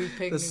this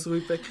sweeping,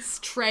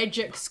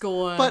 tragic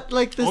score. But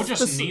like this, or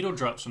just needle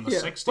drops from the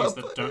 60s but-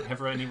 that don't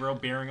have any real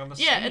bearing on the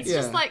yeah, scene. it's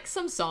just like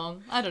some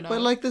song. I don't know.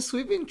 But like the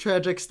sweeping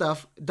tragic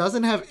stuff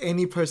doesn't have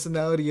any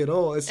personality at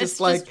all. It's it's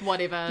just like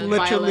whatever.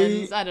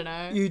 literally, Violins, I don't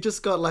know. You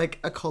just got like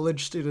a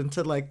college student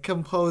to like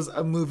compose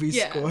a movie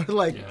Yeah. score.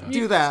 Like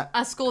do that.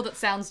 A score that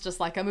sounds just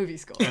like a movie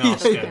score. An It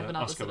doesn't Oscar- have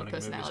another Oscar sort of winning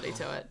movie personality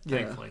score. to it.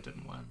 Thankfully, it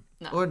didn't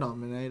win. Or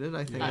nominated,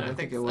 I think. I don't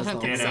think it was I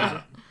don't think Get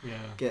nominated. so. out. Yeah.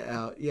 Get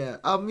Out,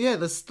 yeah.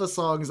 The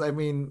songs, I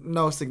mean,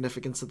 no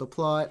significance to the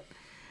plot.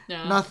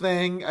 Yeah.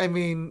 Nothing. I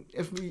mean,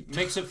 if we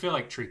Makes it feel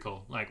like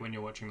treacle, like when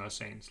you're watching those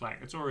scenes. Like,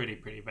 it's already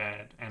pretty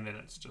bad, and then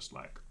it's just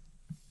like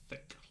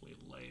thickly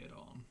layered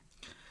on.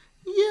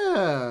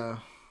 yeah,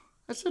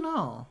 I don't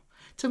know.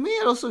 To me,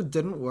 it also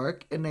didn't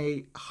work in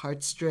a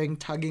heartstring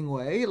tugging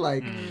way.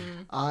 Like,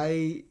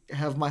 I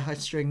have my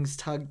heartstrings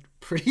tugged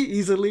pretty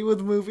easily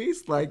with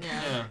movies. Like,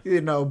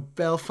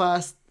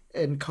 Belfast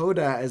and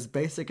Coda, as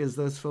basic as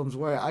those films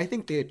were, I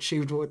think they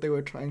achieved what they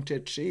were trying to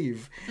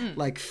achieve.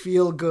 Like,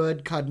 feel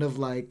good, kind of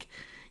like,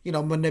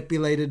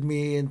 manipulated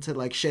me into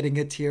like shedding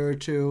a tear or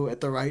two at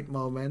the right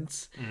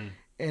moments.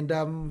 And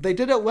they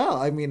did it well.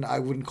 I mean, I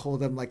wouldn't call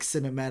them like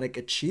cinematic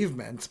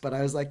achievements, but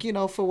I was like,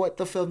 for what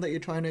the film that you're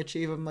trying to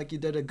achieve, I'm like, you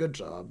did a good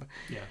job.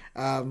 Yeah.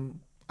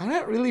 I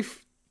don't really.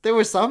 There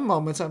were some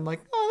moments I'm like,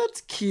 oh,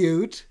 that's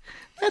cute,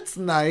 that's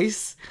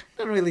nice.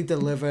 Didn't really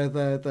deliver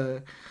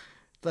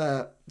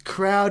the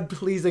crowd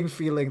pleasing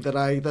feeling that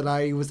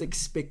I was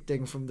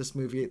expecting from this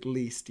movie, at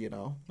least.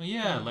 Well,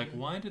 yeah, like,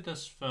 why did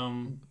this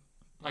film...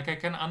 Like, I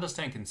can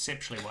understand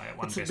conceptually why it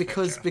won Best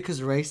because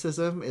Picture.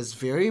 racism is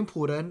very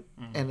important,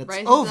 and it's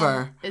Racism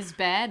over. is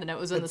bad, and it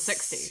was in the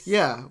 60s.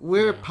 Yeah,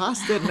 we're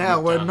past it now.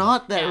 We're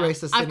not that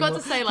racist I've anymore.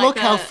 got to say, like, look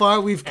how far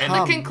we've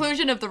come. The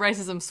conclusion of the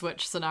racism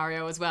switch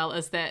scenario as well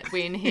is that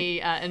when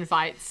he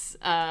invites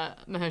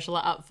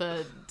Mahershala up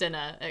for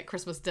dinner at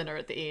Christmas dinner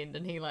at the end,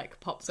 and he like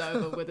pops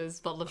over with his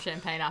bottle of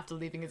champagne after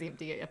leaving his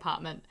empty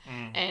apartment,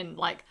 and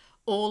like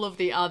all of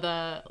the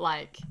other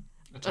like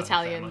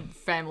Italian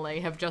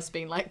family have just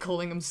been like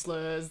calling him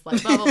slurs,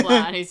 like blah blah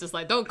blah, and he's just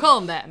like, don't call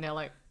him that, and they're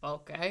like,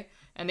 okay,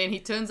 and then he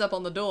turns up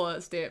on the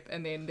doorstep,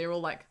 and then they're all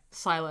like,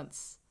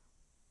 silence.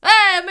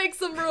 Hey, make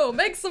some room,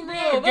 get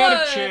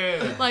a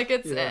chair. Like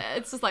it's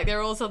just like they're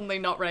all suddenly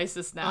not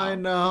racist now. I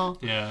know.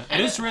 Yeah, it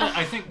is really.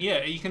 I think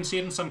you can see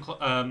it in some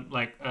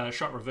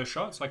shot reverse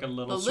shots, like a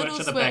little switch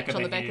at the back of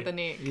on the the back head, of the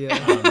neck.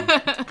 Yeah.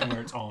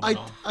 where it's on and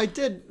off. I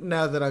did,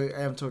 now that I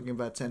am talking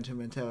about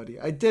sentimentality,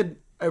 I did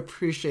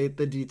appreciate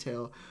the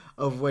detail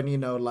of when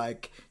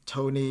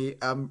Tony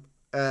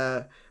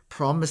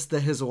promised to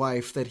his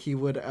wife that he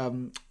would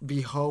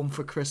be home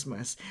for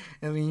Christmas,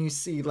 and then you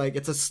see like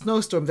it's a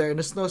snowstorm there. In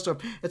a snowstorm,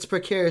 it's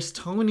precarious.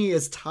 Tony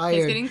is tired.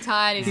 He's getting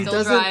tired. He's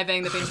still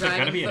driving. They've been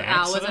driving for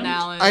hours and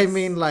hours. I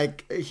mean,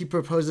 like, he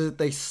proposes that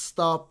they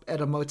stop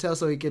at a motel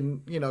so he can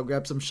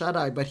grab some shut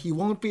eye, but he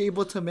won't be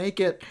able to make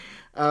it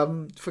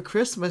for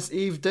Christmas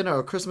Eve dinner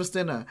or Christmas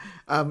dinner.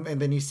 And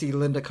then you see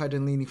Linda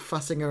Cardellini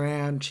fussing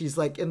around. She's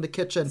like in the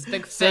kitchen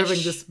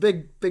serving this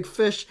big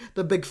fish,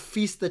 the big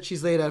feast that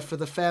she's laid out for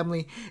the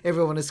family.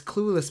 Everyone is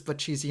clueless,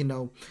 but she's,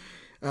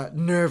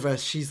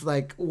 nervous. She's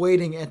like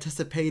waiting,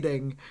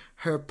 anticipating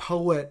her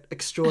poet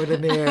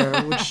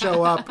extraordinaire would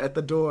show up at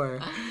the door.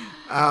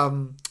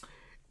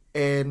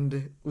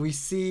 And we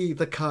see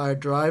the car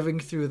driving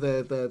through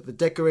the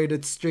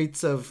decorated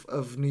streets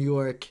of New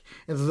York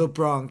and the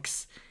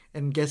Bronx.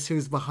 And guess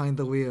who's behind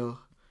the wheel?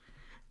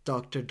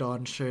 Dr.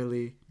 Don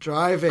Shirley,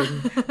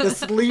 driving the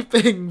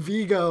sleeping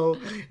Vigo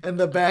in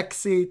the back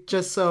seat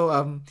just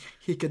so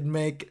he could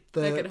make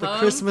the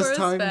Christmas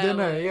time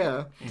dinner.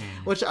 Yeah.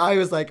 Which I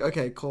was like,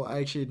 okay, cool. I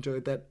actually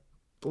enjoyed that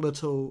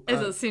little... As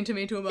a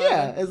sentimental moment.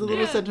 Yeah, as a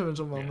little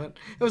sentimental moment.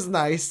 It was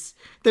nice.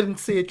 Didn't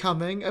see it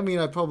coming. I mean,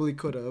 I probably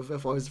could have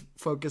if I was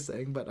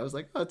focusing, but I was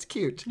like, oh, it's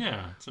cute.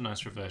 Yeah, it's a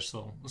nice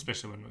reversal,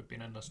 especially when we've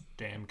been in this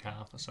damn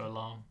car for so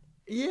long.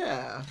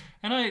 Yeah.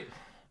 And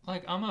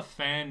I'm a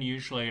fan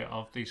usually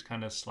of these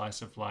kind of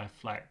slice of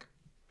life, like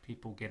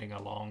people getting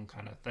along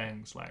kind of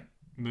things. Like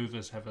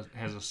Movers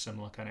has a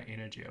similar kind of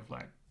energy of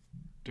like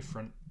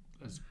different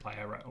as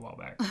player right a while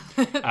back.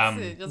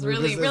 Just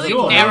really Movers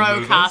narrow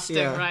Movers. casting,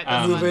 Yeah. right?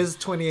 This one. Movers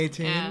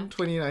 2018, Yeah.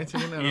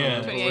 2019. I don't know.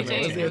 Yeah,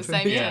 2018, it was the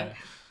same year.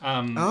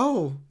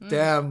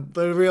 Damn.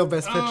 The real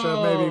best picture,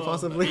 maybe,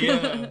 possibly.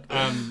 Yeah.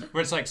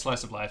 Where it's like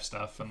slice of life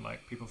stuff and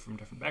like people from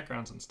different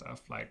backgrounds and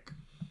stuff. Like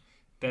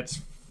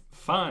that's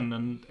fun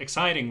and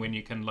exciting when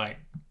you can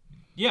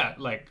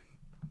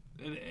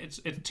it's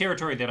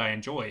territory that I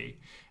enjoy.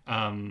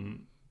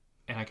 And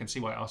and I can see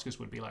why Oscars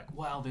would be like,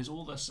 wow, there's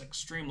all this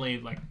extremely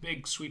like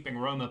big sweeping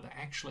Roma, but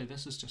actually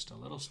this is just a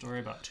little story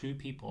about two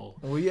people.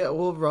 Well, yeah,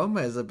 well,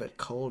 Roma is a bit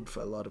cold for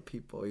a lot of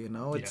people, you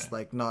know? It's, Yeah.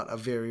 like, not a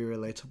very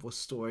relatable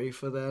story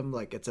for them.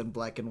 Like, it's in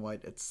black and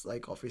white. It's,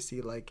 like,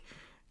 obviously, like,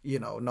 you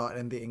know, not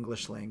in the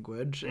English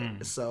language.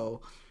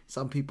 So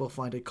some people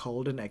find it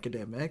cold and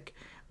academic,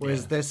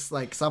 whereas Yeah. this,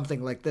 like,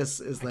 something like this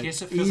is, I like,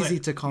 guess it feels easy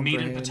like to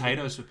comprehend. meat and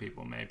potatoes for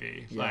people,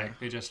 maybe. Like,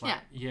 they're just like,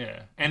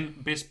 yeah.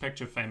 And Best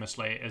Picture,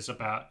 famously, is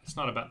about, it's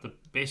not about the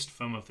best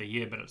film of the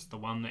year, but it's the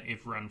one that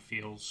everyone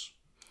feels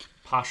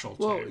partial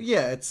Well, to.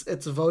 yeah, it's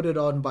voted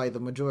on by the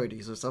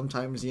majority. So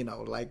sometimes, you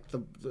know, like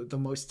the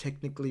most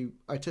technically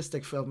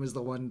artistic film is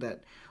the one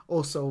that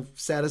also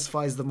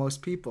satisfies the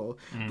most people.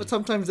 But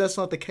sometimes that's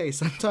not the case.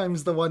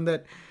 Sometimes the one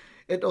that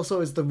it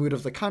also is the mood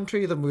of the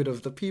country, the mood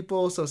of the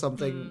people. So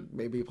something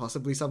maybe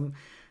possibly some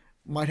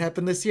might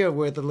happen this year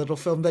where the little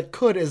film that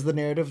could is the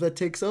narrative that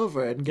takes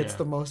over and gets Yeah.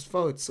 the most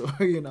votes.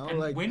 Or, you know, And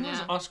like when was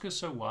Yeah. Oscar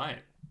so white?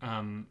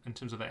 In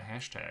terms of that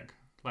hashtag,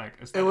 like,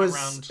 is that it was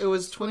around?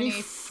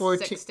 2014.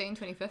 2016,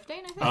 2015,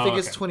 I think. I think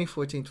it's okay.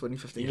 2014,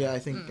 2015. Yeah, Yeah. I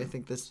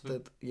think this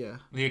that yeah.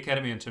 The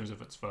Academy, in terms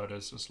of its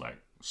voters, is like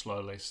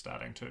slowly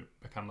starting to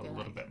become a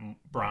little bit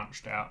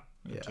branched out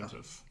in Yeah. terms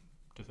of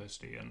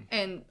diversity and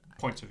And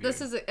points of view.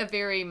 this is a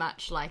very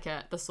much like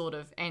the sort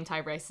of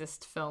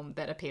anti-racist film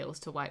that appeals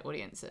to white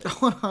audiences.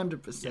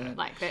 100%.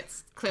 Like,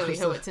 that's clearly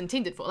who it's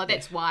intended for. Like,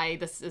 that's why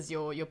this is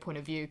your point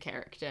of view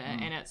character,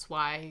 and it's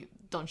why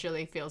Don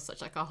Shirley feels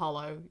such like a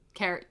hollow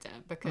character,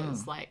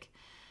 because like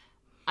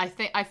I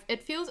think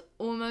it feels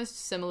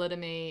almost similar to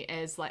me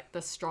as like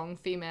the strong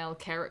female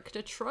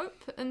character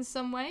trope in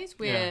some ways,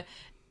 where Yeah.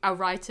 a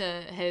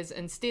writer has,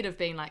 instead of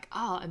being like,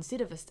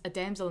 instead of a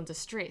damsel in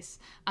distress,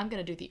 I'm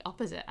going to do the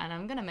opposite, and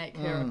I'm going to make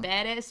her a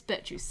badass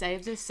bitch who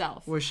saves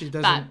herself. Where she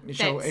But doesn't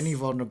show that's- any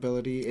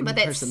vulnerability, any But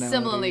that's personality.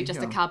 similarly just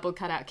yeah. a cardboard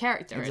cutout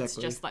character. It's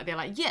Exactly. just like, they're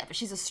like, yeah, but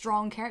she's a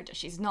strong character.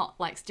 She's not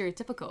like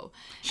stereotypical.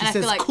 She and I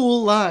says feel like,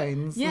 cool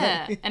lines.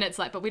 yeah, like- and it's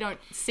like, but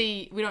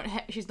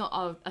she's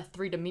not a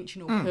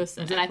three-dimensional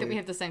person. And I think we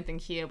have the same thing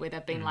here, where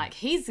they've been like,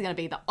 he's going to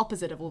be the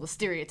opposite of all the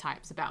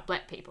stereotypes about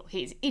black people.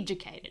 He's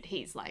educated.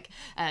 He's like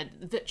a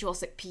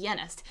virtuosic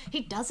pianist. He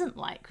doesn't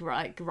like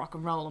rock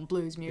and roll and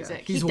blues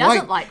music. He's he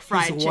doesn't white. like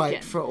fried He's chicken.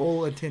 white for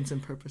all intents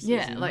and purposes.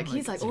 Yeah, you know? like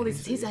he's like it's all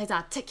these. crazy. He's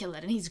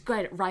articulate and he's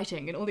great at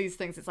writing and all these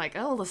things. It's like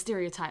all the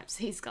stereotypes.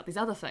 He's got these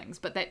other things,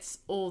 but that's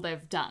all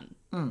they've done,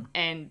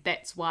 and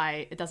that's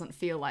why it doesn't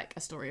feel like a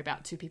story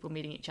about two people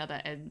meeting each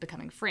other and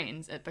becoming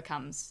friends. It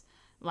becomes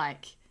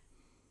like,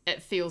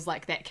 it feels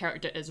like that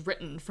character is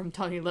written from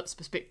Tony Lip's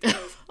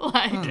perspective.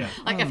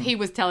 Like if he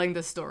was telling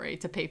this story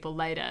to people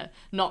later,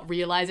 not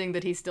realizing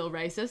that he's still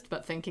racist,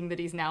 but thinking that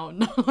he's now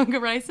no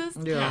longer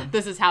racist, Yeah.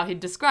 this is how he'd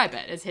describe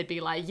it. Is he'd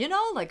be like,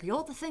 like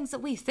all the things that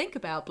we think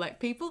about black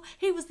people,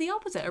 he was the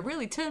opposite. It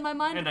really turned my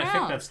mind and around. I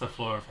think that's the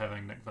flaw of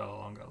having Nick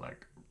Vallelonga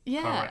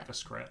Yeah. co-write the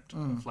script.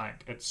 Of,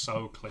 like, it's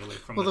so clearly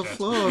from Well, the dad's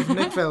flaw of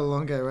Nick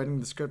Vallelonga writing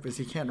the script is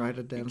he can't write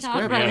a damn Can't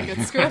script. write a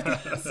good script.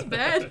 It's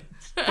bad.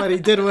 But he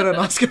did win an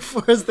Oscar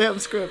for his damn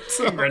script.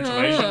 So.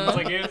 Congratulations,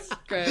 I guess.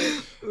 Great.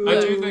 I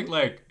do think,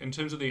 like, in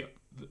terms of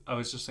I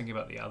was just thinking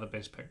about the other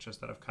best pictures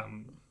that have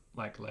come,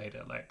 like,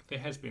 later. Like, there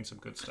has been some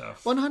good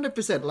stuff.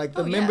 100%. Like,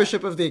 the Oh, yeah.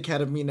 membership of the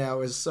Academy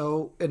now is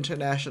so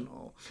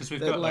international. Because we've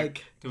that, got,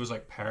 like, there was,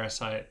 like,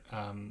 Parasite,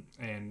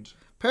 and...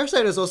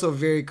 Parasite is also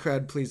very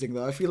crowd pleasing,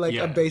 though. I feel like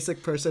Yeah. a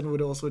basic person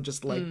would also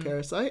just like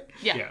Parasite.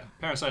 Yeah.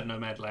 Parasite,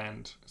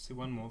 Nomadland. Is there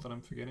one more that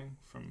I'm forgetting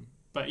from...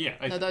 But, yeah,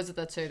 No, those are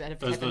the two that have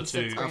those are the happened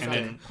two. since And COVID.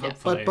 then, Yeah.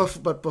 hopefully...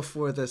 But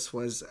before this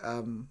was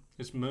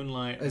it's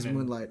Moonlight. and as then-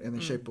 Moonlight and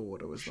The Shape of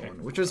Water was the Shape one,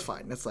 of which was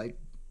fine. It's like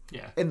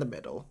Yeah, in the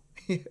middle.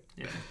 yeah.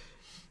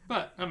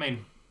 But, I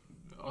mean,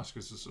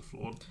 Oscars is a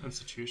flawed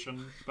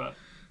institution, but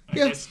I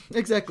Yeah, guess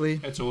exactly.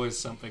 it's always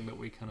something that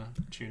we kind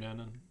of tune in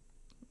and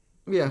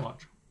Yeah,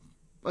 watch.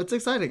 it's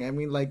exciting. I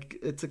mean, like,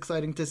 it's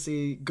exciting to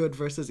see good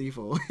versus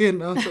evil, you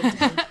know?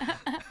 Sometimes-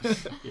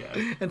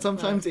 Yeah. and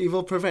sometimes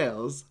evil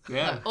prevails.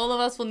 Yeah. All of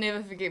us will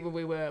never forget where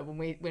we were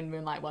when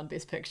Moonlight won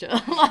Best Picture.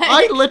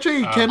 I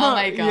literally cannot. Oh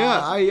my God. Yeah,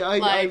 I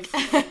like,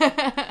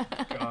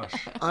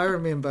 Gosh. I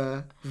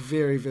remember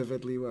very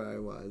vividly where I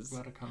was.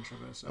 What a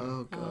controversy.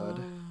 Oh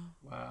God,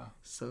 Wow.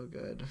 so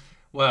good.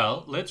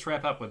 Well, let's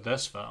wrap up with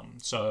this film.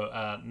 So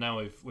now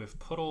we've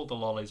put all the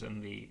lollies in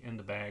the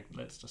bag.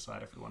 Let's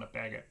decide if we want to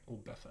bag it or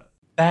biff it.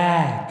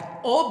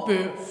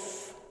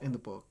 In the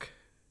book.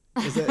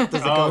 Does it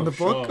go in the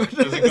book?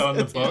 Sure. Does it go in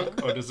the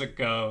book or does it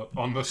go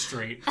on the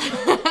street?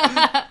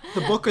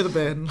 The book or the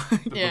bin?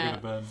 The Yeah.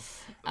 book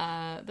of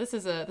the bin. this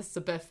is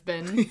a biff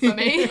bin for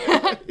me.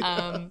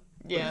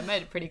 Yeah, I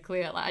made it pretty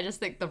clear. Like, I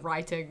just think the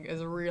writing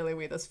is really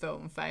where this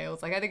film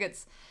fails. Like, I think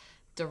its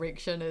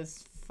direction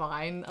is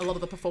fine. A lot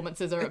of the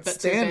performances are a It's bit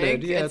standard, too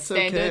big. yeah, it's it's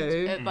standard.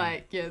 okay. It,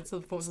 like, yeah, it's the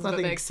performance is a nothing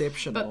bit big.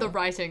 exceptional. But the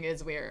writing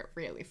is where it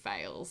really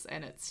fails,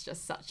 and it's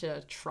just such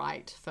a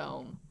trite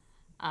film.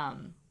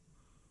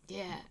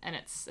 Yeah, and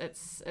it's.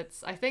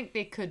 I think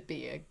there could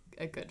be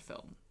a good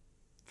film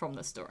from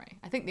this story.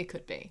 I think there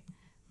could be,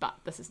 but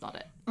this is not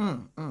it.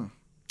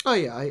 Oh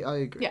yeah, I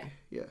agree.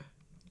 Yeah.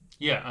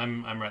 Yeah,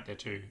 I'm right there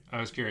too. I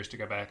was curious to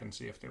go back and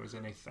see if there was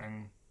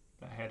anything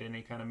that had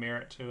any kind of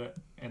merit to it,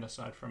 and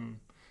aside from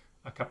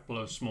a couple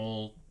of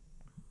small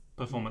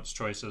performance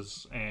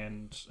choices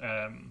and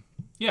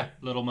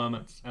little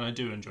moments. And I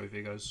do enjoy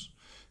Viggo's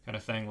kind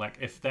of thing. Like,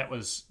 if that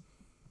was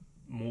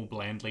more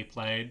blandly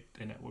played,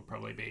 then it would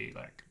probably be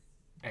like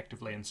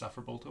actively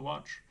insufferable to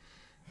watch.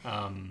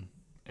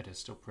 It is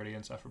still pretty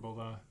insufferable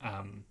though.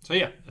 So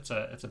yeah, it's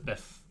a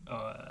biff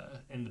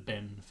in the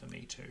bin for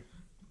me too.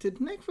 Did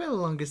Nick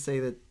Vallelonga say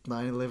that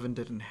 9/11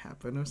 didn't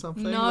happen or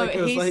something? No, Like, it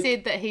was he like-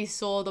 said that he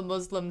saw the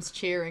Muslims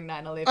cheering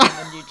 9/11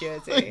 in New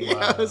Jersey.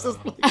 Yeah, it was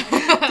just like,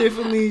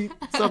 definitely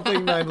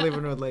something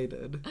 9/11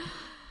 related.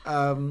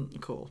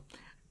 Cool.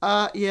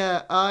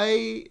 Yeah,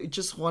 I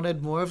just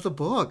wanted more of the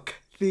book.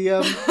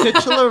 The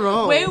titular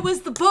role. Where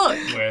was the book?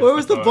 Where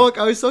was the book?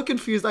 I was so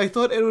confused. I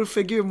thought it would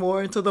figure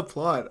more into the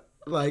plot.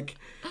 Like,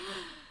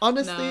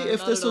 honestly, No, if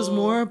not this at was all.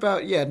 more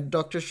about,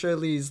 Dr.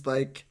 Shirley's,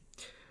 like,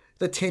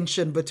 the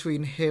tension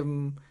between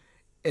him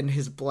and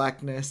his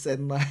blackness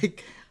and,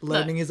 like,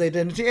 learning his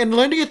identity and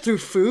learning it through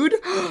food.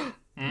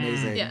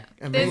 Amazing. Yeah,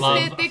 Amazing. Love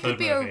there a could food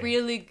be a movie.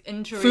 really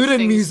interesting Food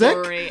and music?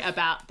 story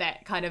about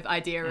that kind of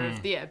idea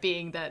of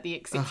being the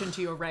exception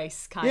to your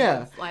race kind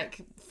Yeah. of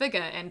like figure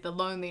and the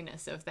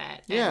loneliness of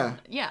that. Yeah.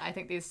 And I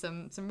think there's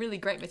some really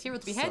great material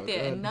to be So had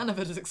there, good. and none of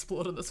it is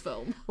explored in this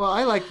film. Well,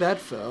 I like that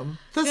film.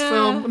 This Yeah.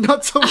 film,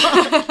 not so much.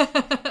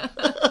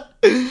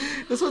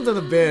 This one's in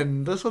the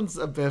bin. This one's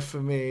a biff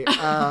for me.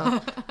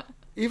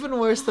 Even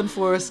worse than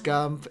Forrest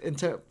Gump.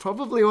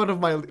 Probably my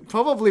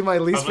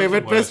least Probably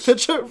favorite the Best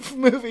worst. Picture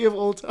movie of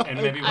all time.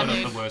 And maybe one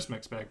mean, of the worst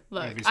mixed bag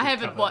Look, movies I we've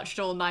haven't covered. watched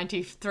all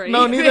 93.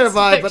 No, neither have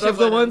I. But Best of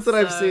the Picture ones that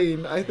I've winners, so-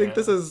 seen, I think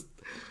this is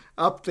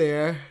up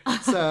there.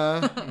 It's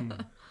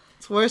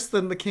it's worse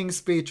than The King's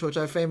Speech, which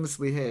I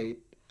famously hate.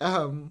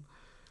 King's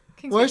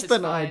Worse Speech is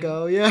than fine.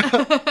 Argo,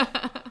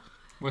 yeah.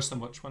 Worse than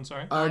which one?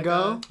 Sorry.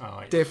 Argo, Oh,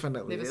 yeah.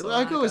 definitely. Never saw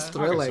Argo is Argo.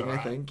 thrilling, Argo's I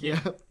alright. think. Yeah.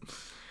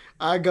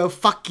 Argo,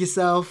 fuck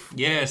yourself.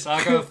 Yes,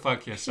 Argo,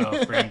 fuck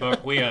yourself, Green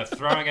Book. We are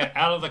throwing it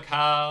out of the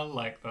car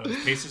like those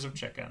pieces of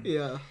chicken.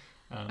 Yeah.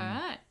 All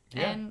right.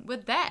 Yeah. And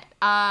with that,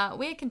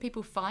 where can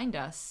people find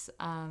us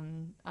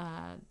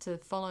to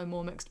follow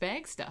more Mixed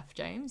Bag stuff,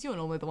 James? You're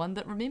normally the one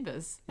that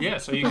remembers. Yeah,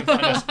 so you can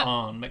find us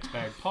on Mixed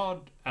Bag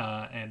Pod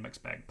and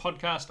Mixed Bag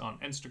Podcast on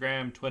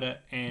Instagram, Twitter,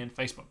 and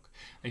Facebook.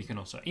 You can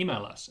also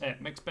email us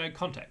at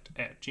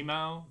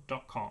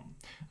mixedbagcontact@gmail.com.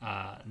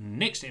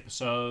 Next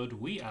episode,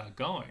 we are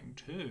going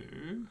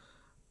to...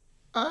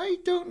 I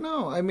don't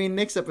know. I mean,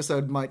 next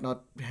episode might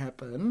not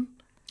happen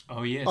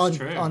Oh, yes, on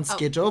true.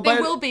 schedule, There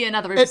but will be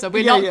another episode.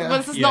 We're yeah, not. yeah.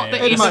 This is Yeah, not yeah,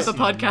 the it end might. of the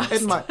podcast.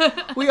 it might.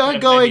 We are It may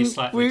be going.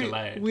 slightly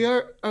delayed. We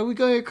are. Are we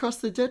going across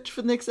the ditch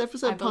for the next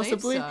episode? I believe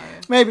Possibly. so.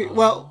 Maybe.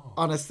 Well,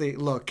 honestly,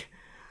 look.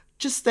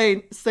 Just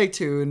stay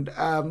tuned.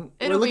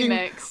 It'll be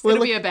mixed.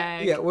 It'll be a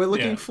bag. Yeah, we're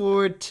looking Yeah.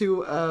 forward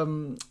to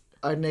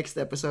our next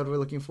episode. We're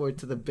looking forward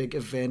to the big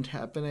event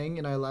happening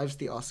in our lives,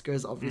 the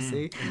Oscars.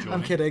 Obviously, enjoy.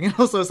 I'm kidding, and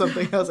also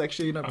something else.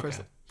 Actually, not Okay.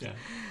 person. Yeah.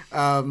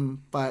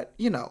 But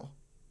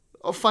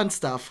fun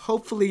stuff.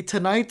 Hopefully,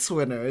 tonight's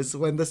winners,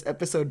 when this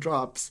episode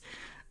drops,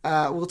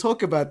 we'll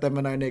talk about them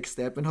in our next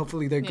step, and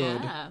hopefully they're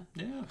good. Yeah.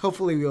 Yeah.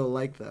 Hopefully, we'll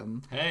like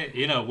them. Hey,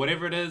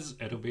 whatever it is,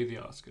 it'll be the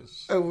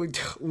Oscars.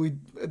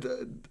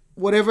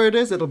 Whatever it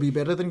is, it'll be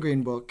better than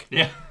Green Book.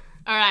 Yeah.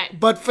 All right.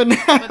 But for now,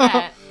 With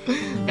that,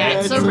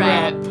 that's a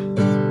wrap.